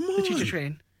Chicha. Come on. The Chicha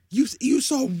train. You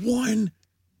saw one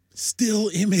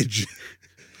still image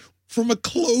from a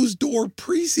closed door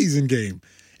preseason game.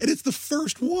 And it's the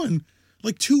first one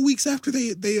like 2 weeks after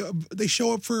they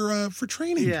show up for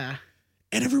training. Yeah.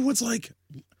 And everyone's like,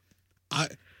 I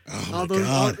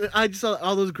just saw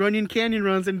all those Grunion Canyon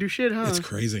runs and do shit, huh? It's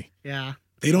crazy. Yeah.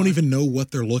 They don't even know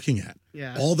what they're looking at.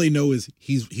 Yeah. All they know is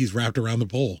he's wrapped around the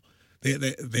pole. They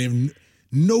have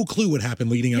no clue what happened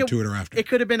leading up to it or after. It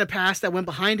could have been a pass that went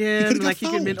behind him. He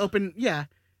could have been open. Yeah.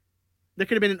 There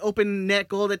could have been an open net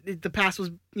goal that the pass was,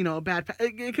 a bad pass.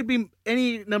 It could be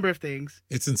any number of things.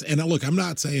 It's insane. And look, I'm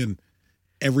not saying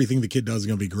everything the kid does is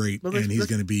going to be great and he's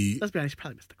going to be. Let's be honest, he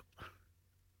probably missed the goal.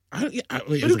 Is it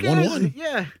 1-1?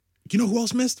 Yeah. You know who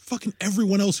else missed? Fucking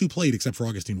everyone else who played except for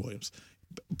Augustine Williams.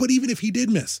 But even if he did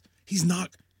miss, he's not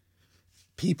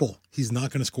going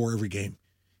to score every game.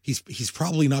 He's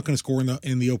probably not going to score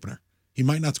in the opener. He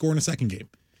might not score in a second game.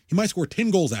 He might score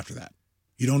 10 goals after that.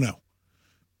 You don't know.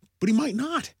 But he might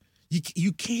not.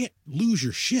 You can't lose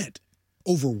your shit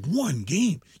over one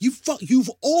game. You've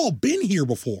all been here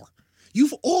before.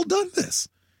 You've all done this.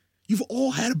 You've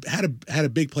all had a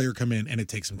big player come in, and it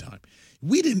takes some time.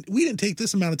 We didn't take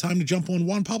this amount of time to jump on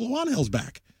Juan Pablo Angel's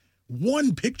back.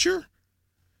 One picture?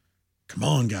 Come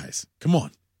on, guys. Come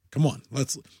on.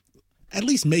 Let's at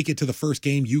least make it to the first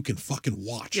game you can fucking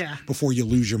watch before you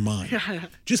lose your mind.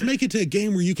 Just make it to a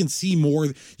game where you can see more.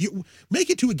 You make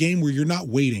it to a game where you're not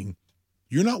waiting.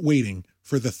 You're not waiting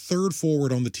for the third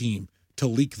forward on the team to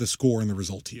leak the score and the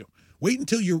result to you. Wait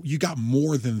until you got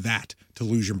more than that to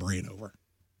lose your brain over.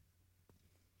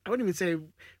 I wouldn't even say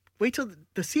wait till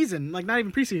the season, like not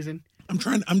even preseason. I'm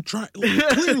trying.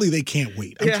 Clearly, they can't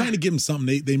wait. I'm trying to give them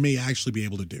something they may actually be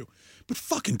able to do. But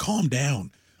fucking calm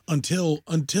down until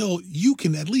you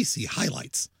can at least see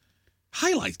highlights.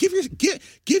 Highlights.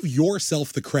 Give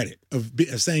yourself the credit of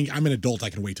saying I'm an adult. I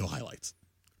can wait till highlights.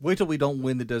 Wait till we don't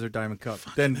win the Desert Diamond Cup.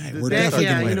 Then we're definitely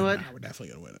gonna win you know it. what? We're definitely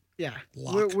gonna win it. Yeah,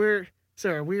 Lock. we're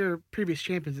previous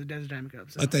champions of the Desert Diamond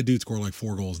Cup. So. Let that dude score like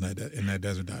 4 goals in that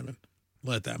Desert Diamond.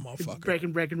 Let that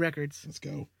motherfucker breaking records. Let's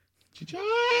go.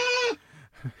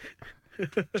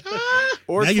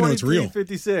 Or now you know it's real.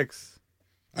 56.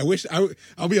 I wish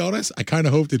I'll be honest. I kind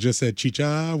of hoped it just said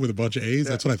Chicha with a bunch of A's.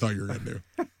 That's what I thought you were gonna do.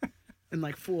 And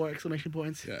like 4 exclamation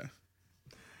points. Yeah,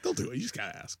 they'll do it. You just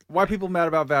gotta ask. Why people mad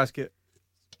about Vasquez?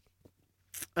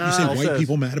 You say white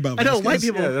people mad about I know, Vasquez? white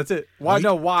people. Yeah, that's it. Why? White?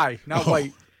 No, why? Not Oh.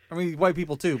 white. I mean, white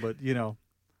people too, but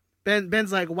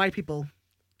Ben's like white people.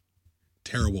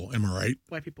 Terrible. Am I right?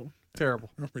 White people.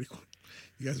 terrible.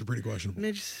 You guys are pretty questionable.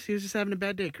 He was just having a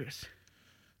bad day, Chris.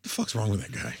 What the fuck's wrong with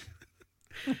that guy?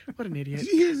 What an idiot.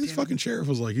 This fucking sheriff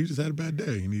was like, he just had a bad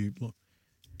day and he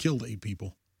killed 8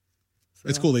 people.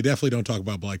 It's cool. They definitely don't talk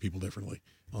about black people differently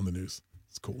on the news.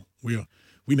 It's cool. We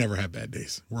never have bad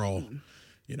days. We're all,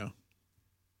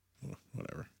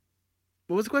 whatever.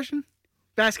 What was the question?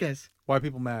 Vasquez. White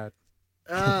people mad.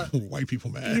 White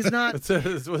people mad. He's not.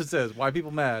 That's what it says. White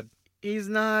people mad. He's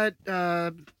not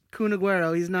Kun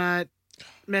Aguero. He's not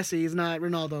Messi. He's not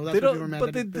Ronaldo. That's They what people are don't. mad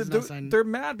But that they're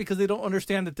mad because they don't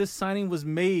understand that this signing was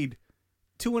made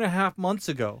 2.5 months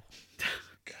ago,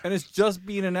 and it's just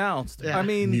being announced. Yeah. I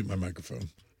mean, Mute my microphone.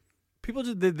 people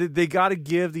just they got to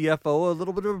give the FO a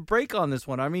little bit of a break on this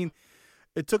one. I mean,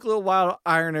 it took a little while to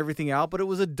iron everything out, but it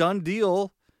was a done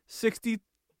deal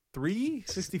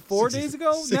 64 days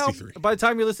ago? 63. Now, by the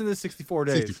time you listen to this, 64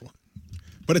 days. 64.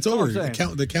 But it's That's all over. I'm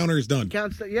saying. The counter is done. we stopped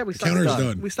Counter's the clock.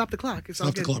 done. We stopped the clock. It's all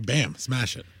Stop the good. clock. Bam.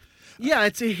 Smash it. Yeah,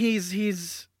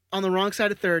 he's on the wrong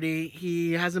side of 30.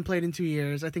 He hasn't played in 2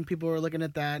 years. I think people are looking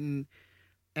at that and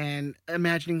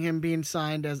imagining him being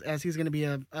signed as he's going to be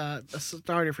a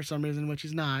starter for some reason, which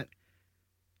he's not.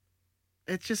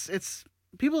 It's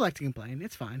people like to complain.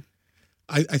 It's fine.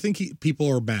 I think people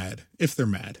are mad if they're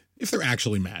mad. If they're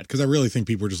actually mad. Because I really think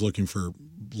people are just looking for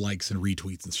likes and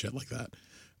retweets and shit like that.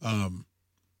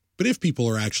 But if people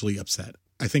are actually upset,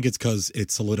 I think it's because it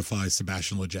solidifies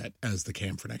Sebastian Lletget as the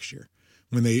cam for next year.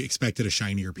 when they expected a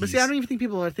shinier piece. But see, I don't even think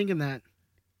people are thinking that.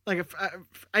 Like, if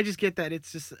I just get that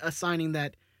it's just a signing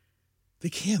that They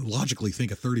can't logically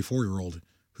think a 34-year-old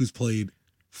who's played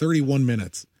 31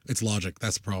 minutes. It's logic.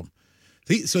 That's the problem.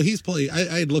 So he's played,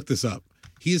 I had looked this up.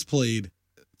 He has played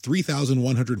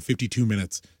 3,152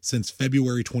 minutes since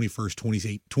February 21st,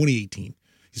 2018.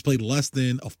 He's played less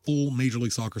than a full Major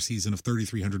League Soccer season of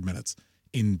 3,300 minutes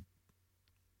in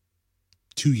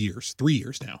 3 years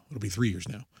now. It'll be 3 years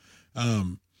now.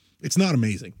 It's not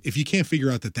amazing. If you can't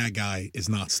figure out that guy is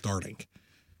not starting,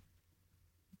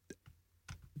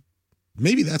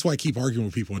 maybe that's why I keep arguing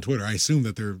with people on Twitter. I assume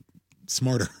that they're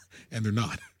smarter and they're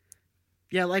not.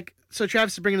 Yeah, like, so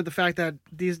Travis is bringing up the fact that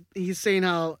he's saying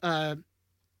how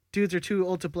dudes are too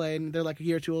old to play and they're like a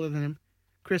year or two older than him.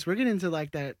 Chris, we're getting into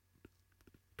like that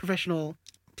professional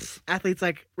athletes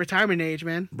like retirement age,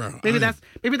 man. Bro, maybe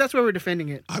that's where we're defending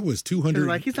it. I was 200.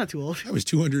 Like, he's not too old. I was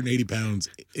 280 pounds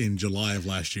in July of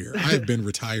last year. I have been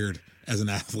retired as an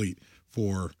athlete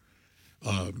for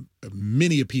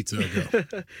many a pizza ago.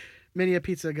 Many a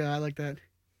pizza ago. I like that.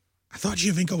 I thought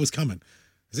Giovinco was coming.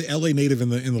 The LA native in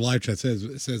the live chat says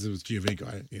it was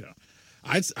Giovinco.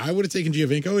 I would have taken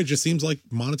Giovinco. It just seems like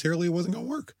monetarily it wasn't going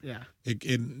to work. Yeah.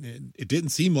 It didn't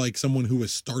seem like someone who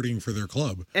was starting for their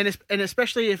club. And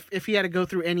especially if he had to go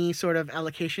through any sort of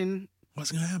allocation.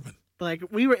 What's going to happen? Like,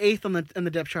 we were 8th on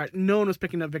the depth chart. No one was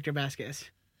picking up Victor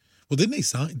Vasquez. Well, didn't they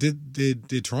sign?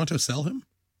 Did Toronto sell him?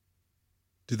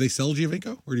 Did they sell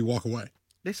Giovinco or did he walk away?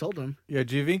 They sold him. Yeah,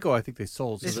 Giovinco, I think they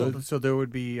sold. So there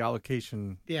would be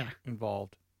allocation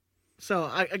involved.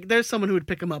 So there's someone who would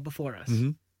pick him up before us.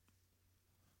 Mm-hmm.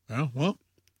 Oh, well.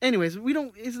 Anyways, we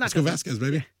don't. It's not. Let's go Vasquez,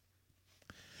 baby.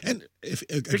 And if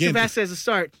Victor Vasquez to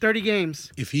start 30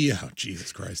 games. If he,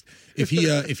 Jesus Christ, if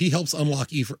he helps unlock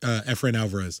Efrain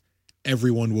Alvarez,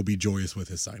 everyone will be joyous with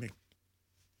his signing.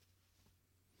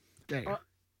 There you go.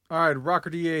 All right,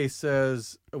 Rocker DA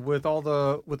says with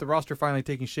the roster finally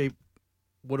taking shape,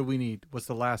 what do we need? What's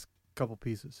the last couple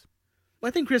pieces? Well,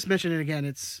 I think Chris mentioned it again.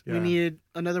 We Yeah. needed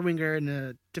another winger and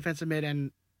a defensive mid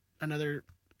and another,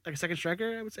 like, a second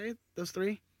striker, I would say. Those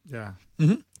three. Yeah.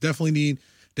 Mm-hmm. Definitely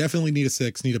need a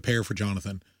 6, need a pair for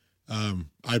Jonathan.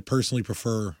 I personally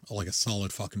prefer like a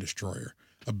solid fucking destroyer,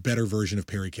 a better version of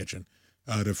Perry Kitchen,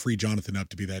 to free Jonathan up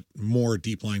to be that more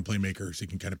deep lying playmaker so he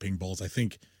can kind of ping balls. I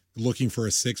think looking for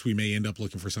a 6, we may end up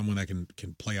looking for someone that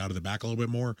can play out of the back a little bit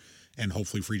more and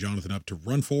hopefully free Jonathan up to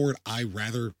run forward. I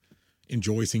rather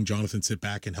enjoy seeing Jonathan sit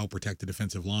back and help protect the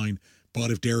defensive line.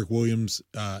 But if Derek Williams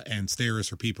and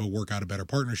Steris or Pipo work out a better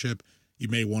partnership, you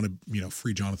may want to,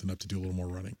 free Jonathan up to do a little more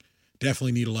running.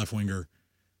 Definitely need a left winger.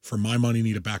 For my money,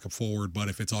 need a backup forward. But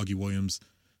if it's Augie Williams,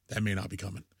 that may not be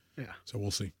coming. Yeah. So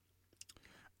we'll see.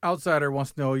 Outsider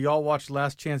wants to know, y'all watched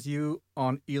Last Chance U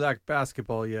on ELAC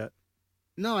Basketball yet?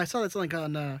 No, I saw that's like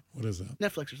on What is that?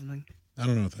 Netflix or something. I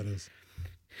don't know what that is.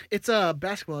 It's a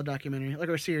basketball documentary, like,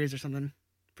 or a series or something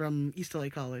from East LA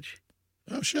College.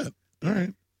 Oh shit! All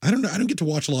right. I don't know. I don't get to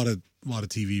watch a lot of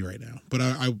TV right now, but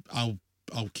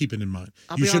I'll keep it in mind.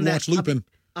 You should watch Lupin.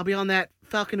 I'll be on that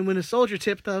Falcon and Winter Soldier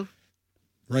tip though.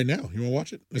 Right now, you want to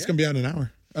watch it? It's gonna be out in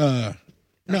an hour.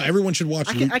 No, everyone should watch.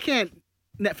 I can't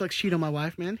Netflix cheat on my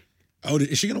wife, man. Oh,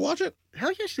 is she gonna watch it? Hell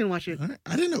yeah, she's gonna watch it. All right.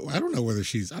 I didn't know. I don't know whether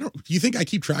she's. Do you think I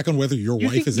keep track on whether your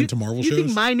wife is into Marvel you shows? You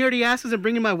think my nerdy ass isn't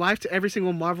bringing my wife to every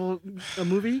single Marvel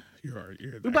movie? You're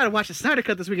we about to watch the Snyder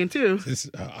Cut this weekend too.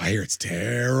 I hear it's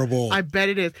terrible. I bet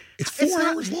it is. It's 4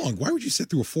 hours long. Why would you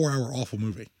sit through a 4-hour awful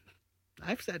movie?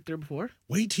 I've sat through before.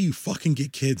 Wait till you fucking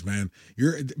get kids, man.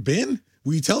 Ben.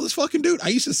 Will you tell this fucking dude? I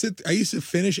used to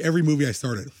finish every movie I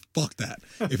started. Fuck that.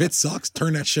 If it sucks,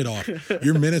 turn that shit off.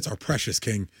 Your minutes are precious,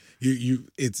 King.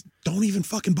 Don't even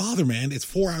fucking bother, man. It's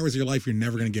 4 hours of your life you're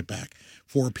never gonna get back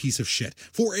for a piece of shit,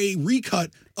 for a recut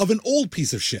of an old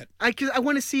piece of shit. I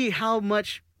want to see how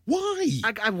much. Why?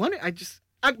 I want it.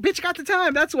 Bitch got the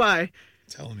time. That's why. I'm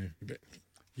telling you.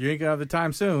 You ain't gonna have the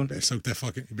time soon. You better soak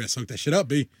that shit up,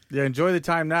 B. Yeah, enjoy the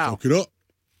time now. Soak it up.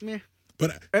 Meh.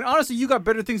 And honestly, you got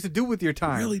better things to do with your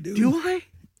time. I really do. Do I?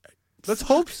 Let's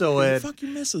hope so, Ed. Fuck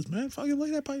your missus, man. Fucking lay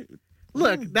that pipe.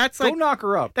 Look, that's like. Don't knock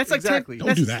her up. That's like exactly.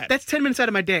 Don't do that. That's 10 minutes out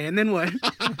of my day, and then what?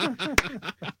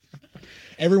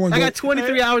 Everyone. I got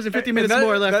 23 hours and 50 minutes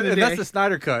more left in the day. That's the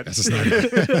Snyder Cut. That's a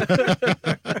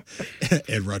Snyder.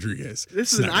 Ed Rodriguez.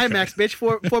 This is an IMAX, bitch.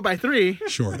 4x3.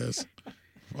 Sure it is.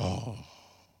 Oh.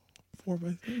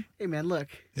 4x3. Hey man, look.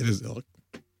 It is. Look.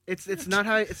 It's not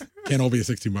how it's. Can't all be a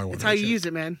 16x1. It's how you use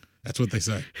it, man. That's what they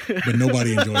say. But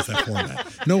nobody enjoys that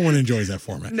format. No one enjoys that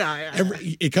format. No,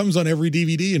 it comes on every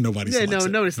DVD and nobody selects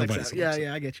it. Nobody selects Nobody that. selects it.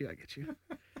 Yeah, I get you. I'm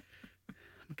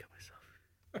gonna kill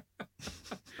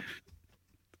myself.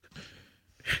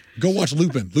 Go watch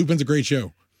Lupin. Lupin's a great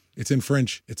show. It's in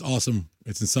French. It's awesome.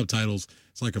 It's in subtitles.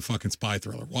 It's like a fucking spy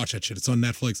thriller. Watch that shit. It's on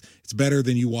Netflix. It's better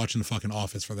than you watching the fucking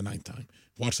Office for the 9th time.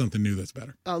 Watch something new that's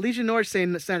better. Legion Norge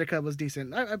saying that Snyder Cut was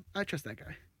decent. I trust that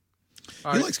guy.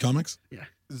 All He right. likes comics. Yeah.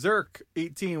 Zerk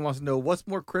 18 wants to know what's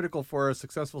more critical for a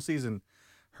successful season: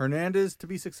 Hernandez to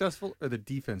be successful or the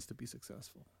defense to be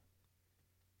successful?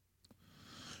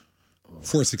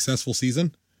 For a successful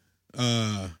season,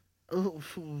 Oh,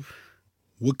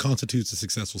 what constitutes a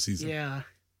successful season? yeah.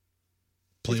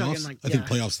 You're Playoffs? talking like- I think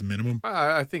yeah. playoffs the minimum.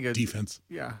 I think a Defense.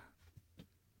 Yeah.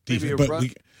 Maybe Defense. a But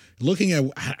run- looking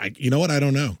at, you know what? I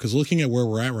don't know. Because looking at where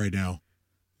we're at right now,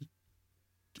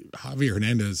 Javier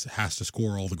Hernandez has to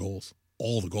score all the goals.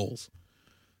 All the goals.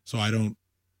 So I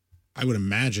would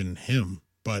imagine him,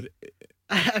 but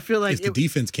I feel like if the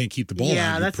defense can't keep the ball Yeah,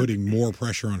 out, you're that's putting more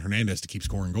pressure on Hernandez to keep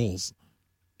scoring goals.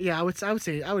 yeah, I would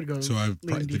say I would go. So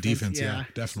lean the defense, yeah,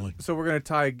 definitely. So we're going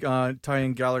to tie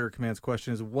in Gallagher Command's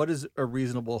question is what is a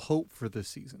reasonable hope for this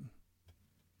season?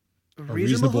 A A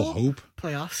reasonable hope.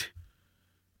 playoffs.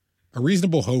 A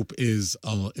reasonable hope is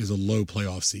a low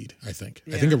playoff seed. I think.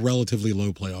 I Yeah. think a relatively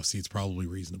low playoff seed is probably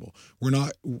reasonable. We're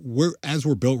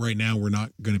built right now. We're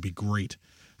not going to be great.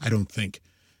 I don't think.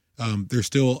 There's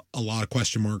still a lot of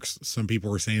question marks. Some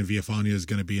people are saying Villafana is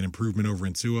going to be an improvement over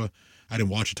Insua. I didn't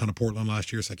watch a ton of Portland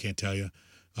last year, so I can't tell you.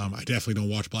 I definitely don't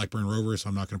watch Blackburn Rovers, so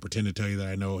I'm not going to pretend to tell you that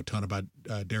I know a ton about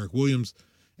Derek Williams.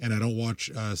 And I don't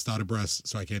watch Stade Brest,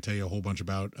 so I can't tell you a whole bunch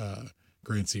about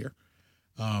Grand Cyr.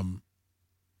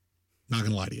 Not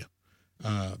going to lie to you.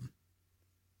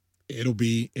 It'll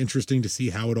be interesting to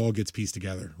see how it all gets pieced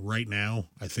together. Right now,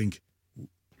 I think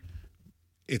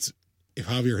if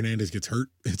Javier Hernandez gets hurt,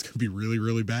 it's going to be really,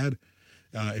 really bad.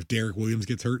 If Derek Williams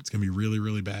gets hurt, it's going to be really,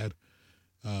 really bad.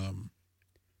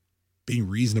 Being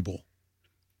reasonable,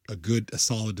 a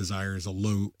solid desire is a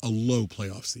low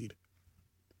playoff seed.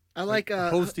 I like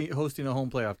hosting a home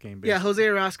playoff game. Yeah, basically.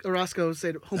 Jose Orozco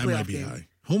said home That playoff might be game. high.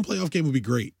 Home playoff game would be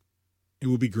great. It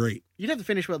would be great. You'd have to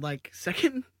finish what, like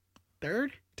second,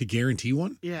 third? To guarantee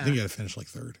one? Yeah. I think you got to finish like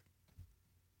third.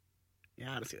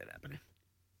 Yeah, I don't see that happening.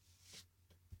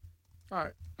 All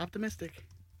right. Optimistic.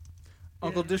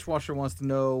 Uncle Yeah. Dishwasher wants to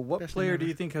know what Best player one do ever.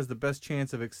 you think has the best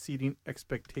chance of exceeding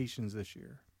expectations this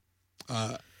year?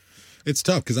 It's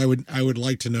tough because I would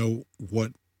like to know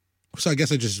what. So I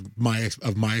guess I just my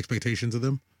expectations of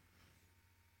them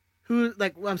Who,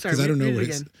 like, well, I'm sorry. because I don't know read it what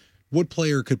again. what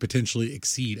player could potentially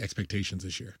exceed expectations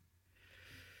this year.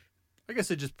 I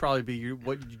guess it'd just probably be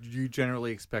what you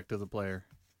generally expect of the player.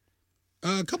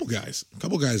 A couple guys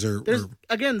are. There's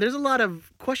a lot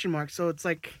of question marks, so it's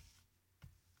like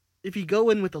if you go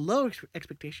in with a low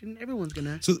expectation, everyone's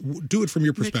gonna. So do it from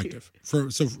your Make it- perspective.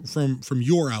 From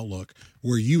your outlook,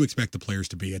 where you expect the players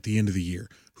to be at the end of the year,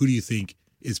 who do you think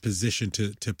is positioned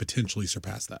to potentially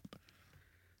surpass that?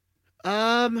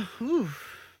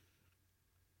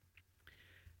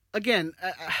 Again,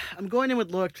 I'm going in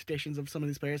with low expectations of some of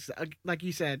these players. Like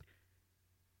you said,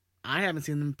 I haven't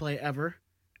seen them play ever.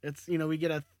 It's we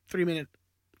get a 3-minute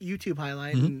YouTube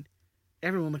highlight, Mhm. and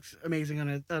everyone looks amazing on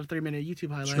a 3-minute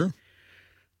YouTube highlight. Sure.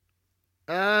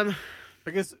 I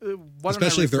guess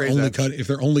Especially if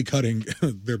they're only cutting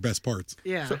their best parts.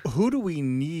 Yeah. So who do we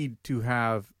need to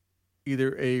have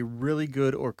either a really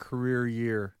good or career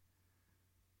year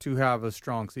to have a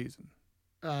strong season?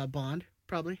 Bond,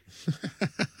 probably.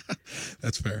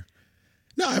 That's fair.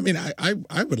 No, I mean,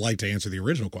 I would like to answer the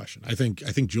original question. I think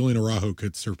Julian Araujo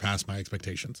could surpass my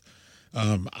expectations.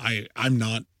 I'm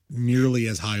not nearly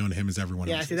as high on him as everyone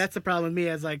else. Yeah, see, that's the problem with me.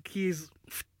 As like he's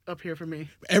up here for me.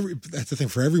 That's the thing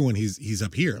for everyone. He's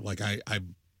up here. Like I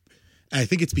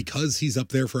think it's because he's up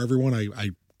there for everyone.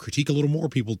 I critique a little more.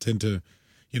 People tend to,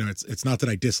 it's not that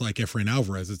I dislike Efrain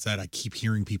Alvarez. It's that I keep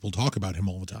hearing people talk about him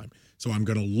all the time. So I'm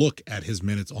going to look at his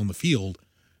minutes on the field.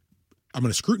 I'm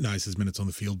going to scrutinize his minutes on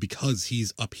the field because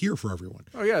he's up here for everyone.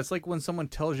 Oh yeah, it's like when someone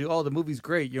tells you, "Oh, the movie's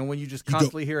great." When you just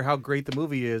constantly hear how great the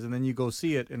movie is, and then you go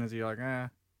see it, and you're like, "Ah."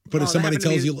 But if somebody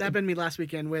tells you, that happened to me last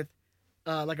weekend with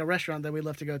like a restaurant that we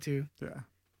love to go to. Yeah.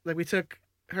 Like we took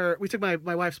my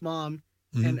wife's mom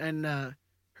Mhm. and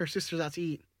her sisters out to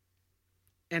eat,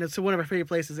 and it's one of our favorite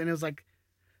places. And it was like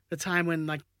the time when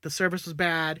like the service was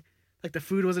bad, like the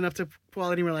food wasn't up to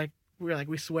quality.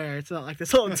 We swear it's not like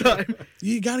this all the time.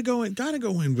 you got to go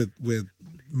in with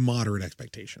moderate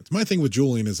expectations. My thing with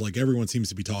Julian is like everyone seems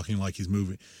to be talking like he's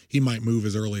moving. He might move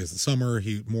as early as the summer.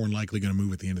 He's more than likely going to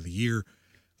move at the end of the year.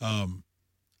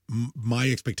 My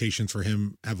expectations for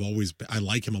him have always been, I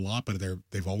like him a lot, but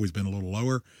they've always been a little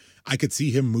lower. I could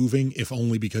see him moving if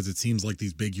only because it seems like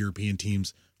these big European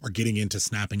teams are getting into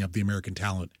snapping up the American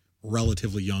talent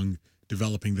relatively young,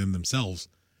 developing them themselves.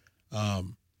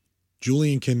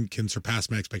 Julian can surpass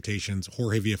my expectations.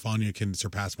 Jorge Villafana can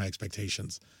surpass my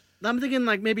expectations. I'm thinking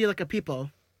like maybe like a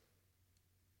Pipo.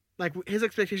 Like his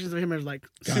expectations of him are like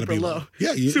Gotta super be low.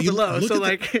 Yeah, Super low. look So at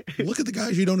like look at the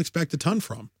guys you don't expect a ton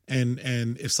from. And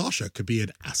if Sasha could be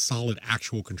a solid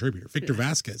actual contributor, Victor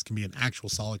Vasquez can be an actual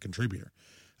solid contributor.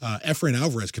 Efrain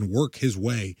Alvarez can work his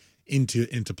way into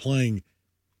playing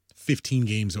 15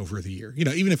 games over the year. You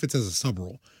know, even if it's as a sub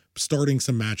role, starting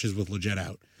some matches with Leggett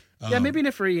out. yeah, maybe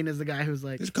Nefarian is the guy who's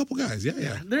like There's a couple guys.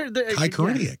 Yeah. They're Kai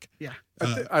Koreniuk. Yeah.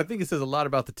 I think it says a lot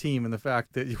about the team and the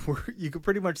fact that you could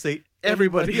pretty much say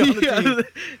everybody on the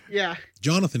team. Yeah.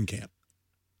 Jonathan can't.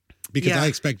 Because Yeah.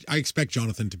 I expect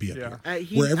Jonathan to be up Yeah. here. I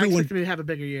everyone- expect him to have a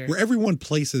bigger year. Where everyone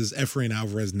places Efrain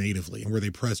Alvarez natively and where they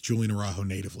press Julian Araujo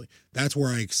natively. That's where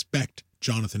I expect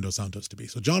Jonathan Dos Santos to be.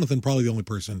 So Jonathan probably the only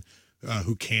person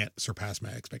who can't surpass my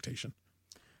expectation.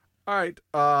 All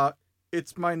right.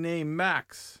 It's my name,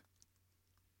 Max.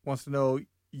 Wants to know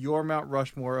your Mount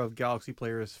Rushmore of Galaxy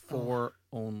players for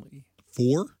only.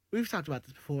 4? We've talked about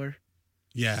this before.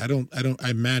 Yeah, I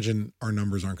imagine our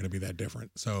numbers aren't going to be that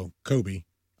different. So Kobe,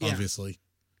 obviously.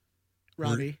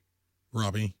 Robbie,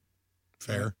 Robbie,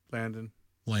 fair. Landon,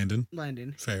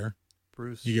 Landon. Fair.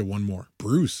 Bruce. You get one more.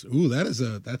 Bruce. Ooh, that is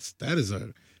a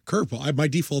curveball. My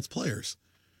default's players.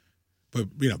 But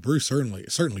you know, Bruce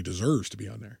certainly deserves to be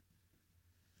on there.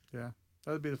 Yeah,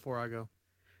 that would be the 4 I go.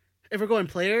 If we're going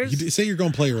players, You say you're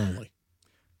going player only.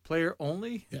 Player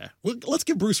only? Yeah. Well, let's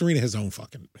give Bruce Arena his own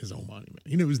monument.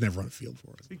 He was never on the field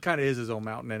for us. He kind of is his own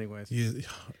mountain, anyways. Yeah,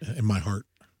 in my heart.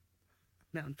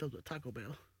 mountain filled with Taco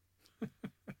Bell.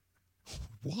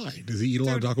 Why? Does he eat a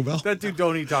lot of Taco Bell? That dude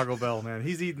don't eat Taco Bell, man.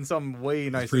 He's eating something way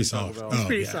nicer pretty than Taco soft. Bell. Oh. It's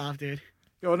pretty yeah. soft, dude.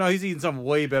 Oh, no, he's eating something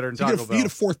way better than You Taco get Bell.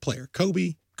 a 4th player.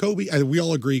 Kobe. We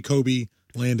all agree. Kobe,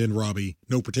 Landon, Robbie.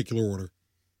 No particular order.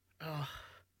 Oh,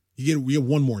 We have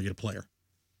one more. You get a player.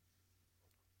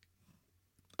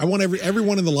 I want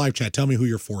everyone in the live chat. Tell me who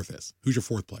your 4th is. Who's your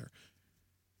 4th player?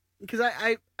 because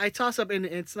I toss up and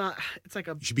it's not. It's like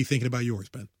a You should be thinking about yours,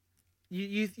 Ben.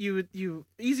 you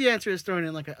easy answer is throwing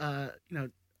in like a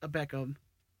a Beckham,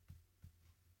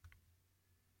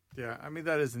 Yeah, I mean,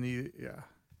 that is an easy, yeah.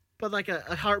 but like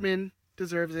a Hartman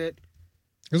deserves it.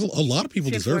 There's a lot of people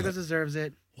deserve Cienfuegos it. deserves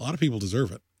it. A lot of people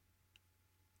deserve it.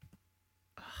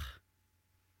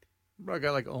 What about a guy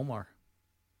like Omar?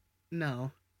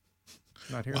 No,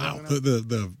 Not here. Wow. right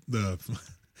now?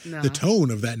 no. The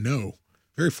tone of that no,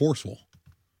 very forceful.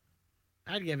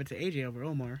 I'd give it to AJ over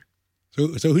Omar. So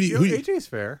who do you, AJ's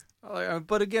fair.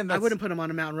 But again, I that's, wouldn't put him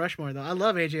on a Mount Rushmore though. I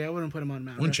love AJ. I wouldn't put him on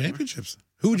Mount won Rushmore. championships?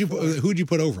 Who would you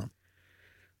put over him?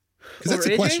 Because that's Over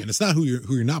the AJ? question. It's not who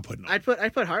you're not putting on. I'd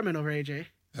put Hartman over AJ.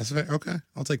 That's fair. Okay,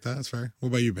 I'll take that. That's fair. What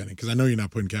about you, Benny? Because I know you're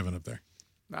not putting Kevin up there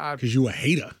Nah, because you a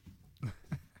hater.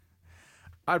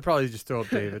 I'd probably just throw up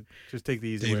David. Just take the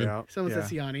easy David? way out. Someone yeah.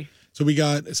 said Siani.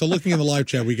 So looking in the live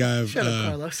chat, we got Shut up,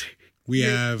 Carlos. we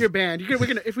have You're banned.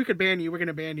 If we could ban you, we're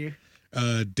gonna ban you.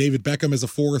 David Beckham as a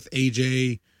 4th,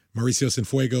 AJ, Mauricio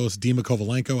Cienfuegos, Dima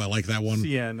Kovalenko. I like that one.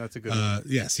 CN, that's a good one.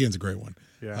 Yeah, Cien's a great one.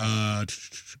 Yeah.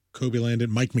 Kobe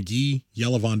Landon, Mike McGee,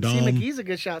 Yella Von Dom. See, McGee's a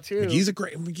good shot too.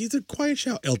 McGee's a quiet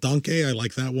shout. El Donkey, I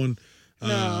like that one.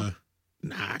 No.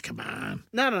 Nah, come on.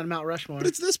 Not on Mount Rushmore. But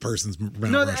it's this person's Mount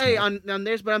no, Rushmore. hey, on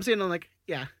theirs, but I'm saying on like,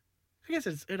 yeah. I guess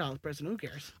it's all person. Who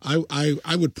cares?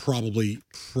 I would probably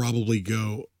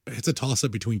go. It's a toss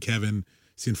up between Kevin,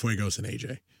 Cienfuegos, and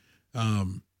AJ.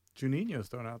 Juninho's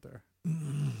thrown out there.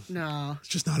 No. It's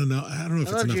just not enough. I don't know if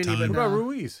I it's love enough Junie, time. but What about No.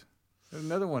 Ruiz?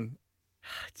 Another one.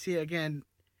 See again.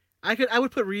 I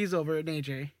would put Reeves over an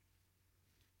AJ.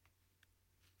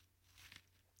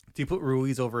 Do you put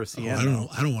Ruiz over a CN? I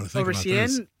don't want to think Over about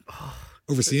this. Cien?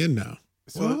 Over Cien now.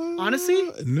 So, What? honestly,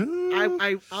 no.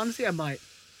 I honestly I might.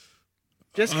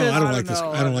 Just I because don't I like don't this.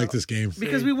 know. I don't like this game.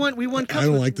 because we won cups. I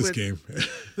don't with- like this with- game.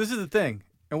 this is the thing.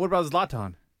 And what about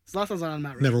Zlatan? Zlatan's not on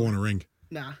Mount Never Rushmore. won a ring.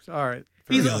 Nah. All right.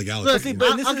 He's- Yeah, like Alex. look, See, But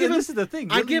but this, I'll is, give him- this is the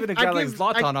thing. I You're give- leaving a I guy like give-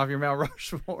 Zlatan off your Mount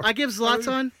Rushmore. I give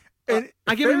Zlatan. And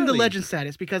I give him the fairly. legend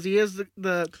status because he is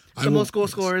the I will- most goal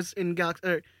scorers in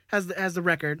Galaxy. Has the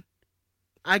record.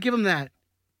 I give him that.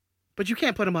 But you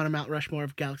can't put him on a Mount Rushmore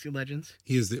of Galaxy legends.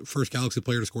 He is the first Galaxy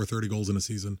player to score 30 goals in a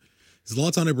season.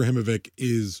 Zlatan Ibrahimovic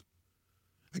is.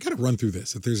 I got to run through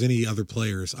this. If there's any other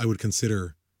players I would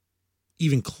consider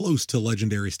even close to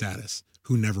legendary status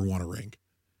who never won a ring,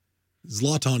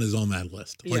 Zlatan is on that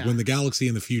list. Like Yeah. when the Galaxy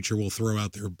in the future will throw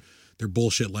out their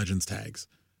bullshit legends tags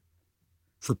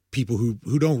for people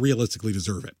who don't realistically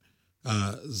deserve it,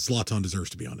 Zlatan deserves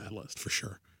to be on that list for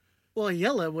sure. Well,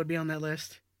 Yella would be on that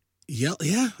list. Yeah,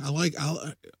 I like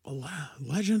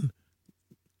legend.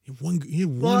 He had one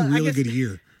Well, I really guess- good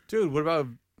year. Dude, what about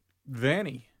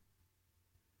Vanny.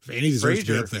 Vanny deserves to be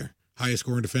Frazier. up there. Highest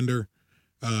scoring defender.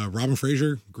 Robin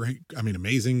Frazier, great. I mean,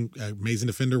 amazing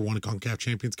defender. Won a CONCACAF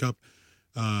Champions Cup.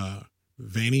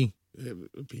 Vanny,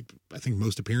 I think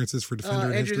most appearances for defender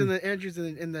in Andrew's history. Andrew's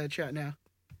in the chat now.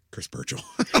 Chris Burchill.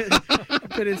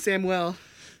 Put in Samuel.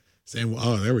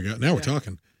 Oh, there we go. Now we're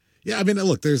talking. Yeah, I mean,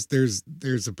 look, there's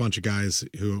a bunch of guys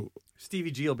who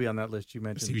Stevie G will be on that list you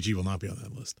mentioned. Stevie G will not be on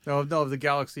that list. No, the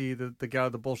Galaxy,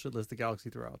 the bullshit list the Galaxy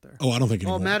threw out there. Oh, I don't think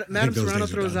anymore. Oh, I think Madam those Serrano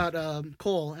days are throws done. out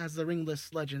Cole as the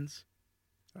ringless legends.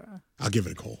 I'll give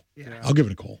it a Cole. Yeah. I'll give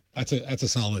it a Cole. That's a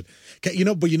solid. But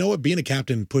you know what? Being a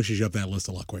captain pushes you up that list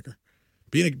a lot quicker.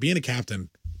 Being a captain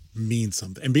means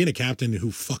something, and being a captain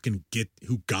who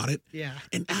got it. Yeah.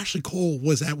 And Ashley Cole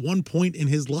was at one point in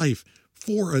his life,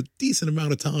 for a decent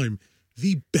amount of time,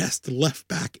 the best left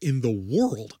back in the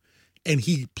world, and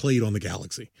he played on the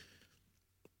Galaxy.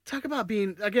 Talk about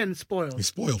being, again, spoiled. You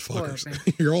spoiled fuckers. man.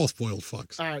 You're all spoiled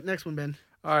fucks. All right, next one, Ben.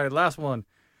 All right, last one.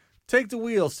 Take the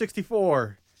Wheel,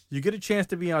 64. You get a chance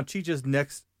to be on Chicha's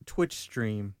next Twitch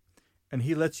stream, and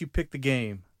he lets you pick the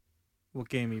game. What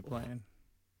game are you playing?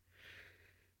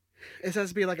 It has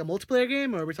to be like a multiplayer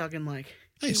game, or are we talking like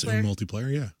I single assume player?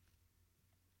 multiplayer, yeah.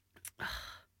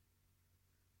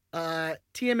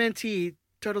 TMNT,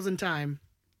 Turtles in Time.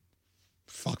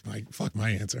 Fuck my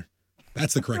answer.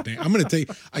 That's the correct name. I'm gonna take.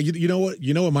 You know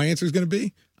what my answer is gonna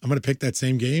be. I'm gonna pick that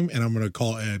same game, and I'm gonna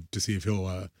call Ed to see if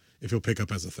he'll pick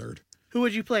up as a third. Who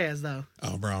would you play as, though?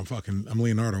 Oh, bro, I'm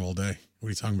Leonardo all day. What are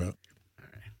you talking about?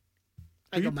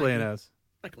 I Who go you playing Michael- as?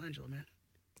 Michelangelo, man.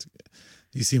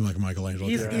 You seem like Michelangelo.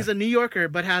 He's a New Yorker,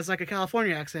 but has like a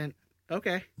California accent.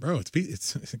 Okay. Bro, it's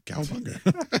Cowabunga.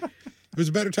 It was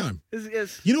a better time.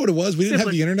 It's You know what it was? We didn't have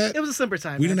simpler- the internet. It was a simpler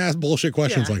time. We man. didn't ask bullshit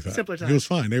questions Yeah, like that. simpler It time. was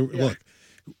fine. Look,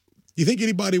 you think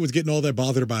anybody was getting all that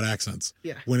bothered about accents?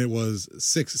 Yeah. When it was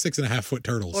 6.5 foot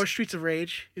turtles. Or Streets of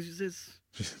Rage. It's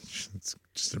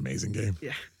just an amazing game.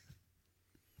 Yeah.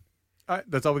 All right,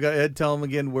 that's all we got. Ed, tell them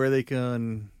again where they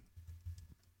can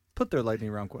put their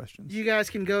lightning round questions. You guys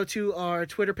can go to our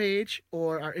Twitter page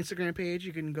or our Instagram page.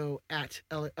 You can go at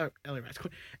at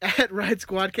Ride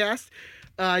Squadcast.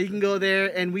 You can go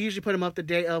there, and we usually put them up the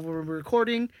day of when we're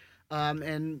recording,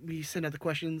 and we send out the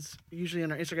questions. Usually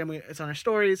on our Instagram, it's on our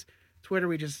stories. Twitter,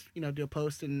 we just do a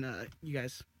post, and you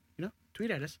guys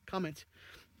tweet at us, comment.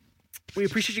 We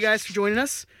appreciate you guys for joining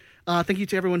us. Thank you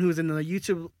to everyone who's in the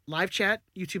YouTube live chat,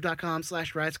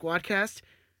 youtube.com/Ride Squadcast.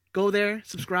 Go there,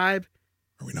 subscribe.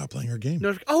 Are we not playing our game?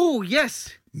 Oh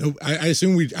yes. No, I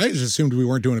just assumed we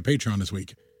weren't doing a Patreon this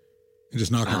week and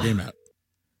just knock our game out.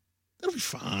 That'll be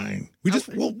fine.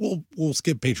 We'll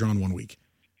skip Patreon 1 week.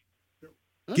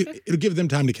 Okay. It'll give them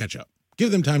time to catch up.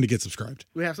 Give them time to get subscribed.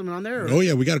 We have someone on there? Or? Oh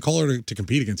yeah, we got a caller to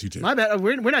compete against you two. My bad.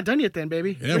 We're not done yet then,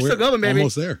 baby. Yeah, we're still going, baby.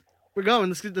 Almost there. We're going.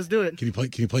 Let's do it. Can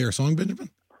you play our song, Benjamin?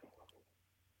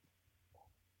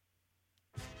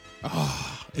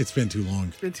 Ah, it's been too long.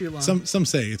 It's been too long. Some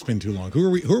say it's been too long. Who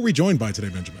are we joined by today,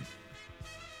 Benjamin?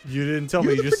 You didn't tell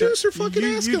You're me. the You just producer, said, fucking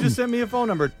ask you him. just sent me a phone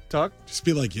number, Tuck. Just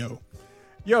be like, yo,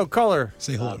 Yo, caller,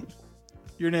 say hello.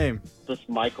 your name. This is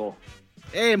Michael.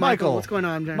 Hey, Michael. Michael. What's going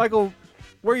on, man? Michael,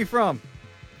 where are you from?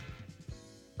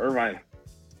 Irvine.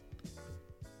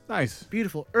 Nice.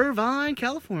 Beautiful. Irvine,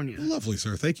 California. Lovely,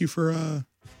 sir. Thank you for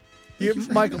You, you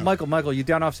for hanging out. Michael, you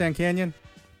down off Sand Canyon?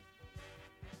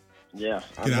 Yeah,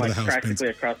 Get I'm out of like the house, practically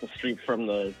Spencer. across the street from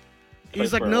the. He's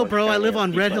place like, where no, Orange bro. I County live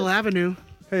on FC Red Hill plays. Avenue.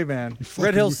 Hey, man. fucking-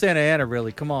 Red Hills, Santa Ana,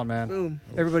 really. Come on, man. Boom.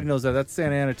 Everybody knows that. That's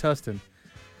Santa Ana, Tustin.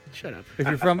 Shut up. If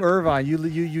you're from Irvine, you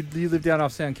live down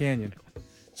off Sand Canyon.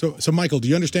 So Michael, do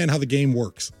you understand how the game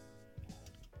works?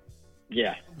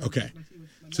 Yeah. Okay.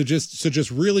 So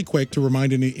just really quick to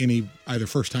remind any either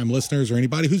first time listeners or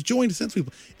anybody who's joined since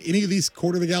any of these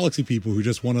Quarter of the Galaxy people who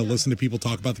just want to listen to people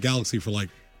talk about the galaxy for like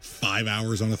 5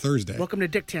 hours on a Thursday. Welcome to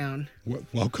Dicktown.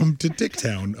 Welcome to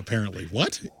Dicktown, apparently.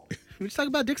 What? We just talk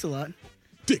about dicks a lot.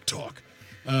 Dick talk.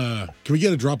 Can we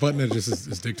get a drop button that just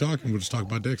is Dick talk, and we'll just talk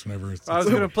about dicks whenever it's. I was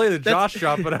going to play the Josh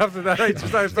drop, but after that, I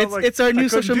felt like It's our new I couldn't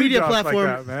social do media Josh like platform,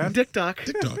 that, man. Dick Talk.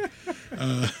 Dick talk.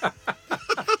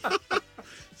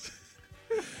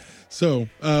 So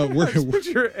we're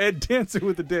Picture Ed dancing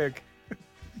with the dick.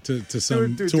 to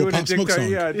some to a doing Pop dick Smoke talk. song.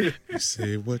 Yeah, dude. You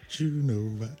say what you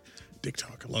know about Dick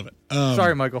talk. I love it.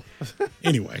 Sorry, Michael.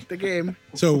 Anyway, The game.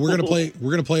 so we're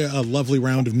gonna play a lovely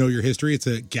round of Know Your History. It's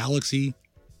a Galaxy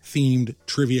themed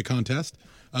trivia contest.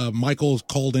 Michael's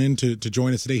called in to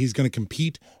join us today. He's going to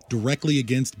compete directly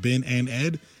against Ben and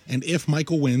Ed. And if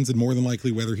Michael wins, and more than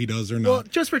likely whether he does or not, Well,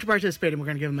 just for participating, we're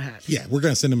going to give him a hat. yeah, we're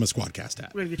going to send him a Squadcast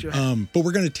hat. We're going to get you a hat. But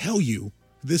we're going to tell you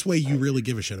this way you really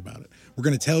give a shit about it. We're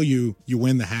going to tell you you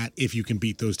win the hat if you can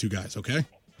beat those two guys, okay?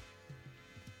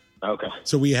 Okay.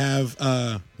 So we have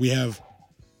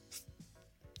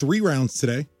 3 rounds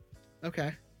today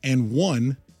Okay. and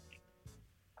 1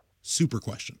 super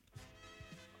question.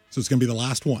 So it's going to be the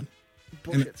last one.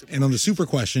 Bullshit. And on the super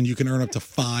question, you can earn up to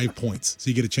 5 points. So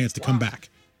you get a chance to come back.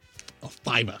 A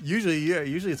fiver. Usually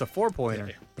it's a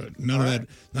 4-pointer. But none of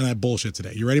that bullshit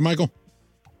today. You ready, Michael?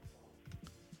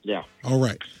 Yeah. All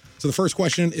right. So the first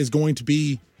question is going to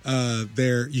be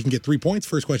you can get 3 points.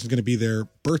 First question is going to be their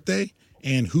birthday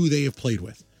and who they have played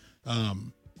with.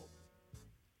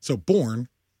 So born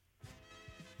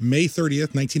May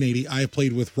 30th, 1980, I have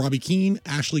played with Robbie Keane,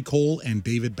 Ashley Cole, and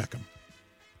David Beckham.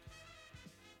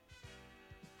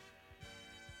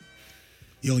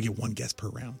 You only get 1 guess per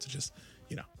round, so just,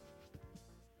 you know.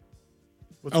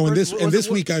 This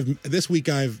week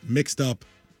I've mixed up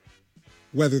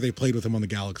whether they played with him on the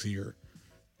Galaxy or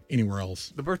anywhere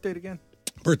else. The birth date again?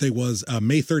 Birthday was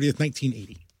May 30th,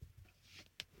 1980.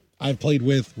 I've played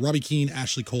with Robbie Keane,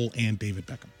 Ashley Cole, and David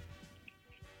Beckham.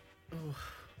 Oh.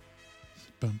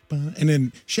 And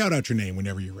then shout out your name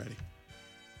whenever you're ready.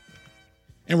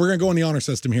 And we're going to go in the honor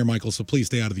system here, Michael, so please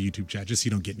stay out of the YouTube chat just so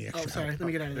you don't get any extra. Oh, sorry. Let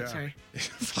me get out of there. Sorry.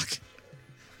 Fuck.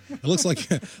 It looks like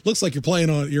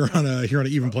you're on an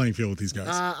even playing field with these guys.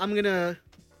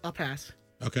 I'll pass.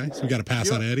 Okay, so we got to pass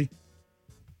on Eddie.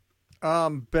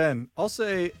 Ben, I'll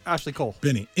say Ashley Cole.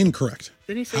 Benny, incorrect.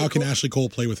 Didn't he say How can Cole? Ashley Cole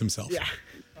play with himself? Yeah.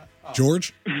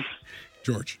 George,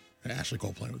 Ashley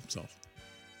Cole playing with himself.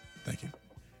 Thank you.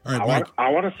 All right, Mike.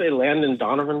 I want to say Landon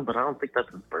Donovan, but I don't think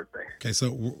that's his birthday. Okay,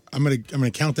 so I'm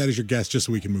gonna count that as your guess just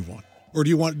so we can move on. Or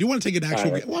do you want to take an actual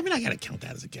guess? Well, I mean, I gotta count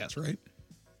that as a guess, right?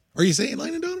 Are you saying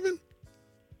Landon Donovan?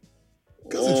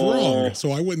 Because it's wrong,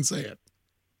 so I wouldn't say it.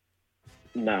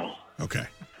 No. Okay.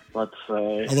 Let's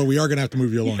say. Although we are gonna have to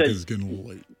move you along because it's getting a little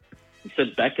late. You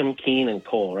said Beckham, Keane, and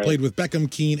Cole, right? Played with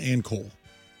Beckham, Keane, and Cole.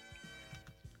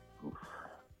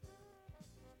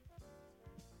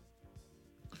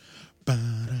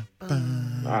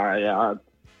 Yeah,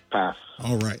 pass.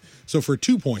 All right. So for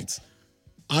 2 points,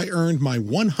 I earned my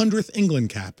 100th England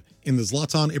cap in the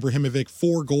Zlatan Ibrahimovic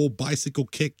 4-goal bicycle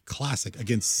kick classic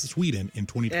against Sweden in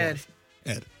 2012.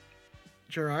 Ed.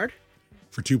 Gerard?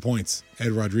 For 2 points,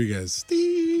 Ed Rodriguez.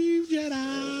 Steve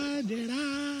Gerrard.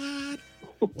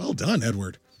 Well done,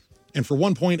 Edward. And for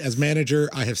 1 point, as manager,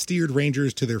 I have steered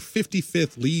Rangers to their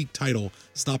 55th league title,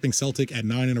 stopping Celtic at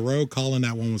 9 in a row. Colin,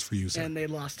 that one was for you, sir. And they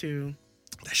lost to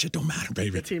That shit don't matter,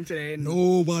 baby. the team today. And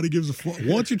Nobody gives a fuck.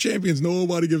 Once you're champions,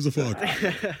 nobody gives a fuck.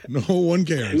 No one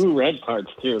cares. 2 red cards,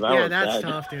 too. yeah, was that's bad.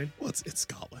 tough, dude. Well, it's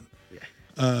Scotland.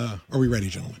 Are we ready,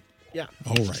 gentlemen? Yeah.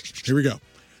 All right, here we go.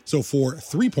 So for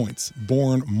 3 points,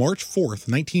 born March 4th,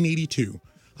 1982,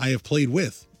 I have played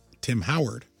with Tim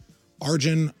Howard,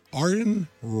 Arjen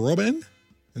Robben,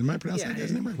 am I pronouncing that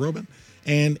guy's name right? Robben,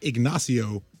 and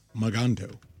Ignacio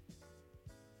Magando.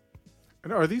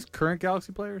 And are these current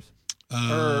Galaxy players? They're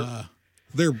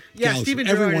Yeah, Galaxy. Steven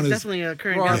Gerrard Everyone is definitely a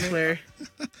current Galaxy player.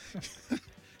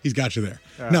 He's got you there.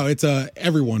 No, it's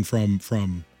everyone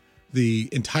from the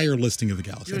entire listing of the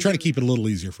Galaxy. I try to keep it a little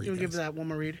easier for you You'll guys. give that one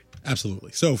more read.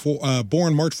 Absolutely. So for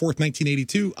born March 4th,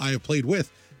 1982, I have played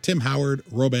with Tim Howard,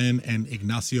 Robben, and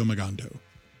Ignacio Magando.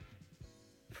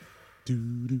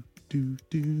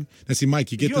 Now see,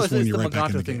 Mike, you get this one, you're right back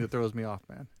in the thing game. that throws me off,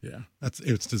 man. Yeah,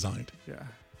 it's designed. Yeah.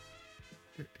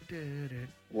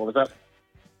 What was that?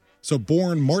 So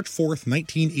born March 4th,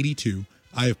 1982,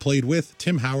 I have played with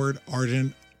Tim Howard,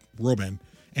 Arjen Robben,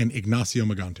 and Ignacio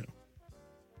Magando.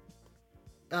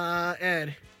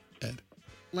 Ed.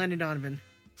 Landon Donovan.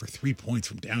 For 3 points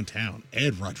from downtown,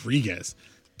 Ed Rodriguez.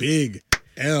 Big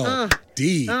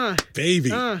LD. Baby.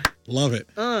 Love it.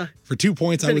 For 2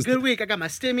 points, It's been a good week. I got my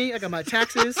stimmy. I got my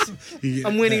taxes.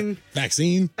 I'm winning.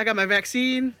 Vaccine. I got my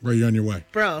vaccine. Where are you on your way?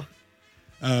 Bro.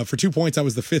 For 2 points, I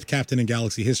was the 5th captain in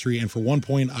Galaxy history. And for 1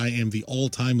 point, I am the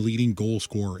all-time leading goal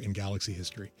scorer in Galaxy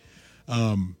history.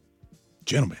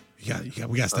 Gentlemen, we got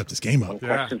to step this game up. One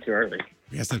question too early.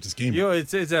 We got to step this game up. Yo,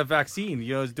 it's a vaccine.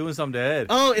 Yo, it's doing something to Ed.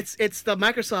 Oh, it's the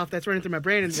Microsoft that's running through my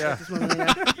brain. And Yeah. this one,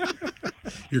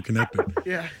 You're connected.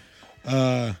 yeah.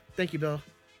 Thank you, Bill.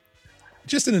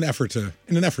 Just in an effort to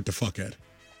fuck Ed,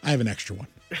 I have an extra one.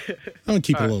 I'm gonna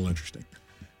keep it a little interesting.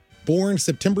 Born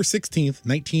September 16th,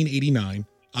 1989,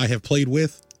 I have played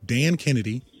with Dan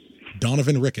Kennedy,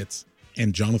 Donovan Ricketts,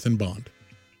 and Jonathan Bond.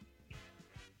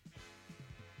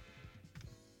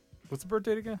 What's the birth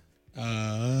date again?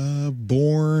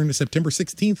 Born September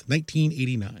 16th,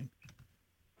 1989.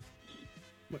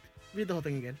 Read the whole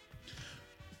thing again.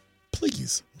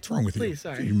 Please. What's wrong with you? Please,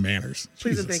 sorry. Your manners.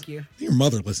 Please and Jesus. thank you. Your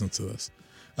mother listens to this.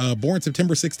 Born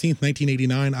September 16th,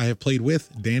 1989, I have played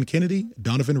with Dan Kennedy,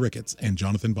 Donovan Ricketts, and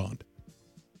Jonathan Bond.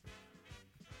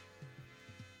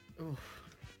 I'm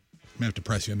going to have to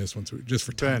press you on this one, too, just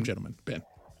for time, Ben. gentlemen. Ben.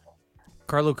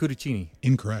 Carlo Cudicini.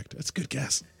 Incorrect. That's a good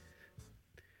guess.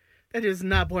 That dude's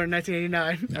not born in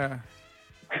 1989.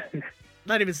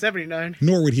 Not even 79.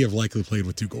 Nor would he have likely played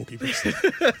with two goalkeepers.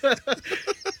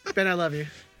 Ben, I love you.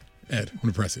 Ed, I'm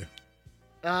going to press you.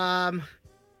 I'm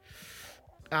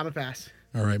a pass.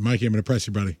 All right, Mikey, I'm going to press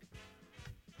you, buddy.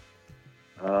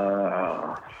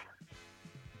 I'll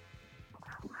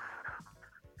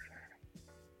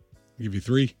give you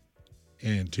 3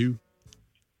 and 2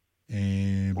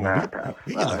 and Nah, pass.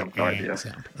 You I like have no idea.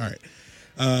 sound. All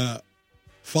right.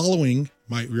 Following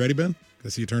my, you ready, Ben? I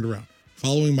see you turned around.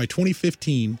 Following my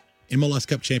 2015 MLS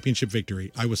Cup Championship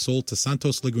victory, I was sold to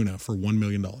Santos Laguna for $1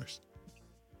 million.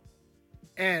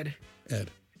 Ed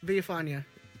Villafana.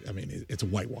 I mean, it's a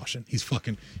whitewashing.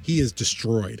 He has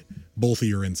destroyed both of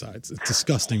your insides. It's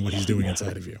disgusting what he's doing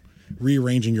inside of you.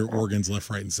 Rearranging your organs left,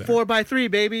 right, and center.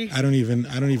 4x3, baby. I don't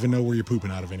even know where you're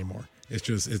pooping out of anymore.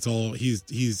 It's all,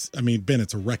 I mean, Ben,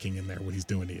 it's a wrecking in there, what he's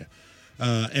doing to you.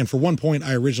 And for 1 point,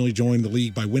 I originally joined the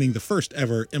league by winning the first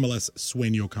ever MLS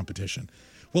Sueño competition.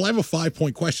 Well, I have a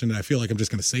 5-point question that I feel like I'm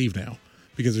just going to save now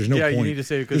because there's no point. Yeah, you need to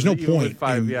save it there's because no even with point.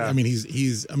 5, in- yeah. I mean,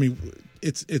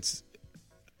 it's,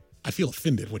 I feel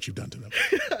offended what you've done to them.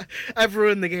 I've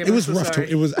ruined the game. It was I'm so rough.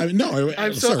 sorry. It was, I mean, no,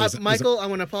 I'm sorry. so Michael. I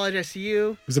want to apologize to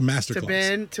you, It was a to masterclass.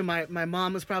 Ben, to my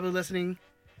mom was probably listening,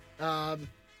 to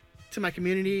my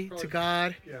community, to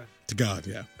God. To God,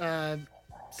 yeah.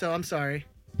 So I'm sorry.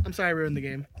 I'm sorry I ruined the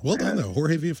game. Well done, though.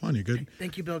 Jorge Villafana, good.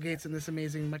 Thank you, Bill Gates, and this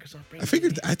amazing Microsoft brain.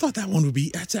 I thought that one would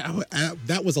be,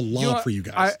 that was a lob for you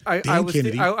guys. Dan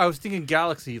Kennedy. I was thinking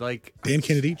Galaxy, like Dan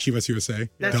Kennedy, Chivas USA.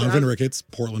 That's Donovan what Ricketts,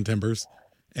 Portland Timbers.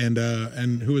 And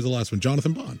who was the last one?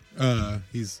 Jonathan Bond.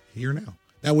 He's here now.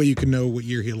 That way you can know what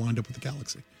year he lined up with the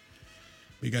Galaxy.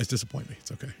 But you guys disappoint me.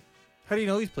 It's okay. how do you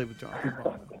know he's played with John?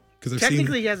 Because I've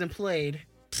Technically, seen. he hasn't played.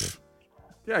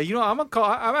 Yeah, I'm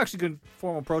actually going to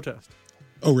formal protest.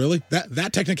 Oh, really?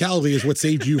 That technicality is what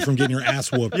saved you from getting your ass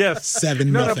whooped. Yes.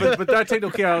 7 No, nothing. but that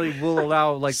technicality will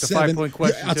allow like the 5-point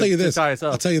question. Yeah, I'll tell you this. To tie us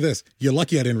up. I'll tell you this. You're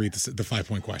lucky I didn't read the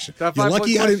 5-point question. That You're 5-point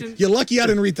lucky question? You're lucky I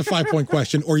didn't read the 5-point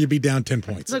question, or you'd be down 10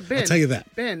 points. Look, Ben. I'll tell you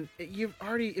that. Ben, you've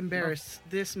already embarrassed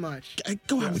this much.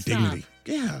 Go out with Stop. dignity.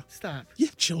 Yeah. Stop. You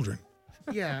have children.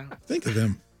 Yeah. Think of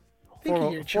them. Think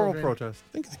of your Formal children. protest.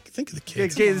 Think of the Yeah,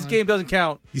 kids. this game doesn't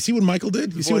count. You see what Michael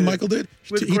did? You see what Avoid it. Michael did?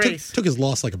 With He grace. took his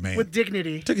loss like a man. With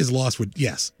dignity. Took his loss with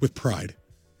pride.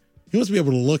 He wants to be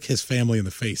able to look his family in the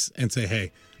face and say,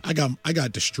 "Hey, I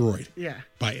got destroyed Yeah.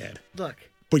 by Ed." Look.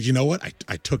 But you know what?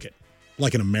 I took it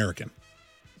like an American.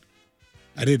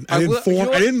 I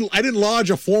didn't lodge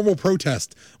a formal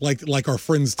protest like our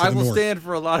friends to I the will north. stand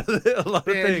for a lot of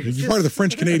Man, things. You're part of the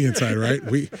French Canadian side, right?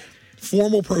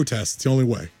 Formal protest. It's the only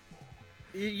way.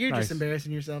 You're Nice. just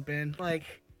embarrassing yourself, Ben. Like,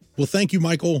 Well, thank you,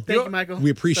 Michael. thank you, Michael. We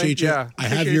appreciate you. yeah. I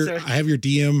have Appreciate your it, sir. I have your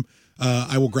DM.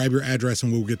 I will grab your address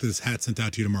and we'll get this hat sent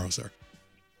out to you tomorrow, sir.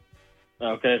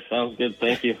 Okay, sounds good.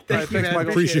 Thank you. Thank you, thanks, man.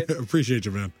 Michael. Appreciate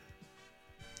you, man.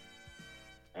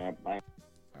 Bye.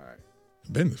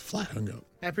 Ben was flat hung up.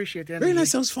 I appreciate the Very energy.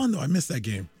 nice. That was fun though. I missed that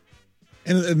game.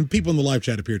 And people in the live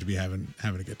chat appear to be having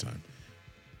a good time.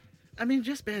 I mean,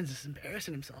 just Ben's just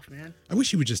embarrassing himself, man. I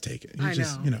wish he would just take it. I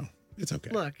know. It's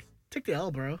okay. Look, take the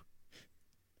L, bro.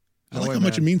 I like way, how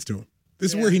much it man. means to him.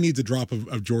 This Yeah. is where he needs a drop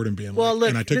of Jordan being Well, like, look,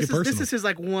 and I took this it personally. is his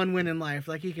like one win in life.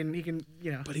 Like he can,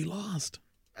 But he lost.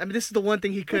 I mean, this is the one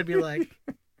thing he could be like.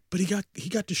 But he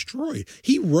got destroyed.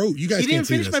 He wrote. You guys He can't didn't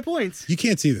see finish this. my points. You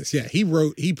can't see this. Yeah, he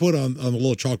wrote. He put on the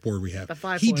little chalkboard we have. The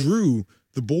 5 he points. drew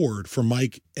the board for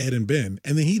Mike, Ed, and Ben,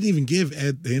 and then he didn't even give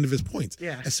Ed the end of his points.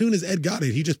 Yeah. As soon as Ed got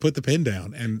it, he just put the pen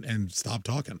down and stopped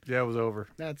talking. Yeah, it was over.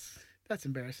 That's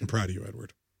embarrassing. I'm proud of you,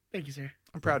 Edward. Thank you, sir.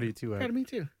 I'm proud of you too, Proud Ed. of me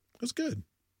too. That was good.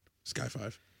 Sky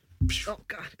 5. Oh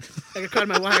God, I got caught in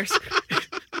my wires.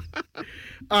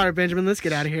 All right, Benjamin, let's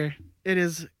get out of here. It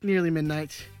is nearly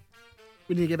midnight.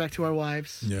 We need to get back to our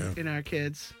wives Yeah. and our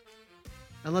kids.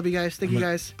 I love you guys. Thank you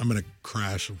guys. I'm gonna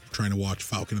crash trying to watch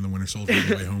Falcon and the Winter Soldier on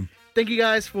the way home. Thank you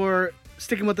guys for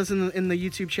sticking with us in the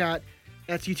YouTube chat.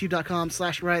 That's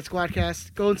youtube.com/Riot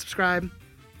Squadcast. Go and subscribe.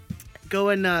 Go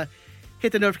and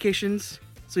hit the notifications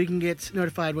so you can get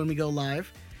notified when we go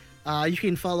live. You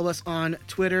can follow us on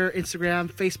Twitter,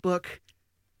 Instagram, Facebook.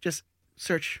 Just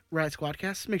search Riot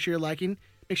Squadcast. Make sure you're liking.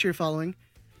 Make sure you're following.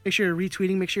 Make sure you're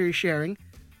retweeting. Make sure you're sharing.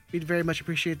 We'd very much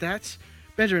appreciate that.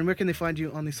 Benjamin, where can they find you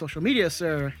on the social media,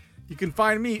 sir? You can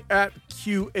find me at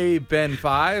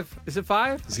QABen5. Is it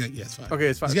 5? It's 5. Okay,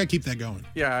 it's 5. He's got to keep that going.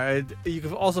 Yeah, you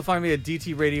can also find me at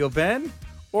DT Radio Ben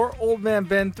or Old Man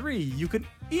Ben 3. You can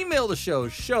email the show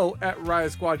at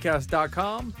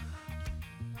riotsquadcast.com.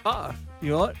 You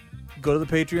know what? go to the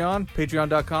Patreon,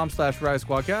 patreon.com/Riot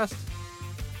Squadcast.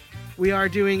 We are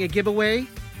doing a giveaway.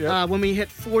 Yep. When we hit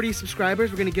 40 subscribers,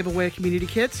 we're going to give away a community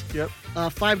kit. Yep.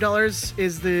 $5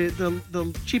 is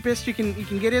the cheapest you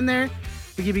can get in there.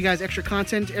 We give you guys extra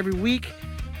content every week.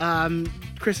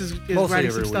 Chris is Mostly writing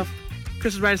every some stuff.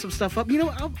 Chris is writing some stuff up. You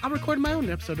know, I'll record my own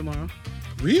episode tomorrow.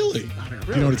 Really? Do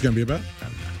you know what it's going to be about?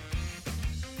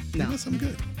 No. That's something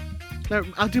good. No,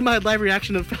 I'll do my live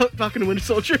reaction of Falcon and Winter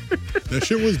Soldier. That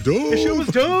shit was dope. That shit was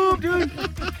dope, dude.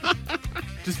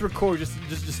 Just record,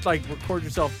 just like record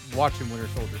yourself watching Winter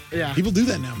Soldier. Yeah. People do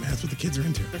that now, man. That's what the kids are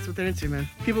into. That's what they're into, man.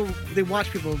 They watch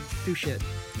people do shit.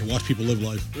 They watch people live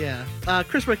life. Yeah.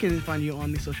 Chris, where can they find you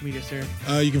on the social media, sir?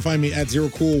 You can find me at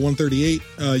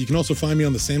ZeroCool138. You can also find me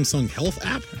on the Samsung Health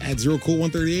app at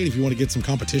ZeroCool138 if you want to get some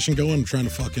competition going. I'm trying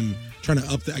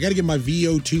to up I got to get my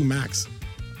VO2 max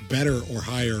better or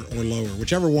higher or lower.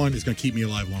 Whichever one is going to keep me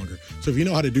alive longer. So if you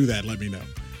know how to do that, let me know.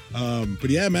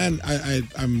 But yeah, man,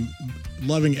 I'm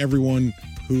loving everyone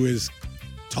who is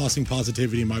tossing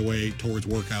positivity my way towards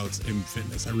workouts and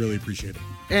fitness. I really appreciate it.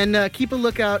 And keep a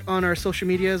lookout on our social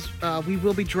medias. We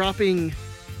will be dropping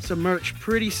some merch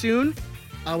pretty soon.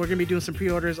 We're going to be doing some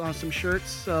pre-orders on some shirts.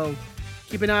 So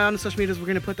keep an eye on the social medias. We're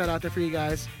going to put that out there for you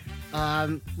guys.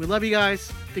 We love you guys.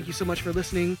 Thank you so much for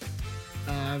listening.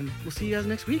 We'll see you guys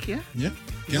next week, yeah? Yeah.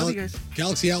 Love you guys.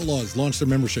 Galaxy Outlaws launched their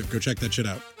membership. Go check that shit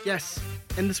out. Yes.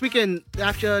 And this weekend,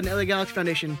 AFTRA and LA Galaxy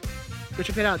Foundation. Go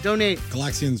check it out. Donate.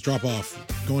 Galaxians drop off.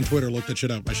 Go on Twitter. Look that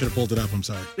shit up. I should have pulled it up. I'm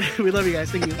sorry. We love you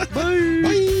guys. Thank you. Bye.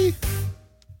 Bye.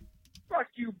 Fuck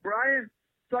you, Brian.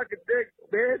 Suck a dick,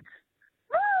 bitch.